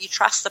 but you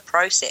trust the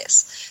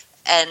process.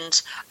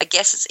 And I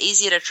guess it's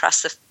easier to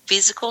trust the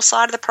physical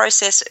side of the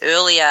process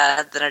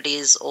earlier than it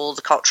is all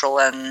the cultural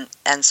and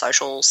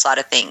social side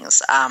of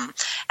things.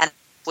 And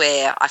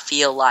where I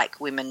feel like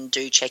women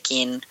do check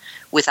in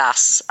with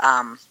us,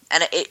 and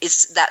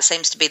that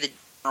seems to be the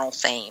general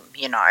theme,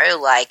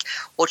 like,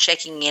 or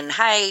checking in,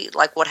 hey,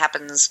 like what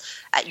happens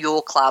at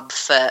your club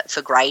for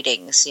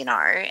gradings,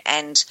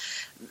 and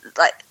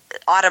like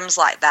items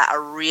like that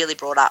are really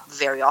brought up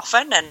very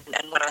often.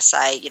 And when I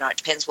say, it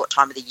depends what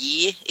time of the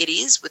year it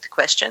is with the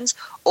questions,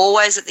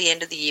 always at the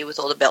end of the year with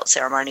all the belt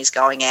ceremonies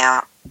going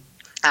out,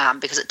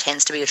 because it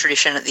tends to be a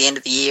tradition at the end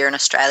of the year in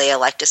Australia.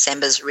 Like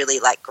December's really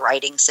like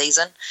grading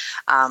season,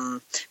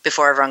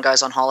 before everyone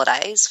goes on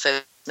holidays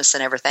for Christmas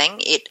and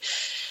everything.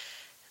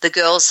 The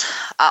girls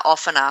are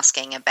often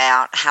asking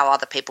about how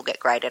other people get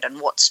graded and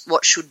what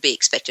should be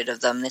expected of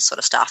them, this sort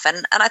of stuff.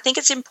 And I think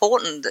it's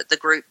important that the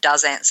group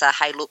does answer,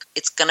 hey, look,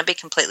 it's going to be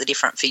completely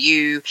different for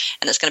you,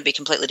 and it's going to be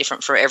completely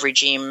different for every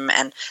gym.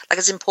 And like,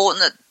 it's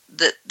important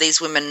that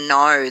these women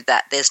know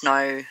that there's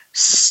no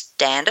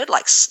standard,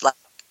 like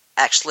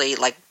actually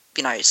like,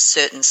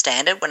 certain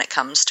standard when it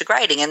comes to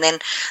grading. And then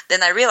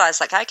they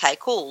realize, like, okay,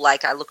 cool,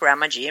 like I look around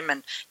my gym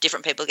and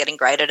different people are getting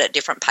graded at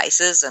different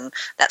paces, and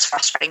that's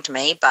frustrating to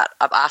me. But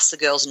I've asked the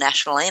girls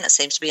nationally, and it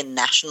seems to be a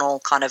national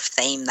kind of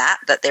theme that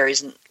there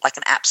isn't like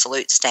an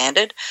absolute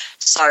standard.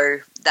 So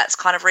that's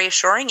kind of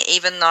reassuring.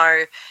 Even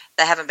though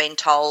they haven't been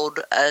told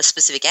a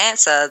specific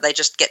answer, they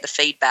just get the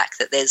feedback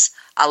that there's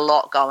a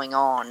lot going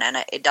on, and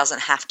it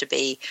doesn't have to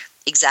be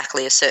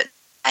exactly a certain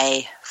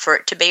way for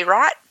it to be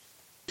right.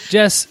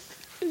 Jess,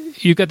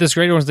 you've got this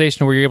great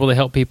organization where you're able to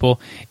help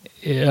people,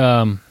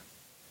 and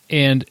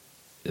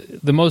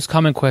the most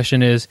common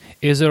question is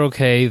it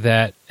okay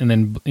that, and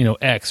then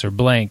X or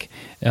blank.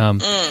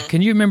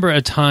 Can you remember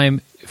a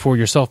time for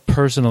yourself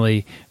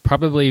personally,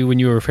 probably when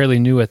you were fairly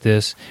new at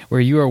this,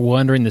 where you were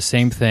wondering the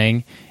same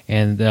thing,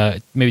 and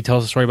maybe tell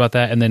us a story about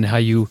that, and then how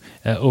you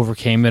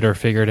overcame it or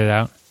figured it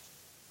out?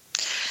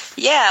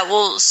 Yeah,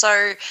 well,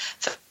 so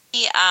for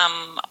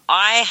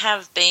I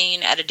have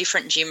been at a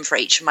different gym for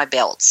each of my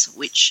belts,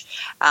 which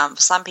for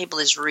some people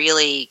is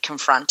really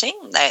confronting.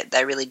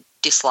 They really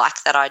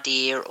dislike that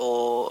idea,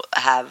 or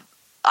have,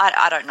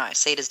 I don't know,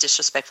 see it as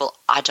disrespectful.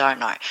 I don't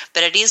know.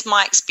 But it is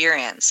my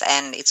experience,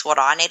 and it's what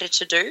I needed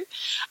to do.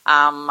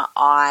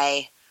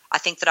 I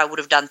think that I would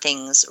have done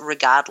things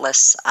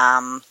regardless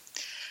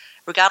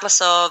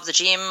of the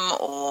gym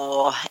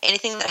or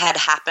anything that had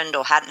happened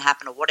or hadn't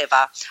happened or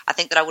whatever. I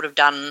think that I would have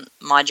done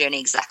my journey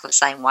exactly the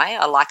same way.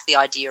 I like the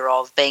idea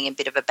of being a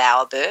bit of a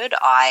bowerbird.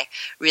 I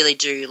really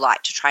do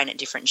like to train at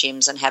different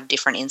gyms and have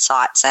different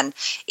insights, and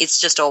it's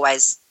just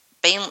always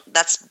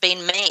that's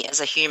been me as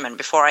a human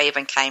before I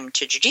even came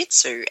to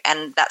jiu-jitsu,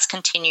 and that's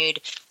continued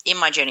in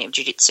my journey of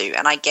jiu-jitsu.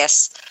 And I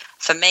guess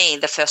for me,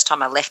 the first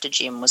time I left a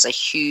gym was a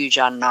huge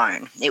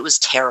unknown. It was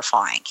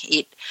terrifying.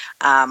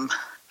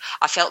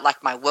 I felt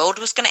like my world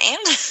was going to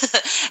end,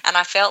 and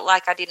I felt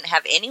like I didn't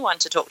have anyone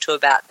to talk to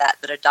about that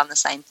had done the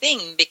same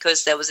thing,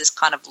 because there was this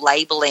kind of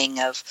labeling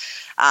of,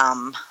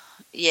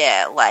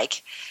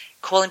 like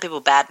calling people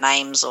bad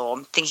names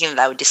or thinking that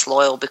they were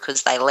disloyal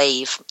because they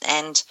leave.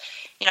 And,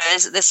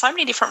 there's so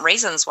many different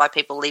reasons why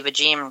people leave a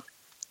gym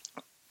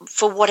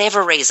for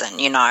whatever reason,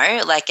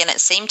 and it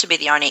seemed to be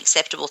the only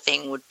acceptable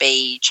thing would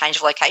be change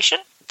of location.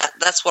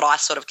 That's what I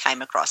sort of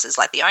came across, is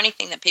like the only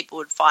thing that people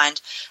would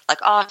find like,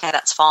 oh, okay,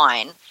 that's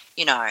fine,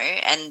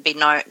 and be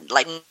no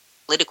like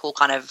political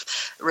kind of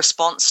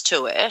response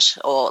to it,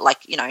 or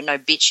like, no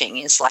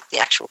bitching is like the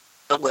actual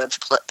word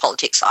for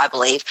politics, I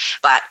believe.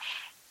 But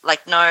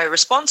like no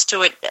response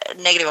to it,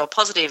 negative or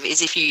positive,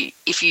 is if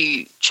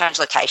you change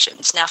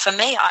locations. Now for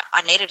me,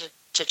 I needed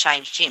to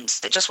change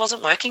gyms. It just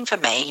wasn't working for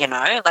me,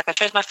 Like I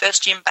chose my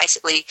first gym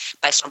basically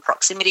based on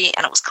proximity,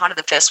 and it was kind of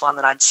the first one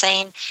that I'd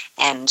seen,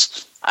 and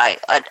I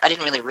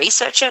didn't really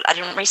research it. I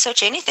didn't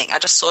research anything. I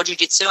just saw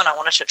jiu-jitsu and I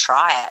wanted to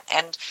try it.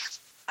 And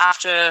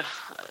after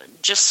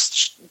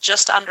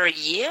just under a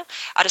year,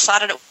 I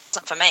decided it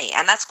wasn't for me,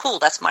 and that's cool.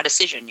 That's my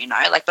decision,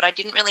 but I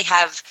didn't really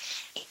have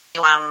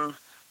anyone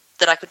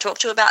that I could talk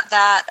to about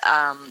that,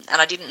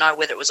 and I didn't know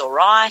whether it was all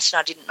right, and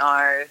I didn't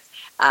know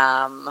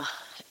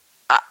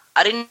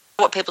I didn't know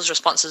what people's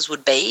responses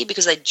would be,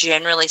 because they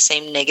generally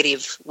seem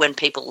negative when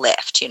people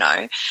left,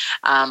 and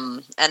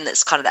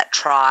it's kind of that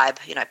tribe,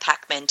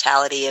 pack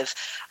mentality of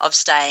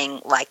staying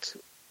like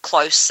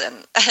close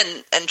and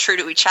true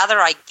to each other,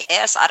 I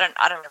guess. I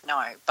don't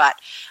know, but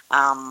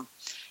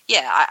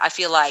I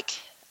feel like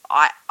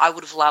I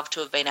would have loved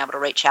to have been able to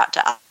reach out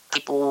to other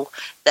people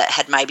that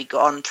had maybe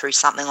gone through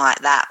something like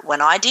that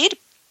when I did,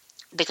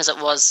 because it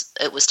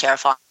was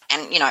terrifying.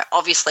 And,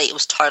 obviously it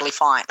was totally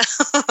fine.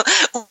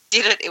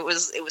 Did it. It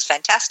was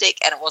fantastic,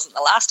 and it wasn't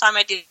the last time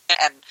I did it,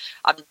 and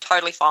I'm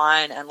totally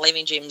fine, and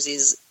leaving gyms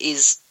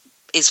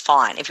is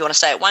fine. If you want to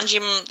stay at one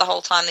gym the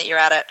whole time that you're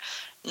at it,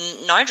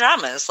 no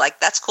dramas. Like,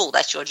 that's cool.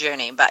 That's your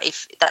journey. But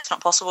if that's not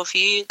possible for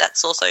you,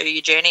 that's also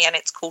your journey, and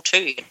it's cool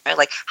too.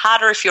 Like,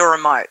 harder if you're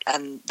remote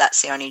and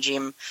that's the only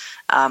gym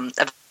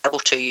available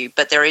to you.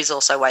 But there is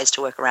also ways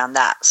to work around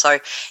that. So,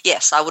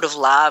 yes, I would have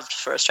loved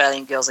for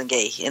Australian Girls and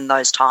Gi in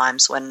those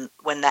times when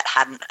that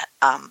hadn't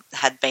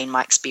had been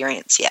my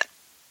experience yet.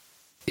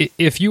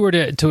 If you were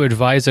to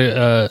advise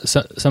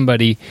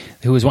somebody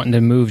who was wanting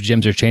to move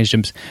gyms or change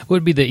gyms, what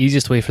would be the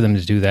easiest way for them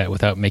to do that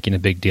without making a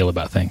big deal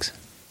about things?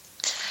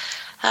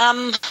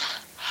 I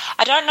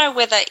don't know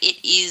whether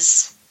it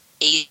is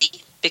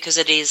easy, because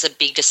it is a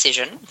big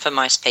decision for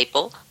most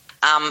people.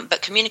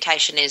 But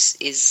communication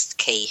is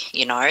key,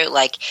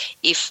 like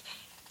if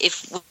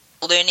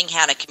we're learning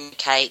how to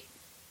communicate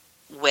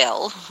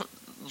well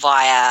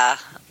via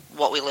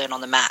what we learn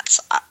on the mats,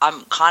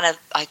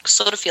 I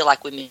sort of feel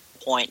like we're missing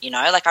the point,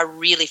 like I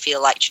really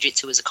feel like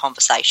jiu-jitsu is a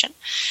conversation,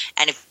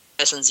 and if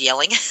person's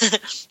yelling,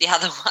 the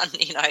other one,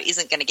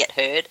 isn't going to get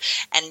heard,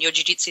 and your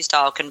jiu-jitsu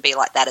style can be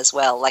like that as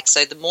well. Like,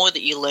 so the more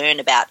that you learn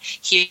about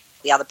hearing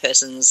the other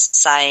person's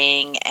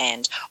saying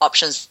and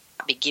options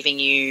be giving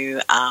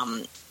you,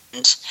 and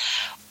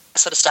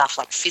sort of stuff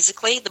like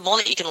physically, the more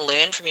that you can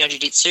learn from your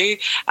jiu-jitsu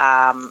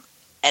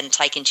and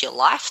take into your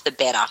life, the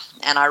better.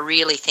 And I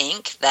really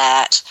think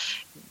that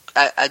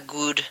a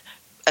good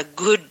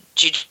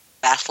jiu-jitsu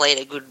athlete,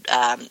 a good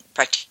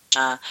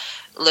practitioner,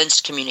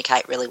 learns to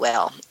communicate really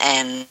well.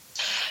 And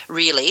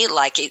really,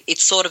 like,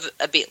 it's sort of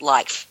a bit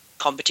like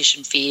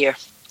competition fear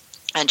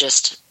and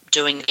just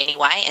doing it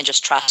anyway and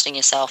just trusting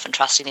yourself and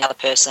trusting the other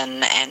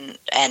person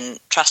and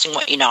trusting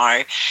what you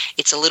know.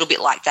 It's a little bit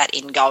like that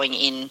in going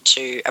in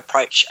to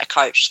approach a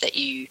coach that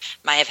you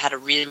may have had a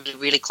really,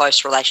 really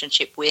close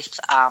relationship with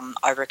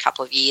over a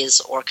couple of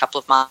years or a couple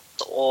of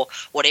months or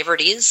whatever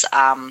it is.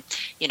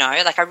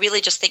 Like, I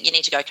really just think you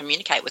need to go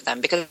communicate with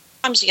them, because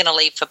sometimes you're going to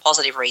leave for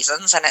positive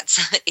reasons and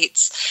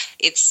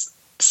it's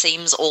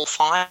seems all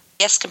fine.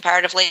 Yes,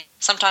 comparatively.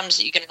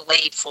 Sometimes you're going to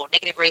leave for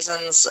negative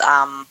reasons.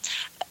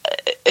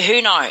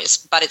 Who knows?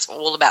 But it's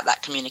all about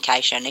that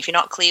communication. If you're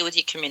not clear with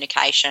your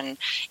communication,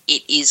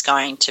 it is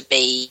going to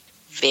be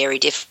very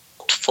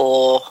difficult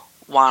for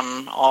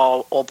one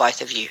or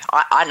both of you.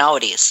 I know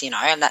it is,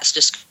 and that's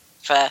just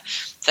for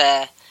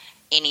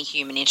any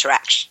human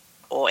interaction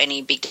or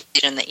any big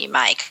decision that you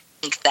make.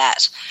 I think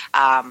that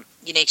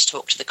you need to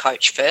talk to the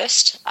coach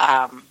first,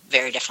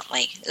 very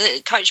definitely.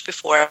 Coach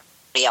before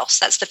everybody else.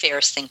 That's the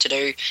fairest thing to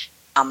do.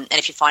 And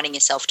if you're finding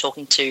yourself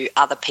talking to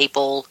other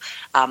people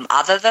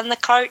other than the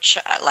coach,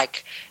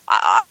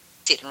 I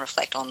sit and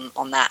reflect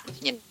on that.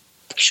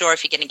 Sure,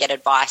 if you're going to get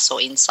advice or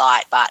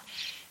insight, but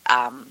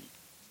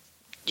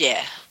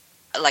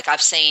like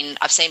I've seen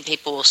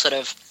people sort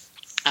of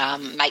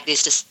make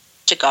this decision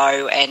to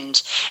go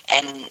and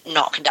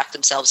not conduct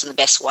themselves in the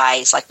best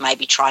ways, like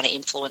maybe trying to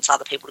influence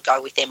other people to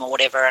go with them or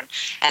whatever,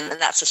 and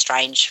that's a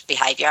strange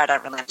behaviour. I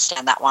don't really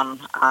understand that one,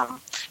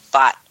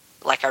 but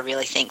like I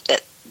really think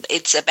that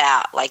it's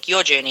about like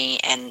your journey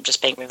and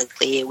just being really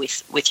clear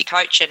with your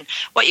coach and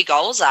what your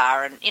goals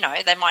are, and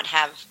they might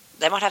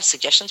have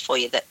suggestions for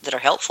you that are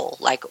helpful,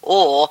 like,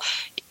 or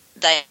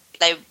they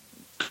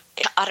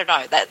I don't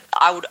know, that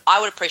I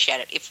would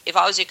appreciate it if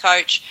I was your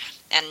coach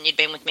and you'd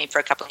been with me for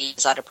a couple of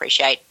years. I'd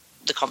appreciate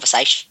the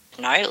conversation,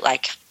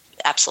 like,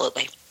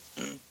 absolutely.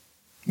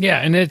 Yeah,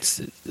 and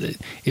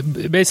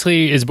it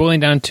basically is boiling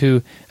down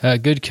to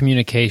good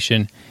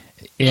communication.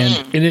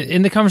 And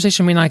in the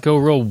conversation may not go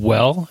real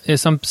well.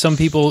 Some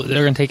people are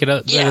going to take it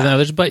up better than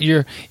others, but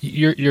you're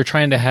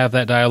trying to have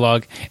that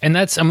dialogue. And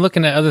I'm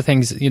looking at other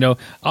things,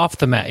 off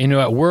the mat,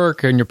 at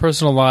work or in your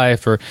personal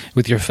life or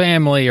with your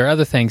family or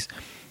other things.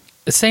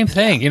 The same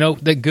thing,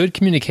 that good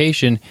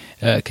communication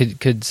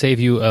could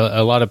save you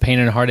a lot of pain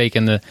and heartache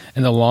in the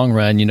long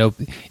run.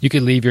 You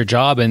could leave your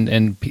job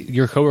and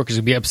your coworkers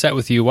would be upset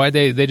with you. Why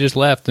they just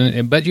left,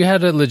 but you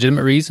had a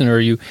legitimate reason, or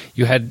you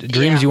had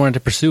dreams you wanted to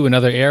pursue in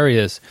other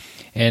areas,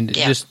 and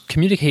just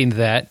communicating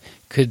that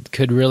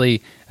could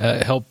really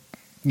help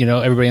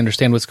everybody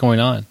understand what's going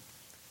on.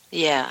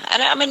 Yeah,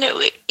 and I mean,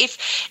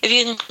 if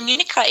you can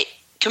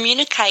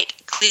communicate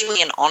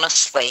clearly and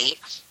honestly.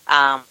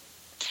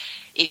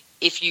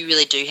 If you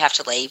really do have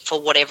to leave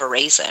for whatever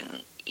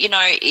reason,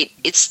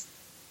 it's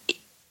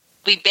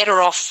be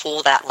better off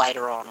for that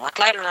later on. Like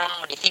later on,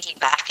 when you're thinking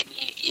back and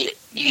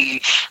you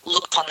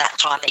look upon that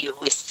time that you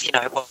were with,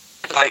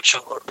 coach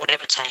or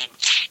whatever team,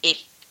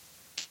 it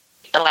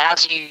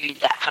allows you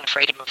that kind of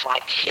freedom of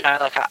like,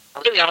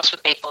 I'm really honest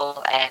with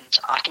people and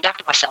I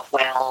conducted myself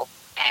well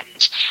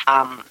and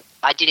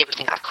I did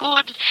everything I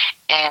could,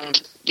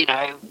 and,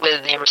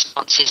 whether their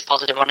response is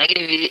positive or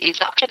negative is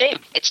up to them.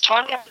 It's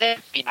totally up to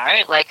them,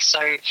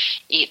 so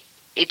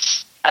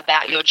it's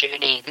about your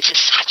journey. This is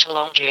such a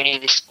long journey,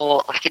 this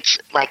sport.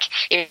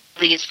 It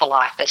really is for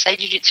life. They say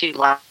jiu-jitsu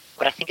life,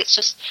 but I think it's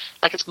just,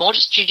 it's more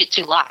just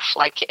jiu-jitsu life.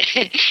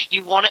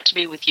 You want it to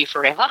be with you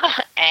forever,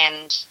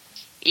 and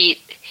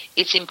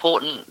it's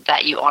important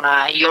that you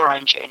honour your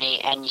own journey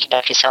and you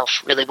conduct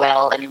yourself really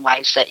well and in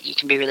ways that you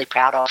can be really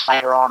proud of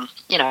later on,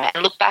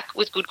 and look back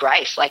with good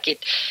grace.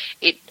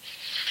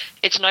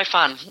 It's no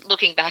fun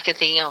looking back and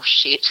thinking, oh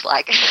shit,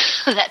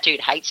 that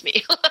dude hates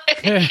me.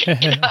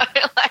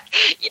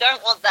 You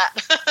don't want that.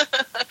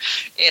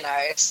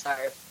 So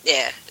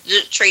yeah,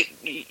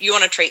 you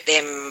want to treat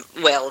them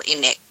well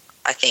in it,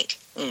 I think.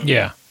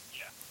 Yeah.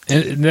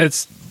 And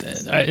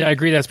I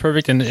agree. That's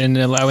perfect, and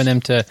allowing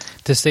them to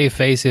save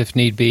face if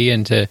need be,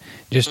 and to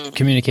just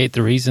communicate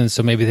the reasons,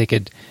 so maybe they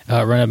could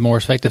run a more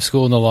effective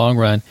school in the long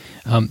run.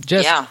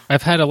 Jess,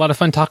 I've had a lot of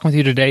fun talking with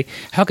you today.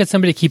 How can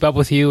somebody keep up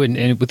with you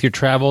and with your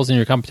travels and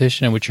your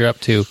competition and what you're up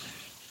to?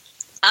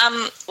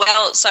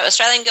 Well, so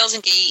Australian Girls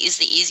in Gi is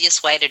the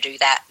easiest way to do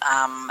that,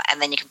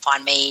 and then you can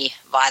find me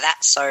via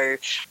that. So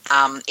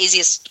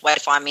easiest way to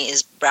find me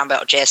is Brown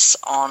Belt Jess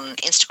on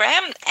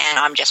Instagram, and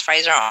I'm Jess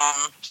Fraser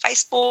on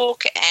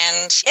Facebook,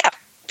 and yeah,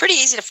 pretty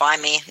easy to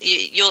find me.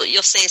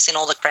 You'll see us in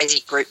all the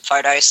crazy group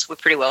photos. We're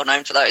pretty well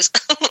known for those.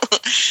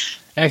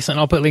 Excellent.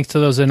 I'll put links to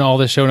those in all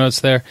the show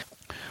notes there.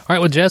 All right,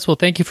 well, Jess,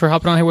 thank you for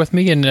hopping on here with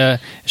me and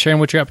sharing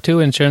what you're up to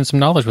and sharing some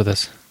knowledge with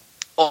us.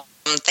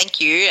 Thank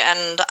you,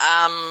 and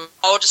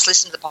I'll just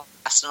listen to the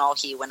podcast and I'll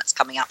hear when it's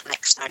coming up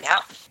next, no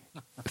doubt.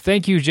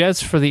 Thank you,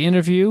 Jess, for the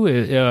interview.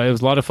 It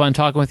was a lot of fun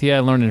talking with you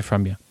and learning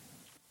from you.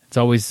 It's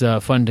always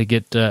fun to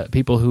get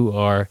people who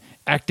are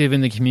active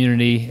in the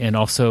community and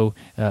also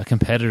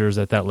competitors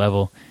at that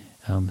level.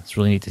 It's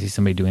really neat to see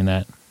somebody doing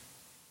that.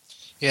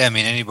 Yeah, I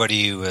mean,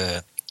 anybody who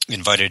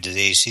invited to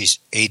the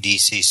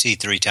ADCC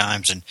 3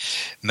 times and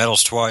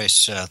medals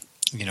twice,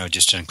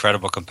 just an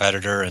incredible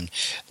competitor. And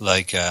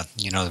like,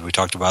 we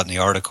talked about in the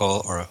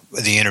article or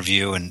the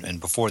interview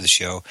and before the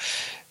show,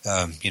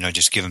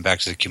 just giving back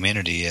to the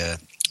community,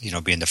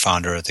 being the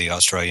founder of the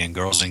Australian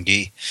Girls in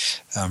Gi,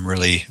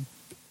 really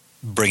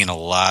bringing a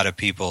lot of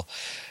people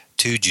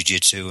to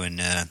jiu-jitsu and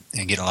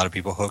getting a lot of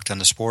people hooked on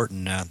the sport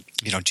and,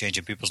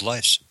 changing people's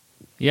lives.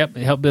 Yep,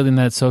 help building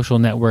that social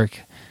network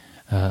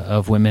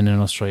of women in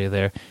Australia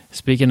there.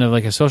 Speaking of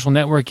like a social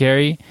network,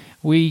 Gary,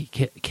 we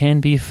can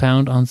be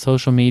found on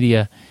social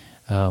media.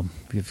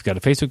 We've got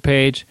a Facebook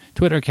page,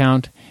 Twitter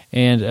account,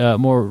 and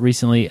more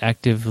recently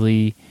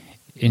actively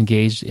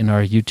engaged in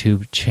our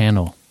YouTube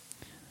channel.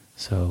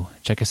 So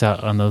check us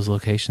out on those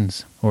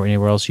locations or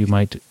anywhere else you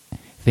might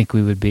think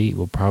we would be.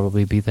 We'll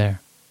probably be there.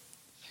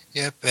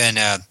 Yep,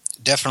 and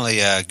definitely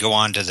go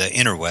on to the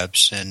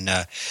interwebs and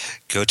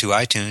go to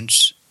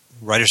iTunes,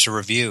 write us a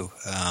review.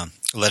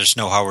 Let us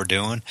know how we're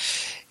doing.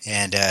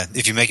 And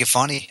if you make it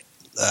funny,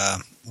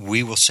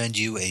 we will send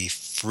you a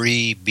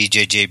free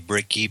BJJ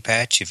Brick Gi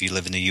patch if you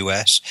live in the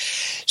U.S.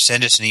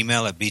 Send us an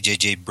email at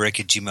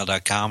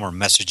bjjbrick@gmail.com or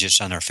message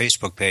us on our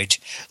Facebook page.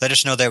 Let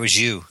us know that was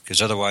you,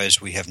 because otherwise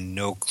we have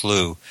no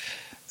clue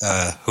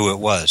who it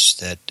was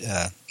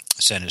that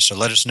sent us. So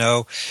let us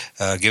know.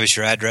 Give us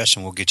your address,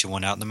 and we'll get you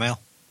one out in the mail.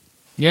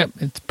 Yep,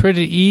 it's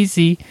pretty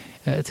easy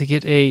to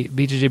get a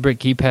BJJ Brick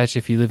Gi patch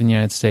if you live in the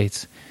United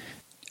States.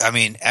 I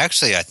mean,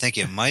 actually, I think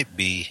it might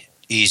be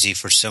easy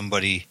for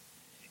somebody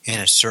in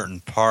a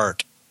certain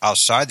part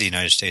outside the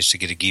United States to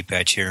get a gi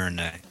patch here in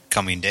the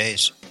coming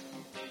days.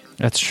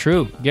 That's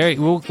true. Gary,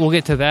 we'll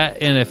get to that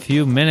in a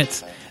few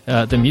minutes.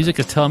 The music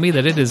is telling me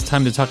that it is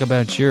time to talk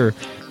about your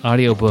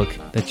audiobook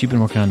that you've been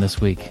working on this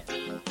week.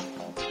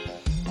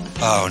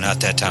 Oh, not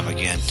that time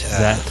again.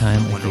 That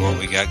time I wonder what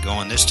we got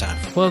going this time.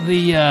 Well,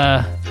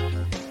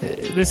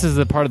 this is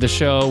the part of the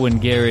show when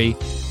Gary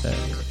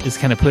is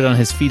kind of put on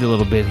his feet a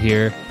little bit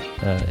here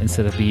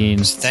instead of being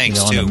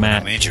on the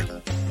mat.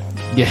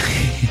 Yeah.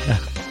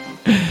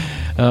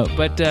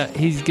 But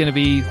he's going to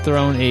be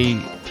thrown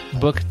a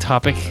book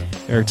topic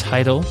or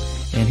title,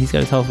 and he's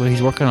got to tell us what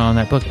he's working on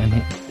that book, and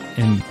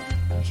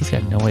he's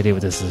got no idea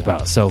what this is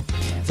about. So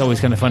it's always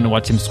kind of fun to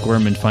watch him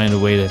squirm and find a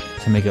way to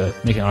make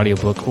an audio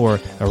book or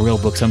a real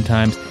book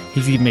sometimes.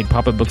 He's even made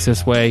pop-up books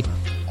this way.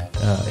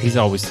 He's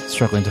always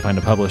struggling to find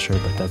a publisher,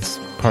 but that's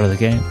part of the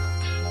game.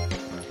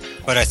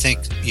 But I think,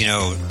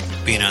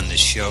 being on this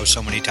show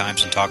so many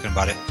times and talking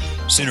about it,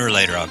 sooner or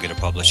later I'll get a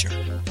publisher.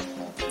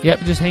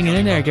 Yep, just hanging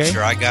in there, Gary. The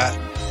publisher I got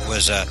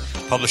was a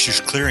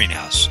Publishers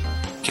Clearinghouse.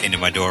 Came to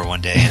my door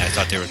one day, and I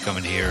thought they were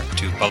coming here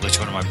to publish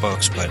one of my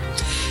books, but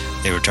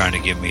they were trying to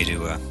get me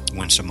to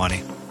win some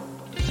money.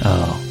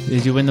 Oh,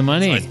 did you win the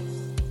money? So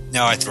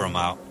no, I threw them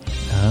out.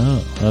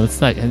 Oh, well,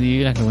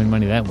 you're not going to win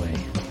money that way.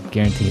 I can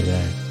guarantee you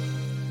that.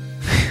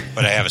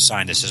 But I have a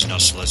sign that says no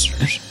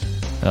solicitors.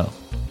 Oh.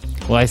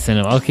 Well, I send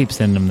them. I'll keep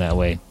sending them that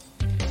way.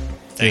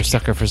 You're a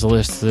sucker for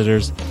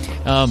solicitors.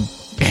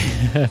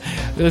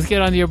 Let's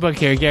get on to your book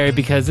here, Gary,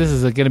 because this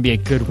is going to be a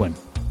good one.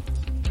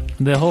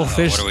 The whole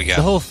fish, what do we got?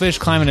 The whole fish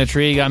climbing a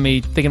tree got me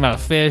thinking about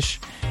fish,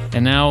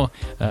 and now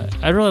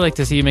I'd really like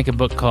to see you make a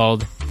book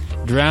called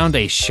 "Drowned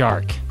a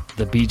Shark: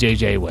 The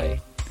BJJ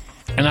Way."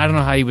 And I don't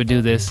know how you would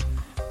do this,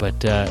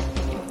 but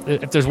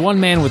if there's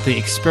one man with the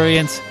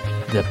experience,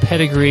 the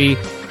pedigree,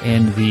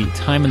 and the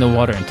time in the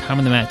water and time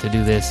on the mat to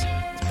do this,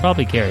 it's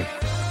probably Gary.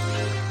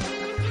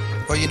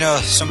 Well,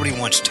 somebody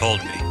once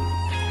told me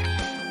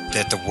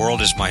that the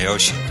world is my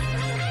ocean.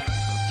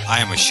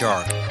 I am a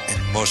shark,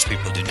 and most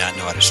people do not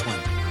know how to swim.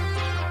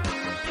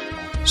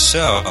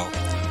 So,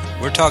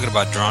 we're talking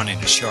about drowning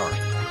a shark.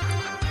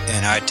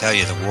 And I tell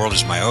you, the world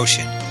is my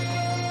ocean.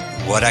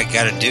 What I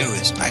got to do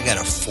is I got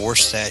to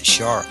force that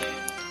shark.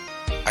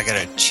 I got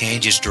to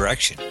change his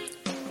direction.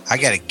 I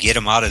got to get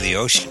him out of the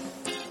ocean.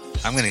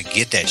 I'm going to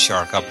get that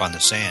shark up on the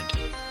sand.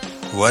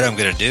 What I'm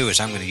going to do is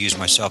I'm going to use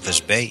myself as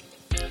bait.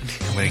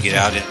 I'm going to get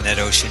out in that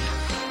ocean.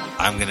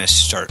 I'm going to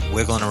start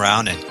wiggling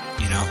around and,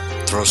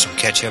 throw some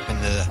ketchup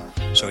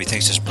so he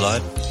thinks it's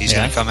blood. He's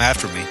going to come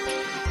after me.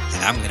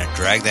 And I'm going to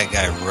drag that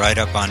guy right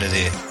up onto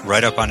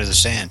the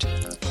sand.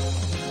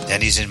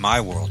 Then he's in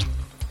my world.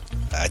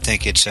 I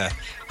think it's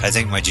I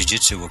think my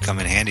jiu-jitsu will come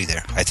in handy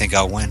there. I think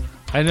I'll win.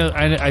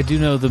 I do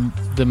know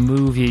the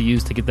move you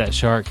used to get that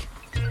shark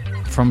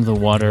from the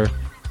water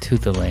to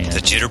the land. The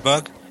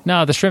jitterbug?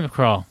 No, the shrimp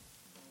crawl.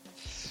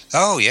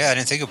 Oh, yeah, I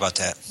didn't think about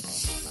that.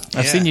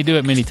 I've seen you do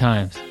it many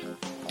times.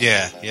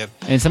 Yeah, yep.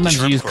 And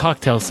sometimes you use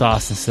cocktail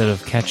sauce instead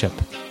of ketchup.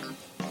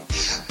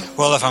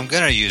 Well, if I'm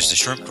going to use the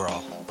shrimp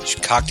crawl,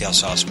 cocktail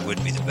sauce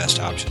would be the best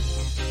option.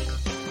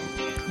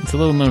 It's a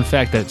little known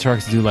fact that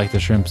sharks do like the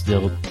shrimp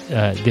still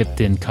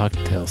dipped in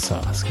cocktail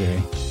sauce,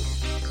 Gary.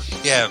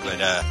 Yeah, but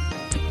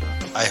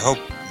I hope...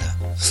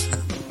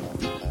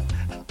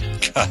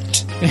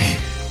 Cut.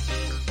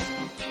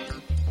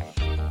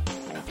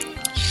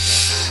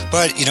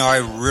 But, I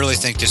really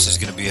think this is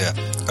going to be a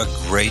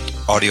great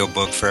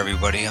audiobook for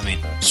everybody. I mean,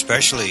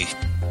 especially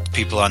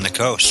people on the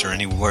coast or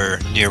anywhere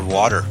near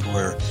water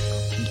where,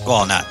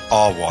 well, not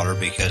all water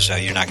because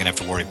you're not going to have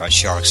to worry about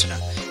sharks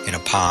in a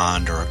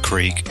pond or a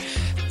creek.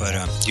 But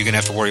you're going to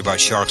have to worry about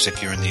sharks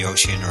if you're in the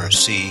ocean or a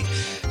sea.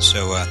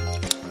 So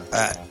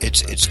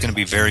it's going to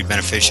be very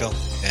beneficial.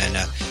 And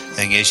the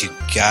thing is, you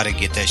got to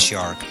get that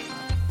shark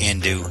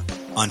into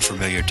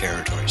unfamiliar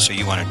territory. So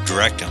you want to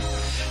direct them.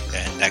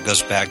 And that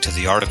goes back to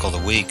the article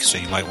of the week, so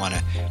you might want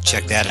to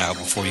check that out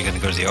before you're going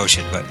to go to the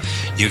ocean. But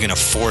you're going to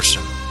force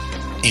them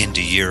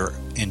into your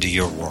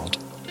world.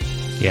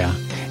 Yeah,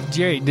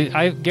 Jerry.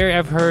 Gary,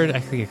 I've heard. I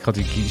think I called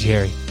you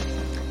Jerry.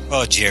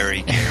 Well,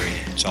 Gary,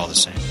 it's all the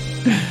same.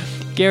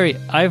 Gary,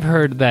 I've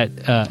heard that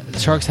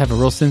sharks have a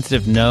real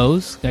sensitive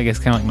nose. I guess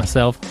kind of like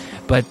myself.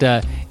 But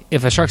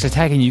if a shark's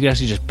attacking you, you can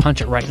actually just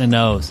punch it right in the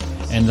nose,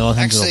 and the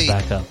other thing will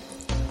back up.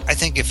 I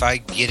think if I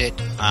get it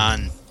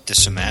on the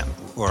cement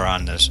or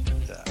on the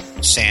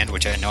sand,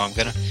 which I know I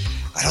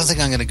don't think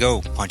I'm gonna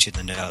go punch it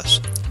in the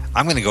nose.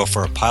 I'm gonna go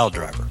for a pile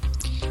driver.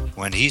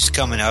 When he's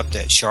coming up,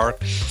 that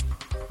shark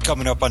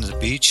coming up onto the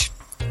beach,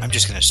 I'm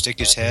just gonna stick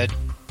his head.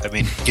 Get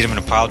him in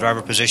a pile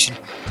driver position,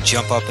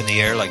 jump up in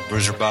the air like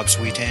Bruiser Bob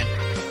Sweetan,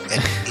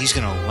 and he's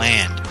gonna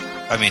land.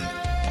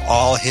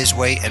 All his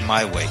weight and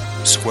my weight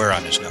square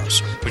on his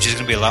nose, which is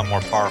gonna be a lot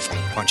more powerful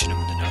than punching him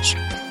in the nose.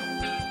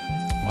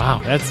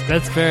 Wow,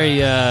 that's very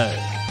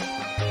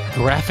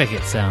graphic,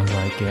 it sounds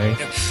like, Gary.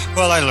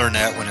 Well, I learned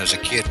that when I was a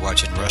kid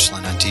watching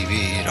wrestling on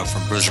TV,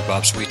 from Bruiser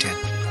Bob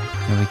Sweetan.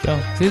 There we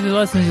go. See, the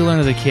lessons you learn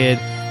as a kid,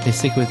 they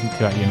stick with you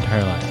throughout your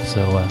entire life.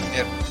 So,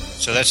 yep.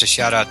 So that's a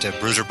shout out to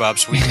Bruiser Bob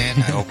Sweetan.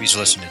 I hope he's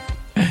listening.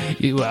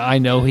 I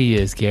know he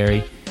is,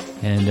 Gary,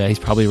 and he's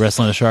probably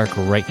wrestling a shark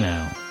right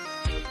now.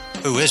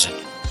 Who isn't?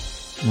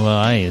 Well,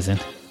 I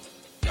isn't.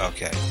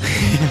 Okay.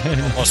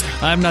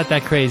 I'm not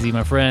that crazy,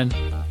 my friend.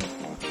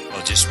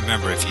 Well, just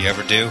remember, if you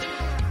ever do,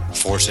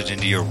 force it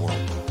into your world.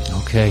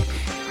 Okay.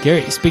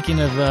 Gary, speaking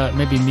of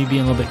maybe me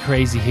being a little bit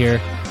crazy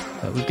here,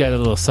 we've got a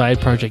little side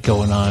project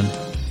going on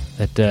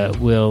that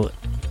will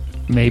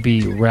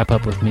maybe wrap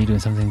up with me doing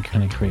something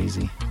kind of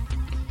crazy.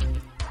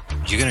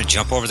 You going to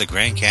jump over the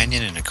Grand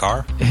Canyon in a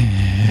car?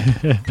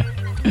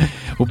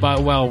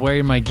 While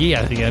wearing my gi,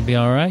 I think that'd be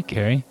all right,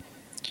 Gary.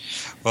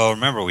 Well,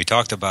 remember, we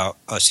talked about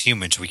us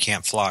humans, we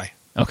can't fly.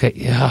 Okay,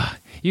 yeah.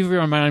 You've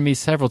reminded me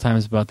several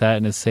times about that,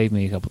 and it's saved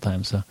me a couple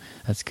times, so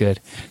that's good.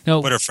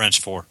 No, what are friends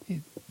for?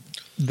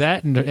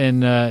 That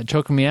and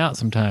choking me out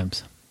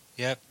sometimes.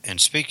 Yep, and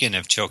speaking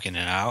of choking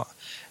it out,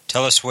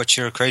 tell us what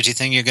your crazy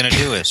thing you're going to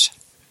do is.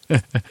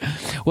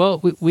 Well,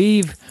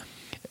 we've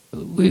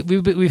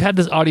had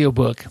this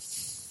audiobook,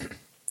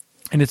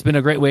 and it's been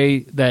a great way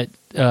that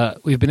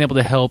we've been able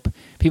to help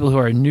people who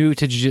are new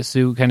to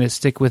jiu-jitsu kind of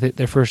stick with it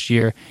their first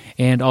year,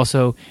 and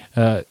also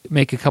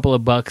make a couple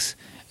of bucks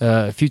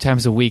a few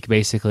times a week,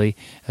 basically,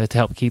 to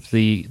help keep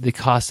the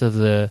cost of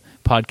the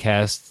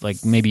podcast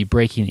like maybe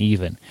breaking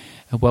even.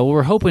 Well,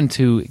 we're hoping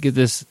to get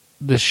this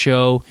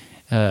show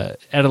add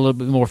a little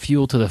bit more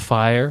fuel to the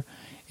fire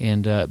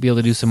and be able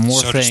to do some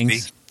more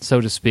things,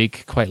 so to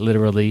speak, quite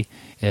literally.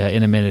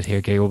 In a minute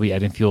here, Gary will be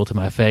adding fuel to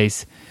my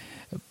face.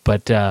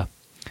 But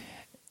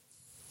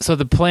so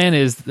the plan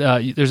is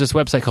there's this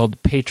website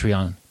called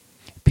Patreon,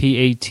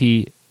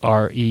 Patreon.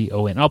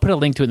 I'll put a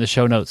link to it in the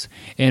show notes.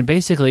 And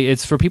basically,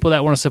 it's for people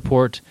that want to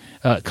support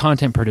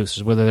content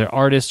producers, whether they're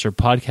artists or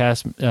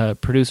podcast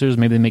producers.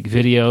 Maybe they make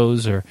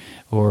videos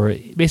or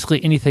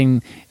basically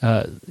anything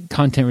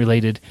content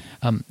related.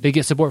 They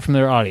get support from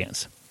their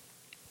audience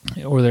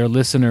or their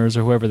listeners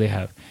or whoever they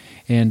have.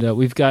 And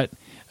we've got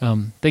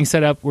things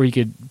set up where you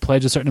could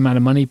pledge a certain amount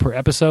of money per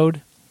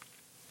episode.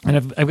 And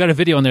I've got a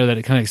video in there that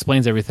it kind of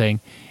explains everything,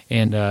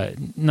 and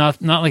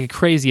not like a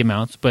crazy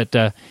amount, but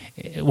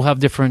we'll have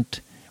different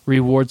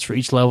rewards for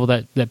each level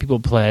that people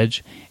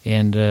pledge,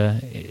 and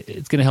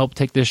it's going to help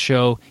give this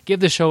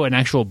show an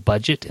actual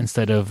budget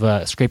instead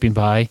of scraping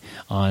by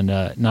on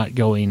not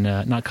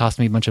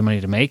costing me a bunch of money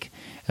to make.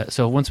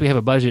 So once we have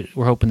a budget,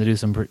 we're hoping to do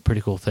some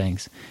pretty cool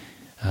things.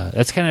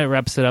 That's kind of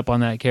wraps it up on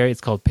that, Gary. It's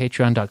called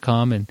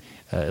patreon.com, and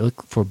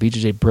look for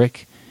BJJ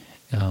Brick,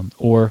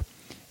 or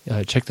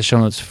check the show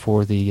notes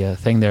for the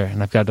thing there.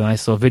 And I've got a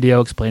nice little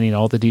video explaining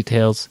all the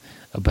details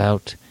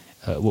about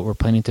what we're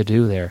planning to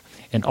do there.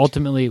 And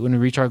ultimately, when we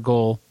reach our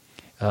goal,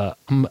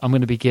 I'm going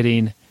to be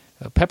getting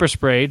pepper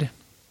sprayed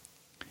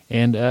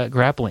and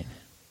grappling.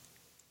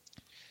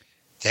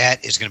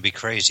 That is going to be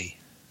crazy.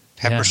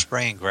 Pepper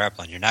spray and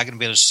grappling. You're not going to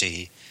be able to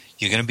see.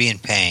 You're going to be in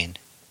pain.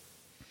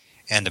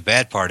 And the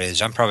bad part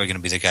is I'm probably going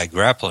to be the guy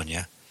grappling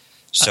you.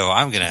 So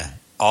I'm going to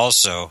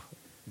also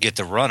get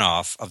the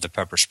runoff of the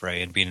pepper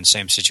spray and be in the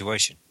same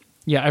situation.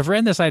 Yeah, I've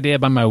ran this idea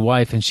by my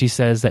wife, and she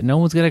says that no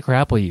one's going to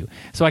grapple you.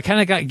 So I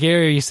kind of got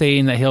Gary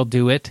saying that he'll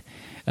do it.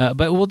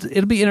 But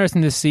it'll be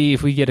interesting to see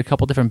if we get a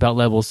couple different belt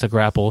levels to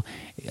grapple.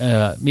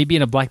 Maybe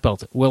in a black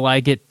belt, will I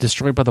get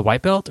destroyed by the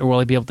white belt, or will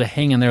I be able to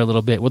hang in there a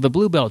little bit? Will the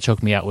blue belt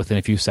choke me out within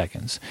a few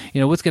seconds?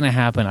 What's going to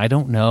happen? I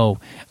don't know,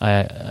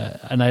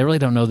 and I really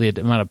don't know the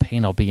amount of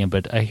pain I'll be in.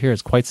 But I hear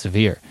it's quite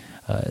severe.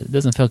 It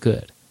doesn't feel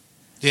good.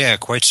 Yeah,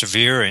 quite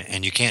severe,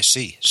 and you can't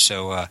see.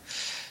 So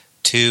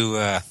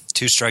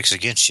two strikes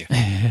against you.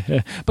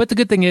 But the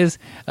good thing is,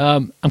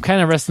 I'm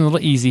kind of resting a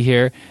little easy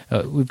here.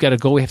 We've got a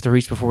goal we have to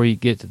reach before we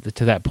get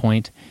to that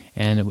point,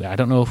 and I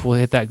don't know if we'll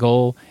hit that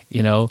goal,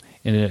 in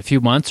a few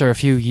months or a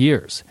few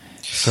years.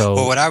 So,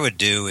 well, what I would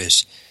do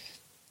is,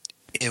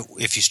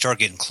 if you start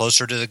getting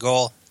closer to the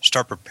goal,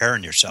 start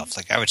preparing yourself.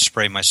 Like I would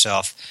spray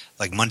myself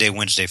like Monday,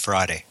 Wednesday,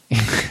 Friday.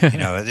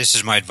 This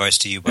is my advice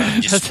to you,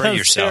 but just spray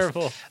yourself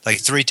terrible. Like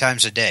 3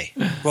 times a day.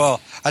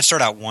 Well, I'd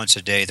start out once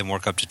a day, then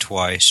work up to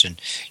twice. And,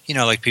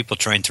 like people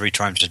train 3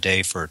 times a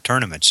day for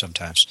tournaments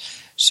sometimes.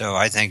 So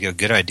I think a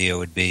good idea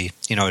would be,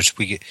 as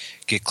we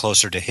get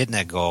closer to hitting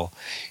that goal,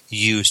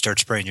 you start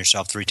spraying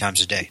yourself 3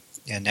 times a day.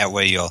 And that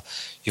way you'll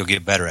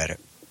get better at it.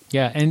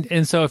 Yeah,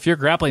 and so if you're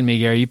grappling me,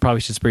 Gary, you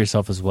probably should spray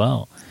yourself as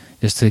well,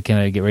 just to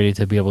kind of get ready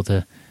to be able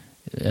to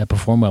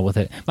perform well with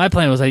it. My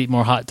plan was I eat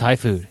more hot Thai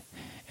food,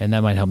 and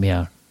that might help me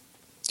out.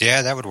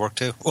 Yeah, that would work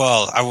too.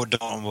 Well, I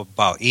don't know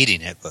about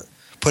eating it, but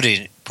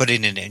putting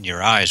it in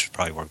your eyes would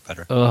probably work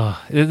better. Oh,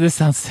 this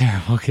sounds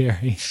terrible,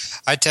 Gary.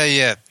 I tell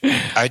you,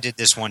 I did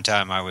this one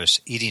time. I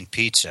was eating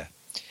pizza,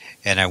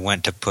 and I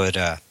went to put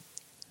the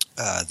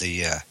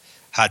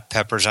hot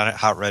peppers on it,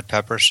 hot red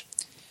peppers,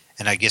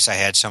 and I guess I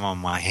had some on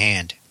my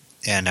hand.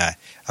 And I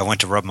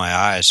went to rub my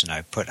eyes, and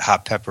I put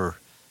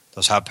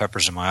those hot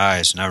peppers in my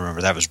eyes, and I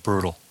remember that was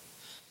brutal.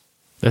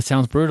 That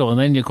sounds brutal. And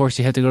then, of course,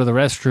 you had to go to the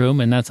restroom,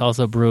 and that's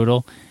also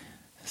brutal.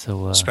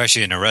 So,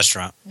 especially in a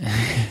restaurant.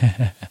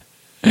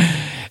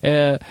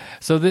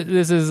 So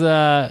this is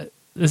going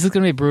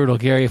to be brutal,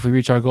 Gary, if we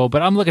reach our goal.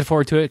 But I'm looking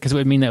forward to it because it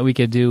would mean that we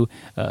could do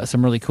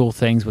some really cool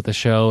things with the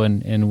show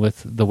and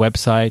with the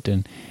website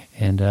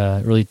and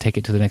really take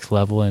it to the next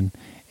level and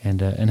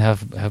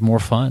have more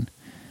fun.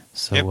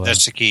 So, yep,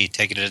 that's the key.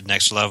 Take it to the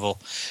next level,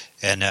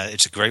 and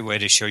it's a great way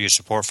to show your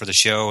support for the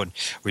show, and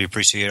we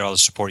appreciate all the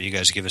support you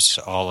guys give us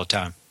all the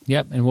time.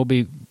 Yep, and we'll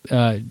be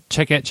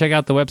check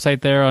out the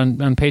website there on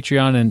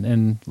Patreon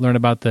and learn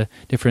about the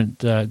different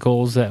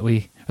goals that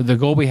the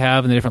goal we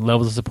have and the different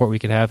levels of support we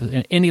could have.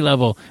 At any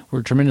level,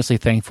 we're tremendously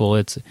thankful.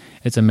 It's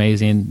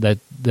amazing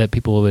that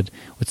people would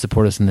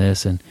support us in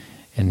this, and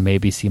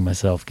maybe see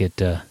myself get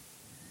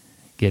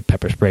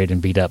pepper sprayed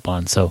and beat up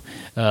on. So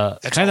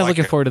kind of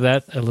looking forward to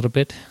that a little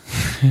bit.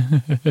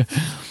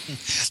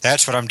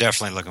 That's what I'm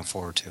definitely looking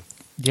forward to.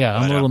 Yeah,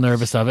 I'm a little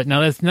nervous of it. Now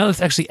that's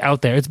actually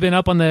out there. It's been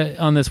up on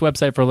this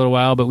website for a little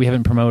while, but we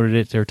haven't promoted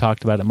it or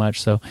talked about it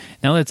much. So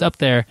now that it's up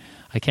there,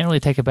 I can't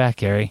really take it back,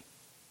 Gary.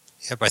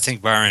 Yep, I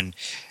think Byron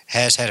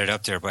has had it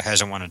up there, but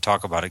hasn't wanted to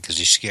talk about it because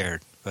he's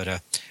scared.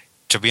 But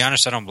to be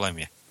honest, I don't blame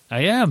you.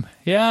 I am.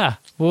 Yeah,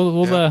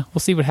 we'll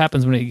see what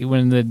happens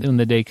when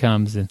the day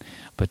comes.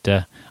 But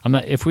I'm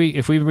not. If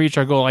we reach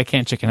our goal, I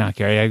can't chicken out,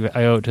 Gary.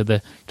 I owe it to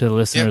the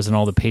listeners and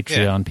all the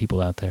Patreon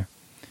people out there.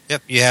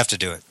 Yep, you have to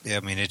do it. Yeah, I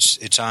mean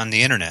it's on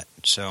the internet,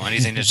 so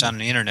anything that's on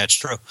the internet's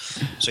true.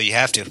 So you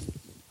have to.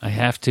 I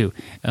have to.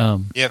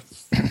 Yep.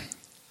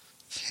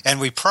 And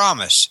we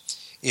promise,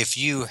 if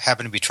you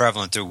happen to be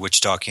traveling through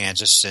Wichita,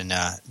 Kansas, and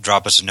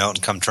drop us a note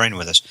and come train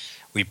with us,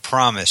 we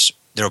promise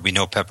there will be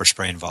no pepper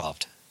spray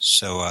involved.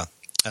 So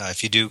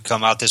if you do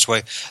come out this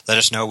way, let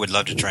us know. We'd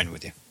love to train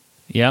with you.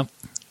 Yep.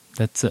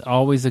 That's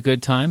always a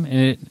good time.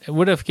 And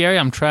what if, Gary,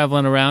 I'm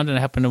traveling around and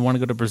I happen to want to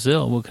go to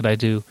Brazil? What could I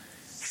do?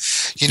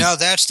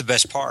 That's the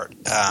best part.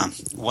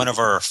 One of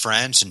our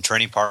friends and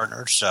training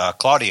partners,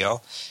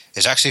 Claudio,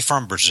 is actually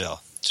from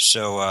Brazil.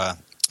 So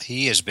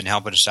he has been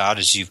helping us out,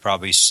 as you've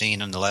probably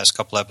seen in the last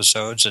couple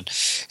episodes.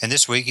 And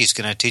this week he's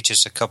going to teach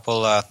us a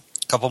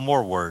couple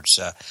more words.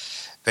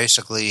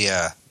 Basically,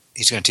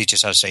 he's going to teach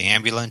us how to say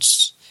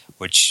ambulance,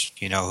 which,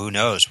 who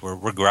knows?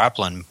 We're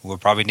grappling. We'll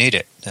probably need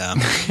it.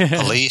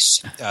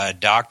 Police,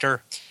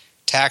 doctor,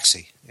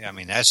 taxi. I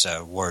mean, that's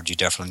a word you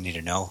definitely need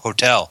to know.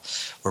 Hotel.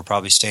 We're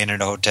probably staying in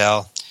a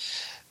hotel.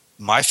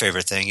 My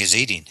favorite thing is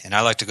eating, and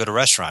I like to go to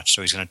restaurants.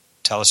 So he's going to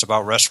tell us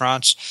about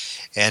restaurants.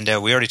 And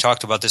we already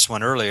talked about this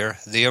one earlier,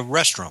 the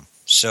restroom.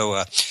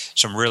 So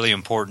some really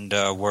important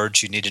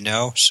words you need to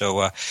know.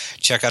 So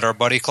check out our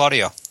buddy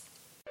Claudio.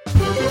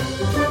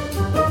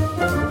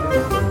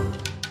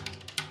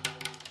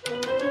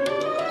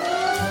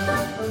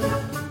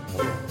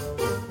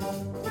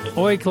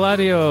 Oi,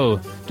 Claudio.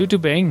 Tudo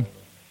bem?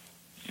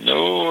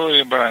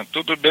 Oi, Brian.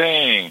 Tudo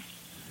bem.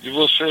 E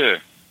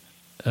você?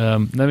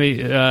 Let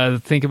me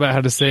think about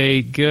how to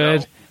say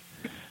good.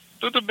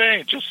 No. Tudo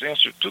bem. Just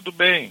answer. Tudo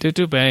bem.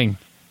 Tudo bem.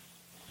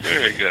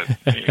 Very good.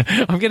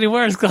 I'm getting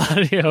worse,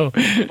 Claudio.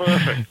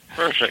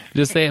 Perfect.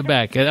 Just say it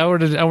back. I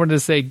wanted to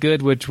say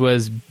good, which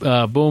was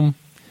boom,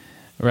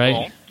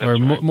 right? Boom. Or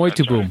right.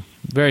 muito boom. Right.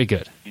 Very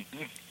good.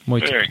 Mm-hmm.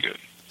 Very good.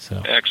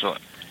 So.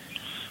 Excellent.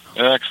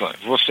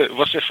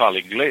 Você fala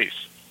inglês?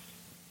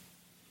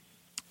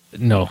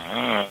 No.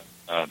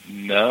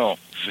 No.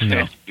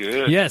 No.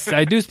 Good. Yes,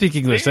 I do speak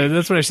English.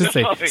 That's what I should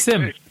say.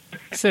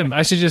 Sim.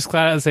 I should just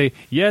flat out say,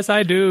 yes,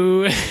 I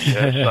do.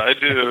 Yes, I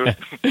do.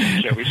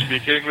 Can we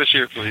speak English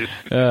here, please?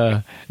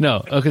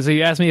 No. Okay, so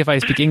you asked me if I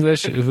speak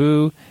English.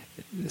 Vous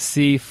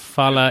si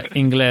fala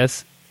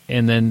inglés.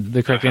 And then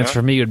the correct answer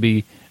for me would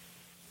be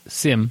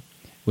sim,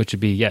 which would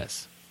be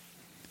yes.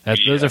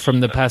 Those are from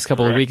the past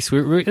couple of weeks.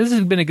 This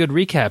has been a good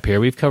recap here.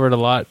 We've covered a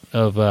lot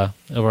of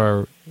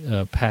our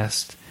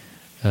past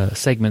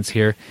segments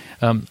here.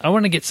 I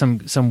want to get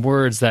some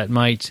words that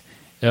might,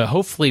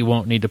 hopefully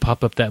won't need to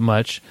pop up that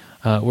much.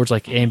 Words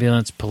like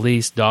ambulance,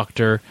 police,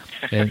 doctor,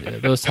 and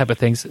those type of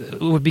things.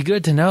 It would be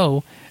good to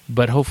know,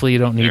 but hopefully you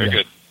don't need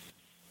them.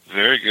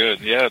 Very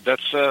good. Yeah,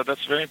 that's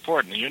very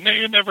important. You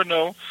never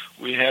know.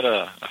 We had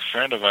a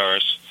friend of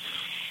ours,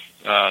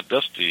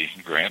 Dusty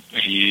Grant.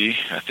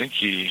 I think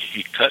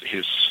he cut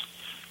his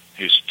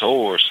toe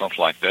or something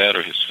like that,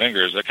 or his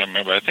fingers. I can't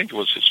remember. I think it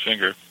was his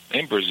finger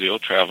in Brazil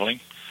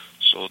traveling.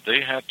 So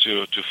they had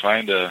to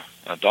find a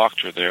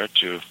doctor there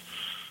to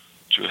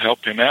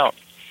help him out.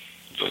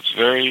 So it's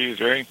very,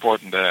 very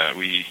important that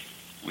we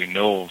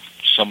know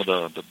some of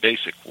the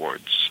basic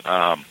words.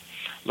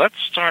 Let's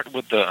start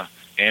with the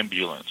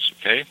ambulance,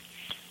 okay?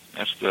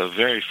 That's the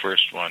very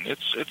first one.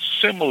 It's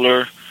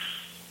similar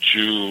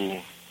to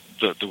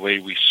the way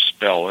we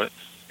spell it,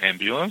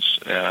 ambulance,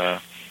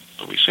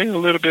 but we say it a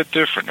little bit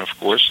different, of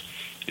course.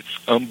 It's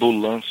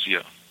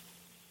ambulancia.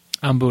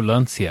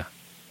 Ambulancia.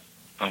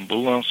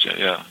 Ambulancia,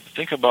 yeah.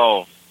 Think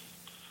about,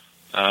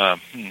 I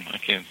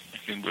can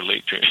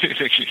relate to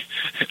it.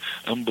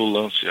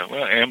 Ambulancia.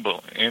 Well,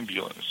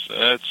 ambulance.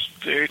 That's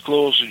very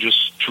close. You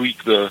just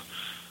tweak the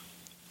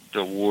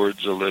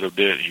words a little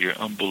bit here.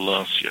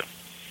 Ambulancia.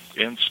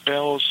 And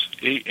spells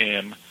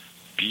AMBULANCIA.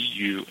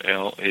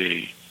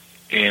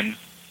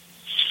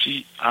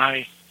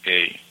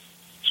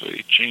 So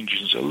it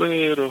changes a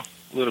little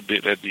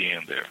bit at the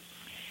end there.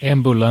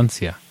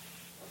 Ambulancia.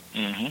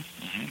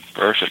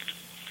 Perfect.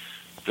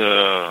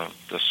 The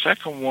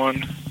second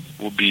one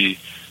will be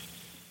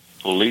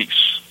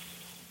police.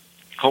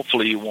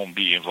 Hopefully you won't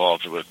be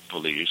involved with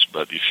police,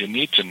 but if you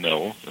need to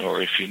know,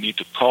 or if you need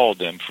to call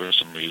them for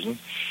some reason,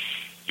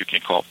 you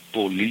can call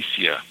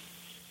policia.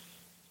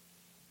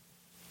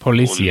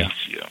 Policia.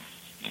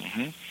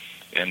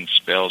 And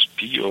spells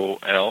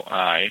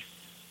POLICIM.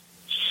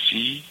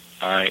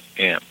 CIA.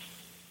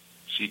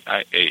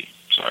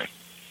 Sorry.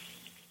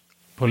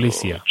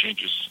 Policia. So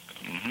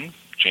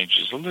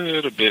changes a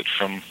little bit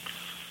from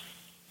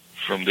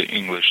the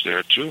English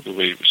there too, the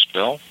way we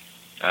spell.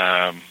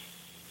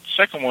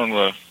 Second one,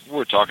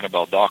 we're talking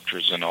about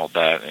doctors and all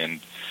that, and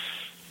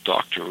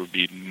doctor would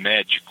be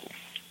medical.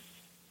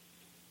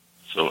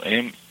 So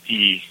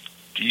MEDICO,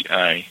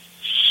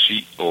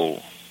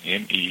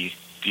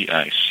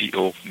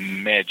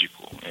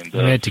 medical. And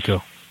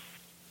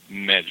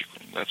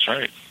medical. That's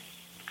right.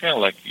 Kind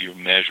of like you're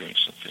measuring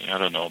something. I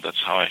don't know. That's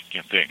how I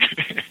can think.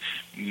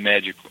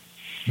 Medical.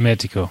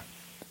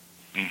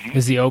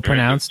 Is the O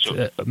pronounced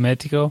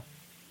medico?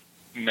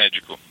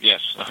 Magical,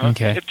 yes.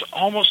 Okay. It's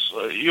almost,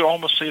 you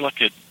almost say like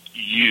a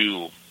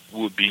U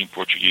would be in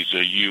Portuguese,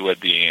 a U at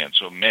the end.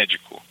 So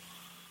magical.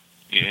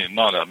 Yeah,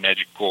 not a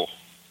magical.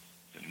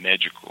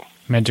 Magical.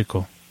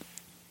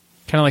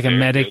 Kind of like a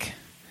medic.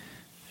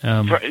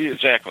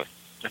 Exactly.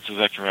 That's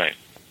exactly right.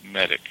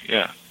 Medic,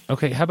 yeah.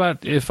 Okay, how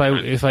about if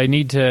I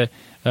need to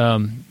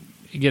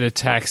get a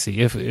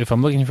taxi? If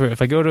I'm looking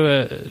if I go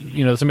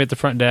to somebody at the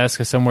front desk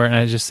or somewhere and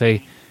I just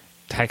say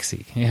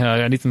taxi,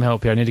 I need some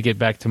help here. I need to get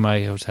back to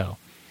my hotel.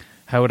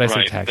 How would I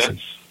say taxi?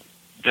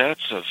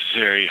 That's a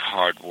very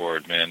hard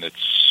word, man.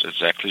 It's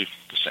exactly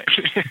the same.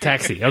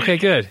 Taxi. Okay,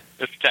 good.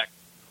 It's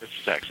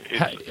taxi.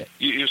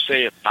 You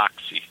say a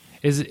taxi.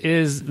 Is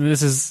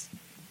this is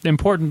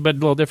important but a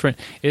little different?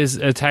 Is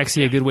a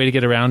taxi a good way to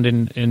get around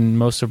in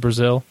most of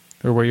Brazil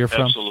or where you're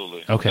from?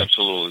 Absolutely. Okay.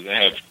 Absolutely.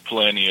 They have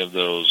plenty of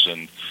those,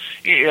 and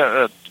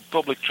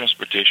public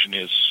transportation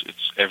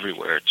it's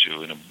everywhere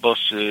too.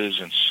 Buses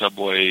and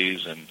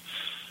subways and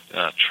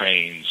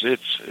trains.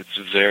 It's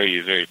very,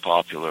 very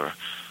popular.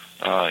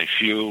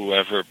 If you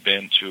ever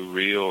been to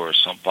Rio or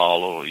São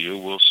Paulo, you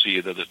will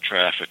see that the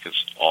traffic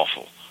is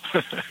awful.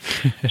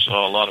 So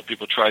a lot of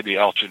people try the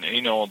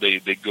alternate.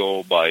 They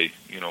go by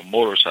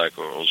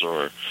motorcycles,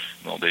 or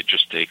they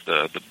just take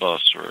the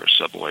bus or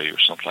subway or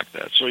something like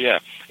that. So yeah,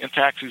 and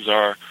taxis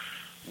are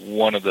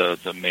one of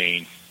the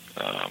main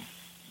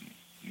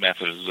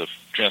methods of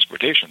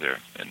transportation there,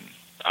 and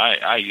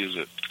I use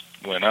it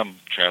when I'm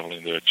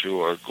traveling there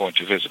too, or going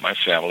to visit my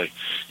family.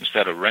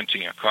 Instead of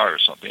renting a car or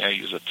something, I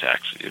use a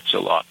taxi. It's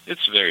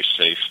very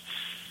safe,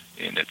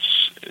 and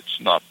it's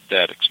not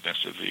that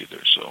expensive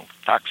either. So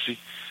taxi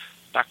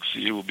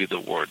will be the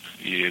word.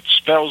 It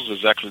spells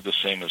exactly the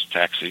same as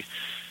taxi,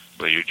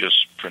 but you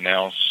just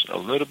pronounce a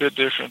little bit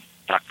different.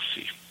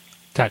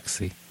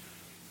 Taxi.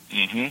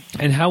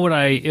 And how would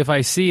if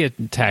I see a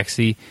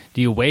taxi,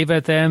 do you wave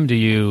at them? Do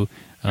you...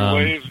 You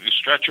wave, you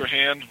stretch your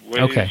hand,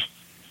 wave. Okay.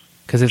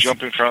 It's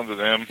jump in front of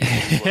them,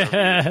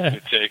 whatever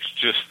it takes,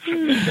 just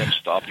make them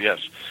stop, yes.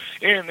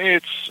 And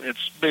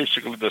it's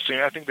basically the same.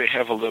 I think they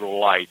have a little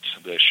light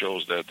that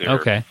shows that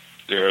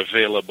they're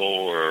available,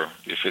 or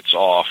if it's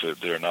off, if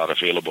they're not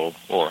available,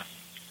 or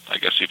I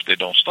guess if they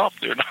don't stop,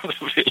 they're not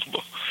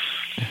available.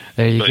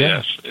 There you go.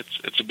 Yes,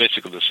 it's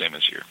basically the same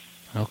as here.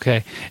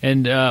 Okay.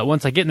 And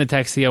once I get in the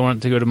taxi, I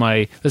want to go to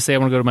let's say I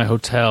want to go to my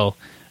hotel.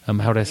 How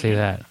would I say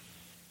that?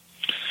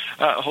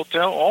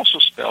 Hotel also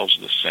spells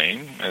the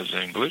same as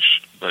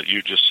English, but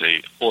you just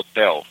say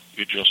hotel.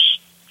 You just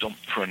don't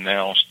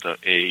pronounce the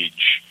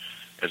H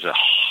as a,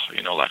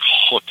 like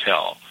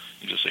hotel.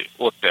 You just say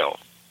hotel.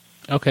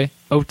 Okay,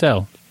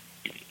 hotel.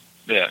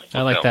 Yeah, hotel.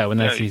 I like that one.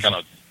 That's easy.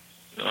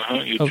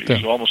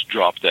 You almost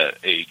drop that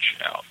H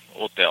out.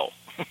 Hotel.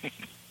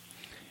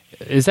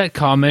 Is that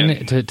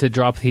common to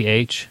drop the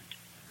H,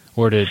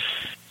 or to?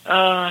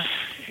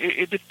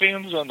 It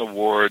depends on the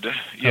word.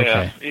 Yeah,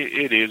 okay.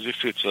 It is.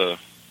 If it's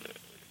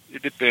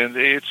it depends.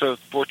 It's a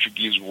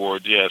Portuguese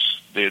word. Yes,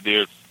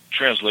 they're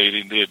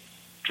translating. They're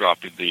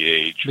dropping the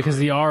H because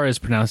the R is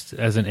pronounced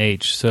as an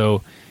H.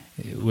 So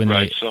when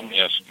some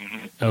yes.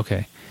 Mm-hmm.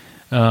 Okay.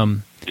 How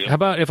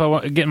about if I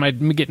want to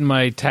get in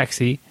my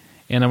taxi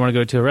and I want to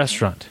go to a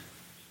restaurant?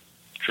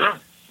 Sure.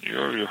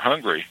 You're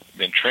hungry.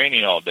 Been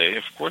training all day.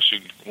 Of course,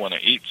 you want to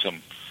eat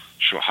some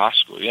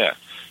churrasco. Yeah.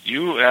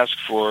 You ask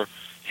for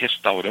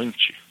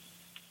restaurante.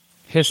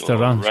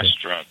 Restaurante. So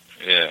restaurant.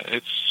 Yeah.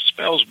 It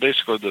spells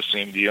basically the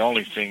same. The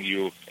only thing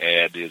you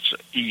add is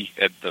E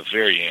at the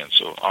very end.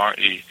 So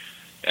restaurante.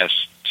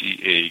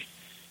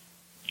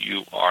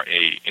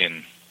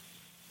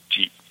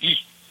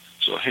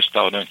 So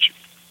restaurante.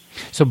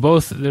 So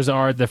both, there's an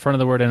R at the front of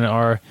the word and an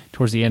R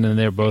towards the end, and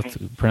they're both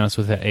pronounced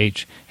with that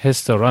H.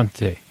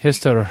 Restaurante. Mm-hmm.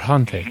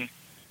 Restaurante.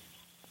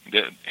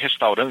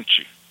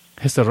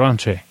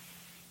 Restaurante.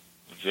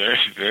 Very,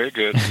 very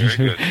good. Very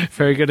good.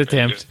 Very good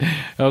attempt. Very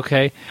good.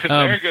 Okay.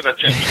 Very good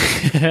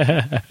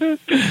attempt.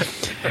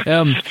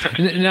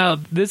 Now,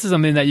 this is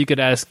something that you could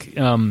ask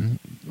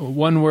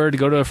one word,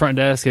 go to a front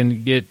desk,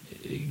 and get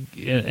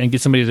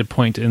somebody to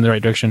point in the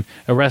right direction.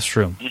 A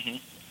restroom.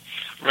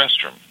 Mm-hmm.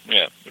 Restroom.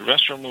 Yeah. The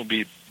restroom will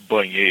be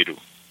banheiro.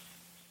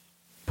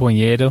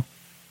 Banheiro?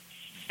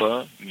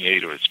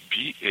 Banheiro. It's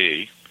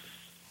Banheiro.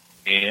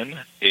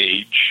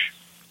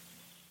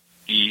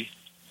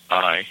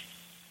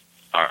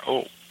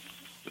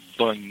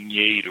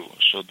 Banheiro.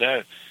 So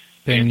that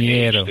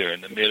banheiro there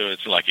in the middle,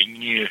 it's like a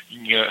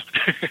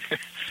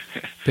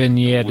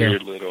banheiro.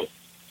 Weird little.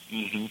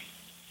 Mm-hmm.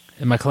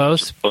 Am I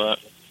close?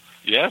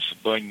 Yes,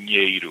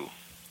 banheiro.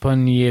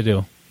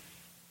 Banheiro.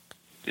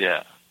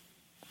 Yeah.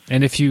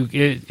 And if you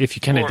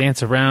kind of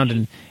dance around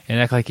and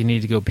act like you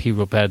need to go pee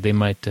real bad, they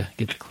might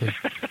get the clue.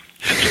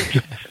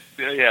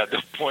 Yeah,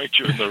 they'll point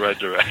you in the right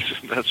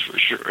direction. That's for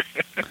sure.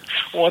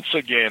 Once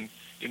again,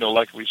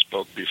 like we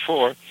spoke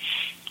before,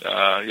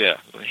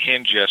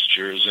 hand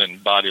gestures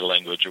and body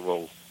language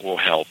will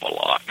help a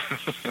lot.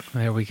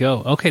 There we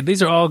go. Okay,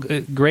 these are all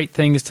great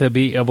things to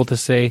be able to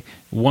say.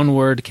 One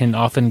word can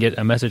often get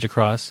a message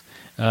across.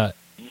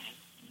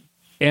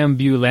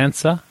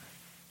 Ambulancia.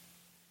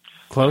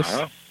 Close.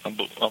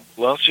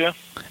 Ambulancia.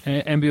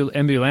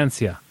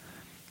 Ambulancia.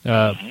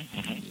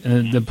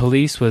 The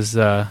police was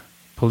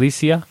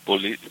policia.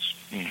 Police.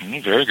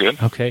 Very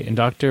good. Okay, and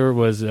doctor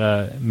was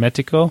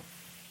medico.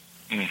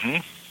 Mm-hmm.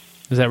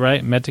 Is that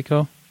right?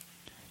 Medico.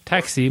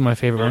 Taxi. My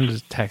favorite one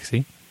is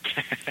taxi.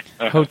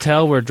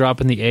 Hotel. We're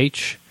dropping the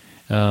H.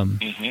 Hotel.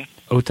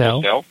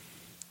 Hotel.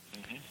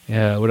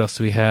 Yeah. What else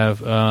do we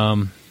have?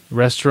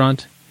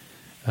 Restaurant.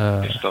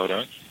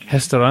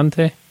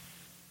 Restaurante.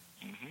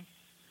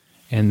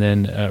 And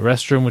then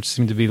restroom, which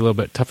seemed to be a little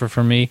bit tougher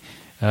for me.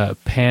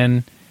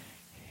 Panhero.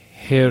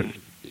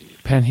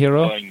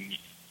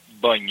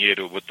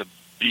 Banheiro with the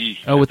B.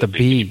 Oh, with the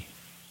B.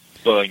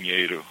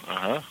 Banheiro.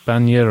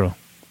 Banheiro.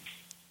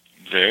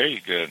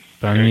 Very good.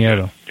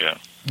 Banheiro. Very good.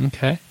 Yeah.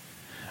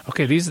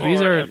 Okay. These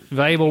are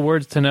valuable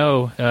words to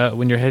know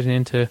when you're heading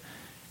into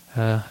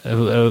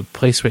a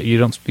place where you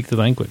don't speak the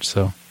language.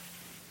 So.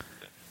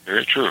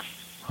 Very true.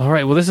 All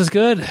right. Well, this is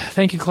good.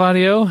 Thank you,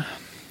 Claudio.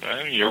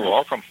 You're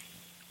welcome.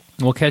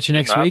 We'll catch you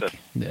next week.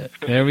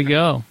 There we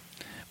go.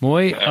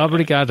 Muy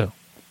obrigado.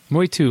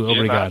 Muito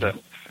obrigado.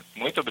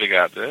 Muito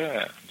obrigado.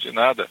 Yeah, de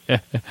nada.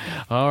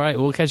 All right.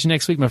 We'll catch you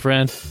next week, my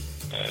friend.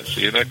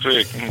 See you next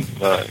week.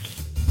 Bye.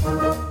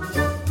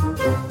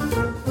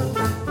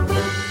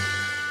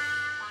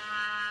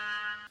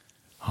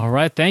 All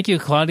right. Thank you,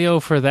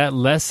 Claudio, for that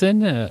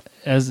lesson.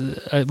 as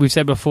we've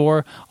said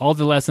before, all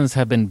the lessons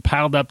have been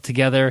piled up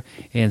together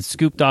and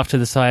scooped off to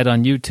the side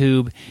on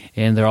YouTube,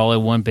 and they're all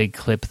in one big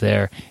clip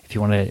there. If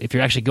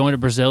you're actually going to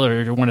Brazil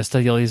or want to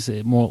study all these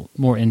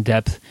more in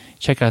depth,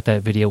 check out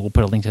that video. We'll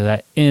put a link to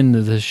that in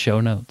the show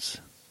notes.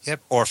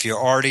 Yep. Or if you're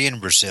already in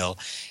Brazil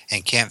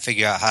and can't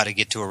figure out how to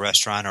get to a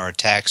restaurant or a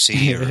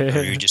taxi, or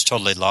you're just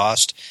totally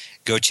lost,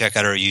 go check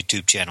out our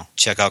YouTube channel.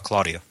 Check out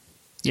Claudio.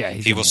 Yeah,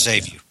 he will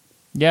save you.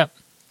 Yep.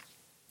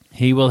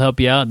 He will help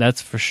you out,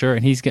 that's for sure.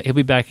 And he'll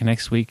be back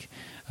next week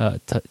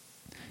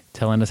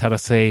telling us how to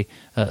say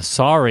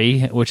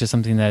sorry, which is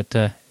something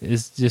that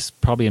is just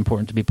probably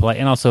important to be polite,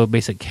 and also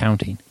basic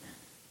counting.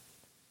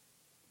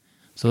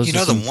 So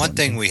the one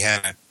thing we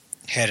haven't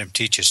had him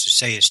teach us to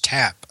say is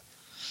tap.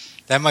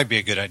 That might be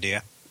a good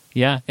idea.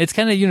 Yeah, it's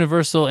kind of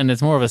universal, and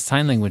it's more of a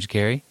sign language,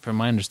 Gary, from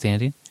my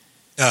understanding.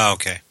 Oh,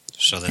 okay.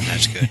 So then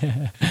that's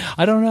good.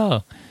 I don't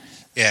know.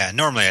 Yeah,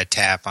 normally I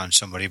tap on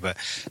somebody, but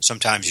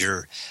sometimes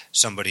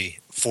somebody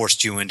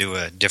forced you into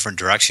a different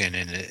direction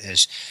and it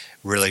has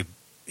really,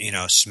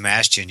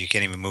 smashed you and you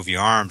can't even move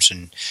your arms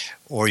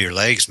or your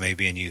legs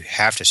maybe, and you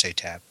have to say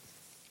tap.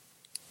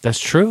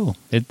 That's true.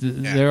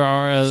 There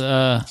are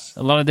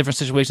a lot of different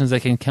situations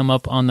that can come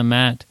up on the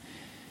mat,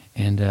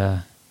 and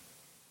it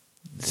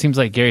seems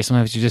like, Gary,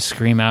 sometimes you just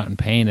scream out in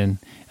pain and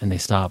they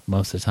stop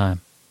most of the time.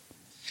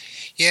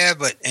 Yeah,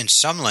 but in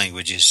some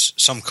languages,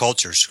 some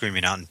cultures,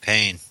 screaming out in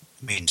pain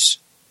means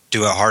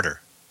do it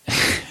harder.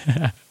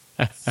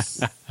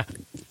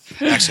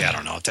 Actually, I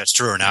don't know if that's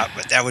true or not,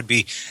 but that would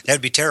be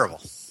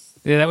terrible.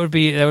 Yeah, that would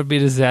be a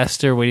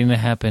disaster waiting to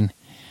happen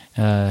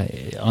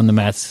on the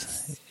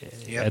mats.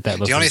 Yep. At that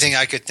location. The only thing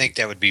I could think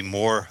that would be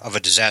more of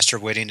a disaster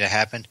waiting to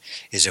happen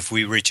is if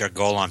we reach our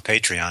goal on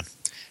Patreon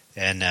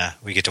and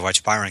we get to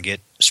watch Byron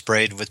get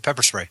sprayed with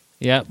pepper spray.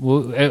 Yeah,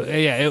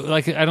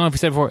 like I don't know if you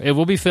said before, it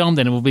will be filmed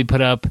and it will be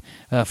put up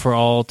for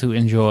all to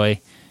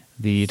enjoy.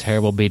 The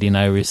terrible beating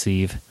I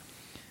receive.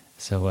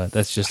 So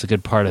that's just a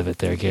good part of it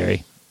there,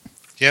 Gary.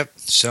 Yep,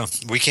 so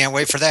we can't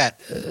wait for that.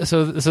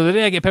 So the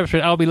day I get pepper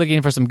sprayed, I'll be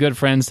looking for some good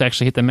friends to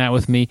actually hit the mat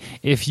with me.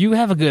 If you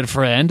have a good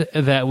friend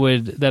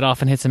that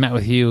often hits the mat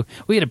with you,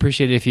 we'd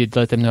appreciate it if you'd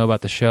let them know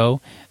about the show.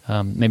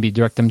 Maybe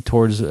direct them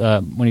towards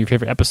one of your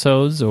favorite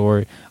episodes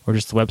or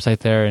just the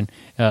website there. And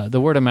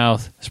the word of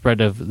mouth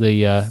spread of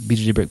the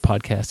BJJ Brick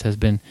podcast has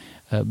been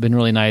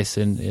really nice,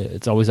 and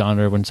it's always an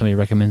honor when somebody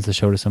recommends the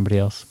show to somebody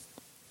else.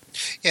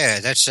 Yeah,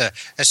 that's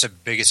the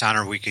biggest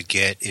honor we could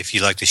get if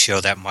you like the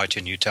show that much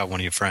and you tell one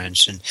of your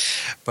friends.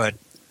 But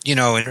in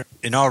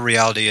all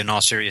reality, in all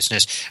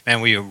seriousness,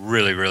 man, we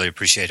really, really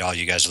appreciate all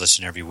you guys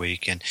listening every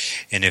week. And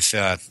if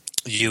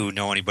you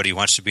know anybody who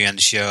wants to be on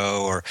the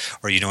show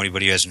or you know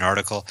anybody who has an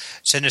article,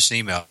 send us an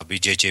email,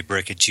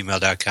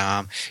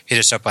 bjjbrick@gmail.com. Hit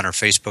us up on our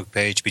Facebook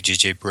page,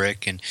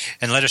 bjjbrick,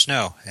 and let us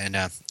know. And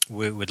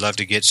we would love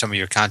to get some of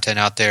your content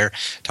out there,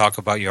 talk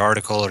about your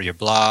article or your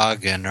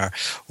blog,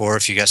 or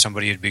if you got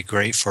somebody who'd be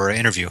great for an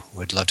interview,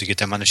 we'd love to get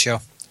them on the show.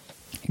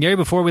 Gary,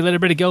 before we let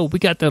everybody go, we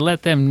got to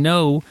let them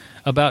know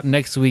about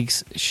next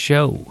week's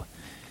show.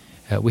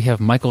 We have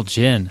Michael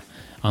Jin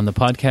on the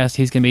podcast.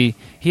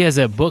 He has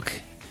a book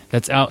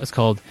that's out. It's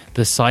called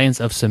The Science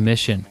of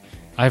Submission.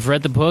 I've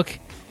read the book.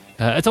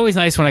 It's always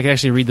nice when I can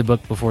actually read the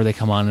book before they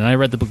come on, and I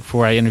read the book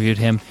before I interviewed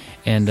him,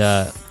 and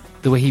the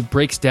way he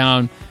breaks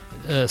down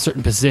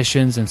certain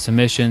positions and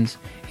submissions,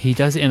 he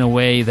does it in a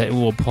way that it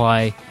will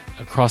apply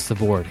across the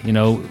board.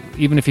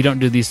 Even if you don't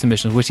do these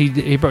submissions, which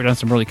he broke down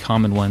some really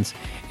common ones,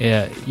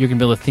 you're going to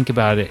be able to think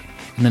about it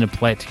and then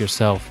apply it to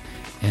yourself.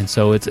 And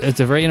so it's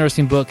a very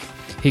interesting book.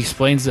 He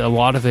explains a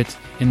lot of it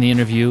in the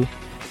interview,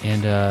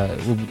 and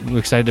we're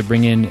excited to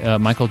bring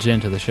in Michael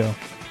Jin to the show.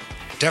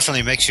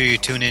 Definitely make sure you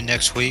tune in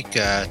next week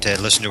to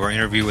listen to our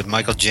interview with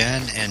Michael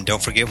Jin, and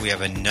don't forget we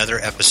have another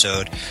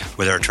episode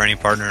with our training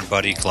partner and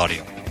buddy,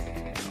 Claudio.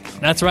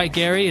 That's right,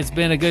 Gary. It's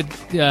been a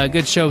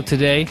good show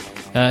today.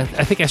 I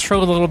think I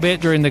struggled a little bit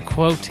during the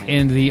quote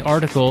in the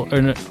article,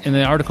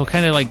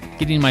 kind of like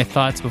getting my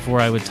thoughts before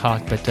I would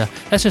talk, but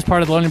that's just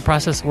part of the learning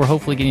process. We're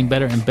hopefully getting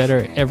better and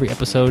better every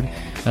episode,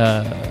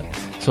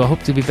 so I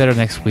hope to be better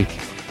next week.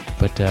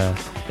 But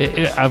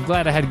I'm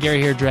glad I had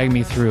Gary here drag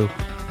me through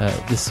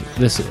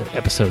this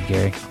episode,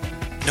 Gary.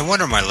 No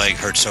wonder my leg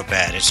hurts so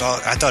bad. I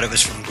thought it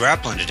was from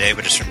grappling today,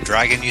 but it's from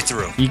dragging you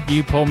through.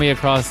 You pulled me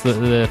across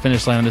the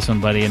finish line on this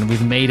one, buddy, and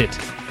we've made it.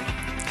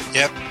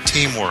 Yep,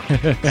 teamwork.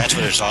 That's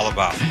what it's all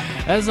about.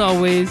 As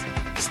always,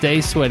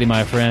 stay sweaty,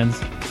 my friends.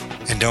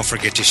 And don't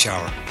forget to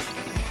shower.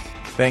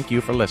 Thank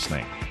you for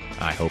listening.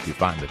 I hope you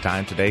find the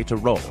time today to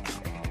roll.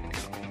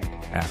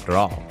 After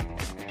all,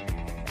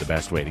 the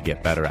best way to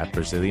get better at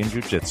Brazilian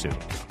Jiu-Jitsu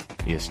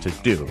is to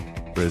do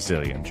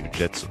Brazilian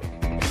Jiu-Jitsu.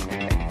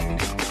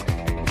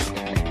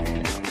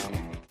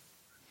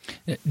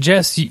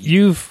 Jess,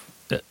 you've...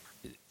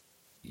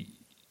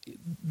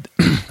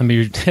 I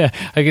mean,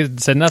 I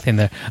said nothing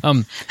there.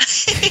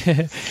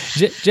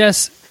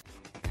 Jess...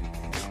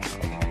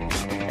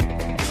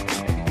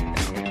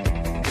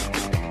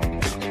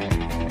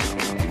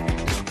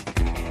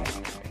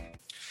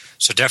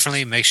 So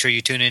definitely make sure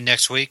you tune in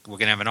next week. We're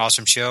going to have an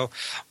awesome show.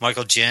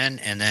 Michael, Jen,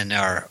 and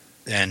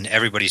then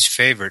everybody's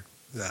favorite.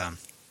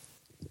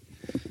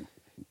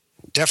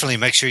 Definitely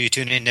make sure you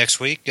tune in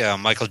next week.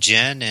 Michael,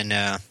 Jen, and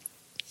man,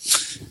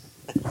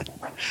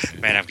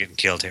 I'm getting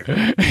killed here.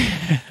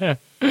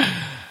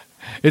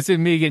 It's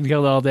been me getting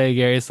killed all day,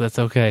 Gary, so that's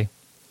okay.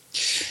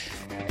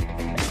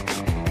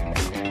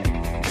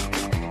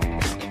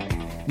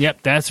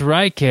 Yep, that's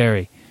right,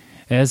 Gary.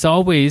 As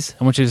always,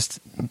 I want you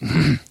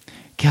to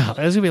God,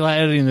 there's going to be a lot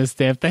of editing this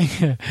damn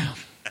thing.